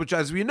adoptions, which,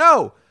 as we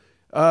know,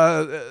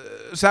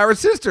 Sarah's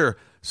sister,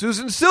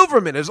 Susan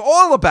Silverman, is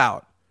all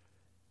about.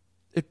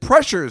 It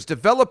pressures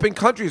developing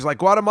countries like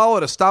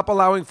Guatemala to stop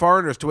allowing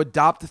foreigners to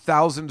adopt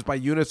thousands by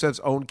UNICEF's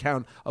own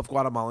count of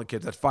Guatemalan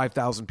kids. That's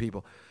 5,000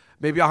 people.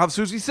 Maybe I'll have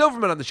Susie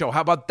Silverman on the show.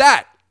 How about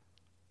that?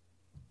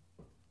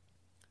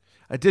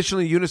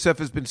 Additionally, UNICEF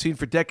has been seen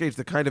for decades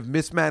the kind of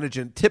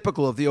mismanagement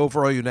typical of the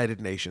overall United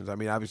Nations. I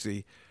mean,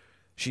 obviously,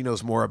 she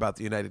knows more about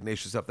the United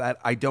Nations stuff. That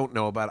I don't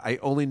know about. I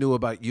only knew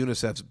about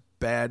UNICEF's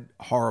bad,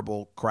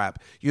 horrible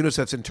crap.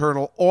 UNICEF's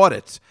internal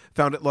audits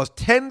found it lost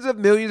tens of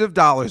millions of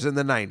dollars in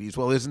the 90s.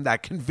 Well, isn't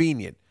that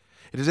convenient?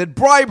 It has had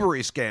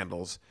bribery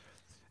scandals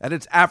at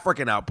its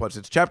African outputs.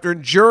 Its chapter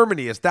in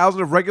Germany has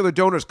thousands of regular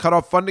donors cut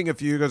off funding a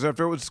few years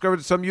after it was discovered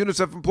that some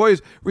UNICEF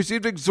employees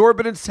received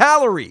exorbitant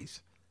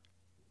salaries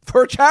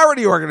for a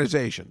charity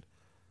organization.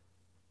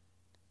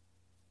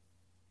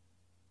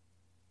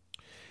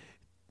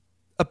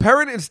 A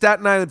parent in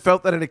Staten Island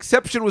felt that an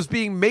exception was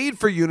being made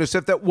for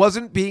UNICEF that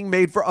wasn't being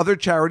made for other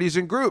charities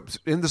and groups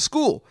in the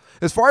school.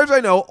 As far as I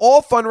know,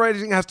 all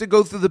fundraising has to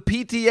go through the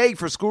PTA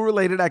for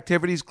school-related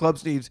activities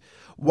clubs needs.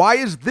 Why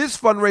is this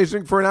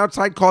fundraising for an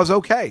outside cause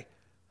okay?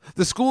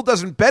 The school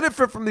doesn't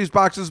benefit from these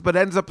boxes, but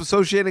ends up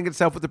associating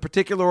itself with a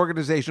particular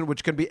organization,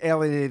 which can be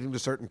alienating to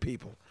certain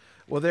people.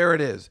 Well, there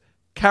it is.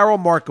 Carol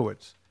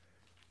Markowitz,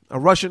 a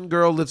Russian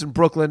girl, lives in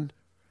Brooklyn.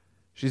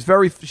 She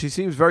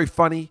seems very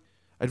funny.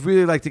 I'd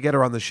really like to get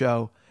her on the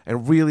show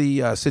and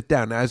really sit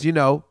down. Now, as you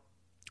know,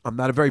 I'm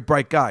not a very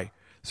bright guy.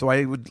 So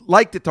I would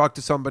like to talk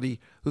to somebody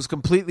who's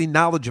completely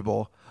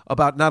knowledgeable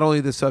about not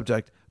only this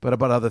subject, but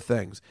about other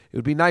things. It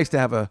would be nice to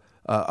have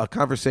a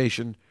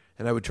conversation,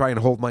 and I would try and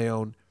hold my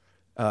own,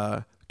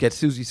 get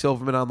Susie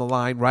Silverman on the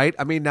line, right?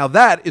 I mean, now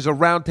that is a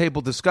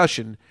roundtable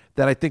discussion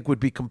that I think would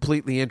be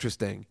completely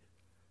interesting,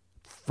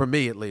 for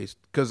me at least,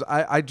 because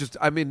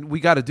I mean, we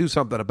got to do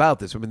something about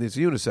this. I mean, this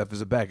UNICEF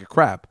is a bag of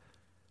crap.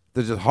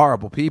 They're just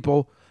horrible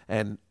people,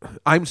 and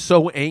I'm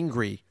so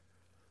angry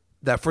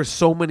that for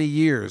so many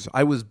years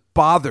I was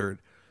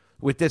bothered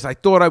with this. I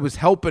thought I was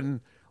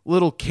helping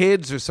little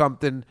kids or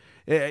something.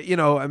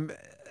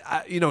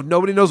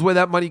 Nobody knows where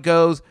that money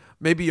goes.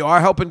 Maybe you are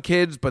helping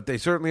kids, but they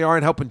certainly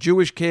aren't helping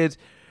Jewish kids.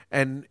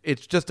 And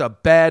it's just a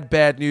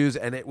bad news.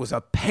 And it was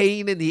a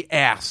pain in the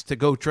ass to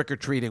go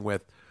trick-or-treating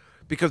with,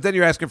 because then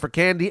you're asking for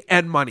candy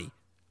and money.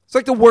 It's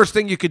like the worst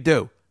thing you could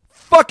do.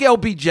 Fuck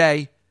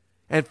LBJ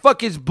and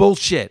fuck his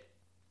bullshit.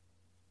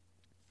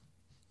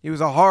 He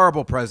was a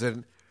horrible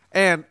president,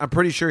 and I'm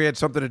pretty sure he had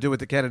something to do with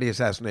the Kennedy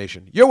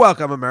assassination. You're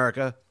welcome,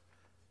 America.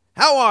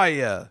 How are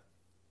you?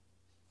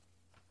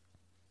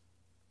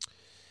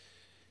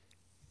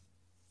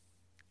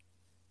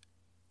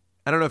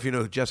 I don't know if you know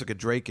who Jessica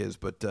Drake is,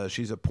 but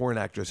she's a porn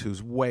actress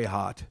who's way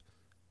hot.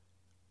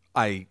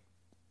 I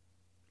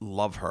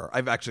love her.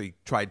 I've actually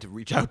tried to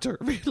reach out to her.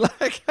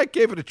 I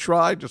gave it a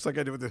try, just like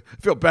I did with I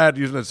feel bad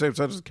using the same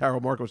sentence as Carol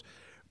Marcos.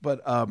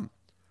 But,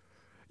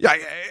 yeah,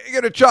 I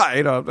got to try.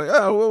 I'm like,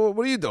 oh,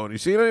 what are you doing? You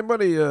seen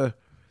anybody?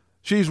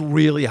 She's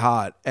really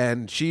hot,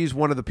 and she's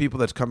one of the people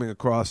that's coming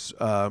across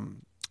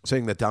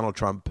saying that Donald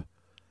Trump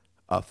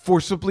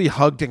forcibly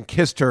hugged and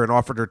kissed her and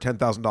offered her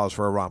 $10,000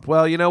 for a romp.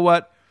 Well, you know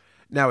what?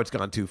 Now it's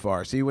gone too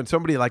far. See, when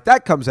somebody like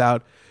that comes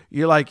out,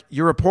 you're like,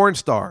 you're a porn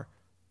star.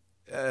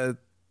 You're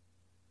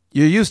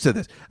used to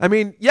this. I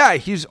mean, yeah,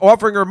 he's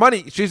offering her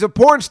money. She's a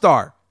porn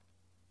star.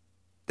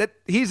 That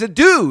he's a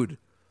dude.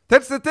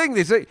 That's the thing.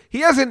 They say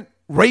he hasn't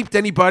raped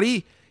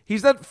anybody.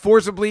 He's not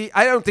forcibly.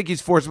 I don't think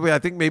he's forcibly. I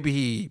think maybe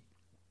he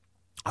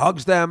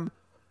hugs them.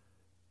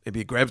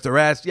 Maybe he grabs their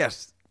ass.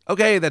 Yes.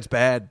 Okay, that's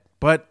bad.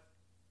 But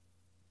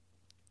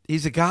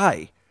he's a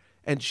guy.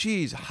 And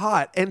she's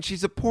hot. And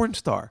she's a porn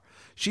star.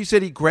 She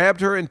said he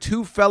grabbed her and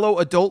two fellow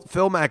adult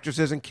film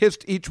actresses and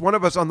kissed each one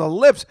of us on the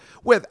lips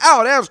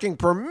without asking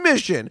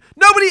permission.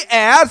 Nobody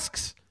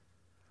asks.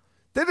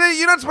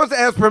 You're not supposed to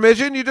ask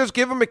permission. You just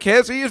give him a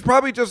kiss. He was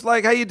probably just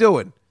like, how you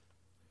doing?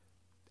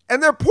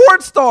 And they're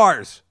porn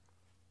stars.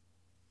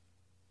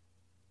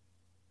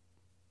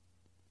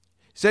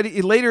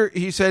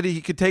 He said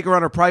he could take her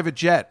on a private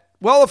jet.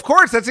 Well, of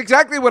course, that's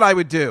exactly what I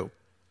would do.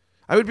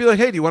 I would be like,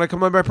 hey, do you want to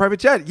come on my private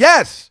jet?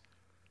 Yes.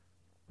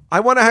 I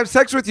want to have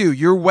sex with you.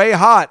 You're way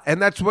hot,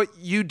 and that's what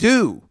you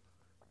do.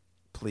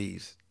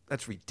 Please.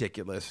 That's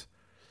ridiculous.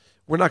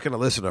 We're not going to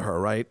listen to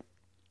her, right?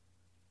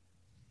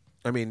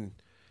 I mean,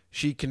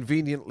 she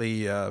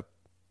conveniently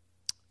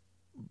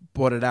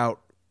bought it out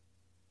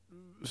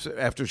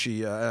after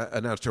she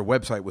announced her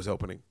website was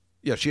opening.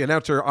 Yeah, she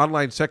announced her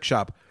online sex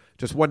shop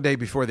just one day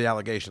before the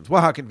allegations.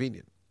 Well, how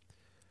convenient.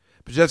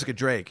 But Jessica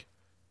Drake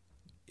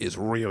is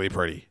really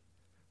pretty.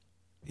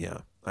 Yeah,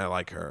 I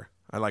like her.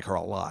 I like her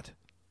a lot.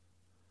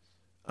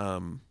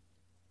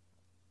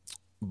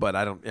 But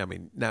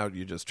now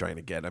you're just trying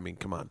to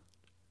come on.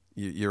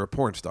 You're a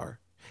porn star.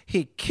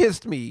 He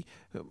kissed me.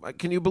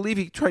 Can you believe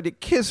he tried to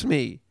kiss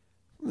me?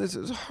 This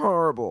is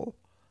horrible.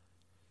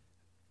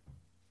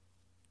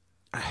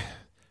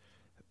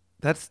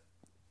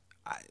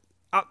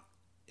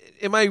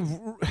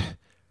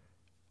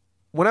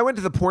 When I went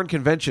to the porn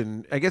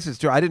convention, I guess it's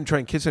true, I didn't try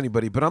and kiss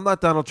anybody, but I'm not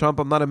Donald Trump.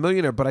 I'm not a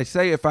millionaire. But I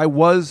say if I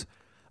was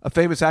a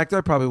famous actor,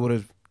 I probably would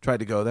have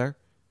tried to go there.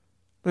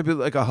 Maybe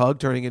like a hug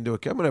turning into a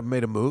kiss. I would have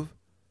made a move.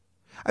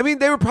 I mean,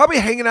 they were probably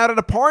hanging out at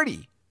a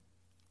party.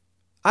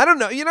 I don't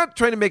know. You're not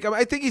trying to make him.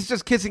 I think he's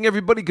just kissing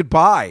everybody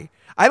goodbye.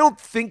 I don't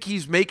think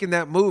he's making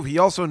that move. He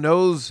also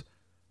knows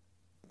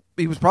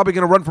he was probably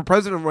going to run for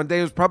president one day.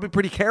 He was probably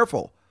pretty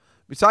careful.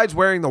 Besides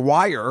wearing the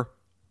wire,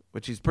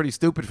 which he's pretty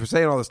stupid for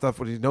saying all this stuff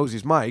when he knows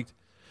he's mic'd.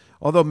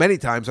 Although many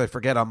times I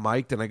forget I'm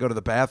mic'd and I go to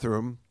the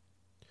bathroom.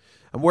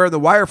 I'm wearing the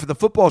wire for the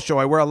football show.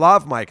 I wear a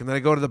lav mic and then I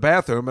go to the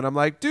bathroom and I'm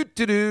like,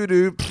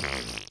 do-do-do-do.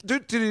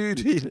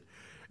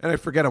 And I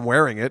forget I'm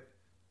wearing it.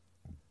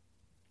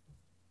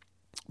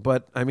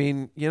 But, I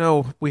mean,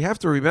 we have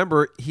to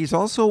remember he's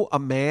also a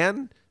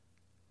man.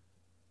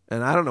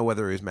 And I don't know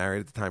whether he was married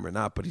at the time or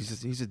not, but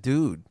he's a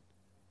dude.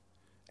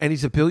 And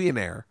he's a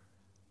billionaire.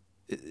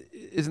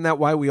 Isn't that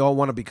why we all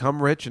want to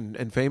become rich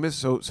and famous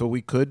so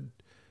we could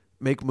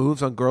make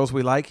moves on girls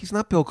we like? He's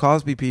not Bill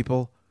Cosby,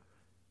 people.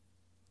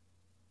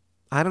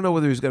 I don't know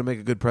whether he's going to make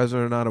a good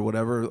president or not or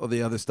whatever, or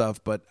the other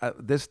stuff, but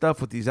this stuff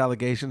with these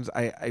allegations,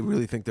 I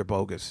really think they're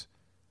bogus.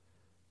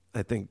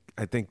 I think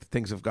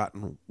things have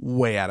gotten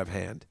way out of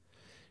hand.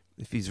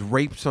 If he's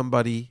raped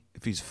somebody,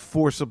 if he's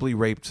forcibly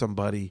raped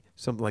somebody,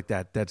 something like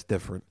that, that's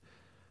different.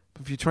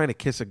 But if you're trying to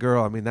kiss a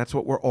girl, I mean, that's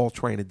what we're all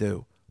trying to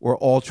do. We're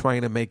all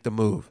trying to make the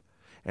move.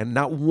 And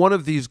not one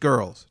of these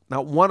girls,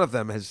 not one of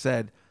them has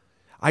said,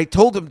 I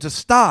told him to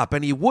stop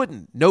and he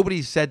wouldn't.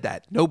 Nobody said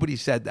that. Nobody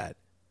said that.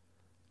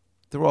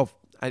 they're all,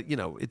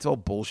 it's all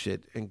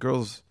bullshit. And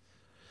girls,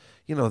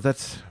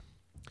 that's,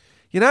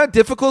 you know how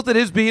difficult it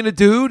is being a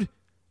dude?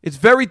 It's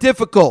very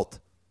difficult.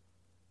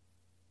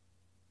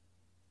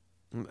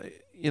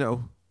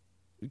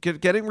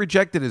 Getting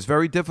rejected is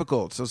very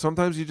difficult. So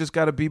sometimes you just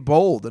got to be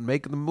bold and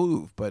make the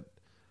move. But,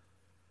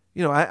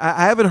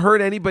 I haven't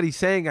heard anybody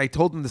saying I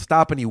told him to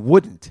stop and he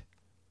wouldn't.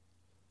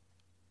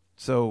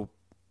 So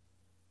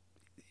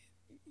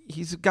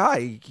he's a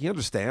guy. He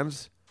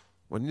understands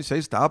when you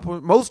say stop.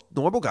 Most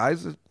normal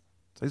guys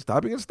say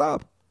stop, you're going to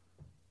stop.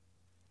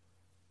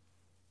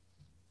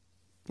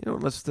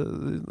 Unless,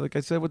 like I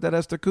said with that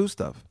Esther Koo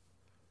stuff.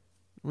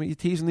 What are you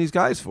teasing these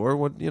guys for?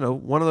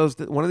 One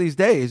of these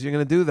days you're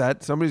going to do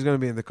that. Somebody's going to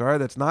be in the car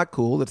that's not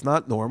cool, that's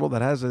not normal,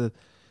 that has a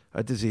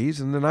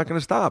disease, and they're not going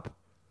to stop.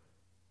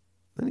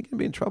 Then you can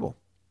be in trouble.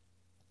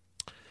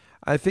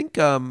 I think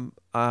I'm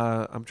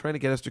trying to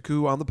get Esther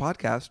Koo on the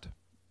podcast.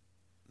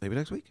 Maybe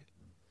next week.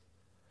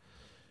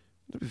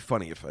 It'd be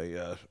funny if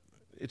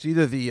it's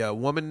either the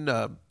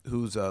woman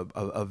who's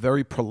a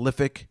very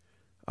prolific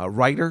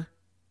writer,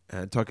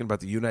 talking about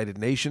the United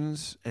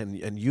Nations and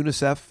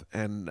UNICEF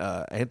and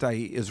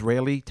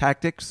anti-Israeli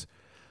tactics,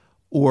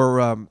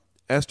 or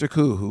Esther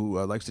Koo,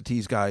 who likes to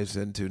tease guys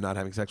into not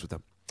having sex with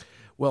them.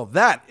 Well,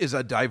 that is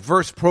a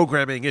diverse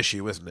programming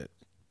issue, isn't it?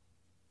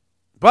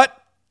 But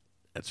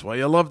that's why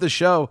I love the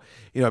show.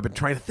 I've been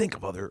trying to think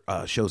of other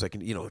shows I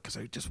can, because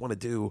I just want to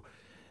do,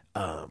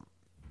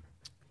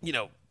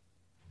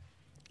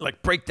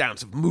 like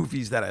breakdowns of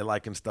movies that I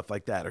like and stuff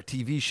like that, or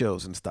TV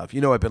shows and stuff.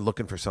 I've been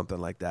looking for something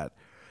like that.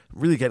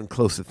 Really getting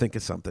close to think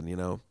of something,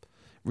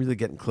 really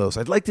getting close.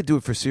 I'd like to do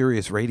it for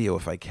Sirius Radio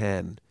if I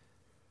can.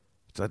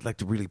 So I'd like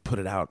to really put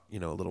it out, a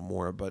little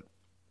more, but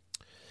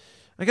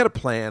I got a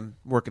plan,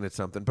 working at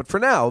something. But for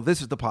now,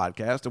 this is the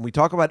podcast, and we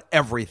talk about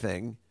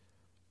everything,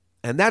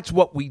 and that's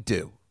what we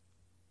do.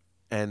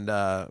 And,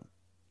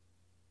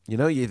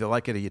 you either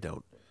like it or you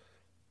don't.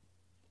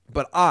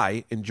 But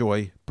I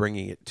enjoy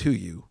bringing it to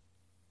you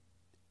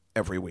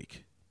every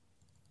week.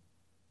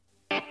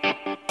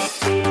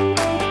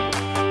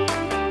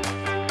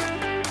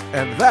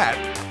 And that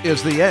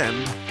is the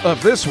end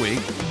of this week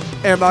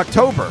and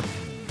October.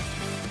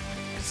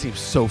 It seems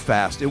so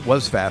fast. It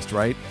was fast,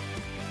 right?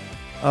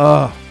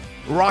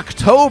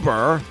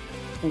 Rocktober?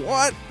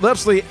 What?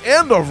 That's the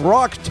end of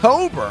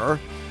Rocktober?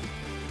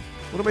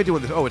 What am I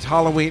doing this? Oh, it's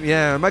Halloween.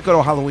 Yeah, I might go to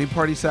a Halloween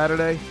party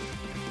Saturday.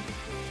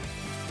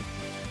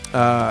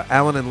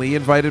 Alan and Lee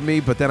invited me,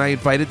 but then I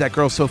invited that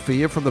girl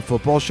Sophia from the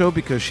football show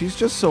because she's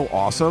just so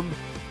awesome.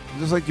 I'm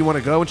just like, you want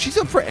to go? And she's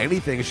up for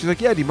anything. And she's like,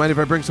 yeah, do you mind if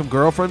I bring some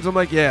girlfriends? I'm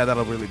like, yeah,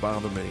 that'll really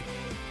bother me.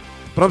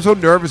 But I'm so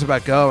nervous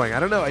about going. I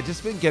don't know. I've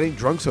just been getting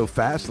drunk so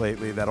fast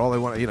lately that all I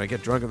want, I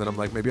get drunk and then I'm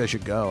like, maybe I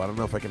should go. I don't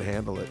know if I can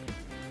handle it.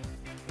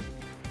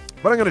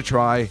 But I'm going to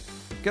try.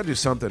 Got to do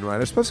something, right?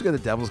 I'm supposed to go to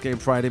the Devils game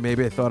Friday.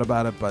 Maybe I thought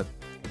about it, but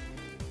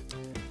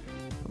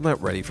I'm not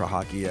ready for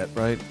hockey yet,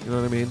 right? You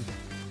know what I mean?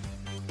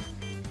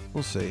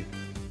 We'll see.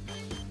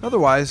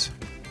 Otherwise,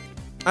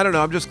 I don't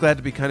know. I'm just glad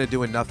to be kind of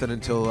doing nothing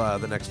until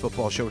the next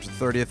football show, which is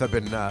the 30th. I've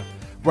been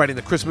writing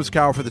the Christmas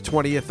Carol for the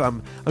 20th.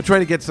 I'm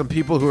trying to get some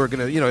people who are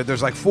going to,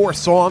 there's like 4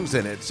 songs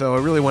in it, so I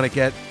really want to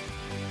get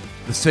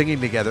the singing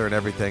together and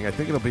everything. I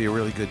think it'll be a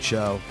really good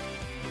show.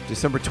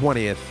 December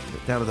 20th,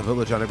 down at the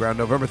Village Underground.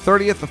 November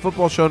 30th, the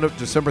football show.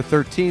 December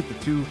 13th,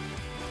 the 2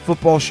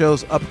 football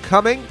shows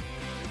upcoming.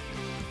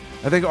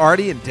 I think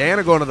Artie and Dan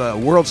are going to the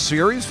World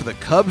Series for the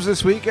Cubs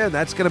this weekend.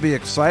 That's going to be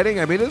exciting.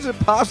 I mean, is it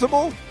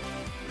possible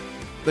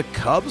the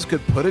Cubs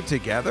could put it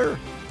together?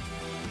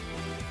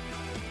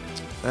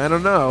 I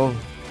don't know.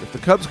 If the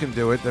Cubs can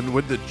do it, then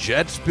would the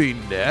Jets be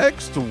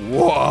next?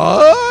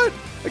 What?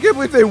 I can't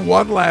believe they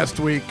won last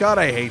week. God,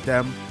 I hate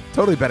them.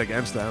 Totally bet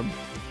against them.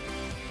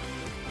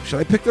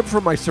 Should I pick them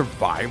for my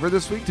Survivor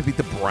this week to beat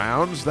the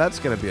Browns? That's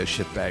going to be a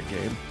shitbag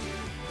game.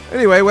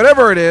 Anyway,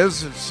 whatever it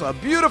is, it's a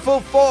beautiful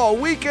fall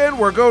weekend.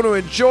 We're going to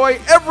enjoy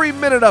every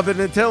minute of it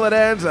until it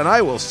ends, and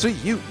I will see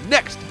you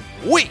next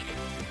week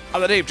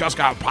on the Dave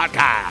Juskow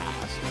Podcast.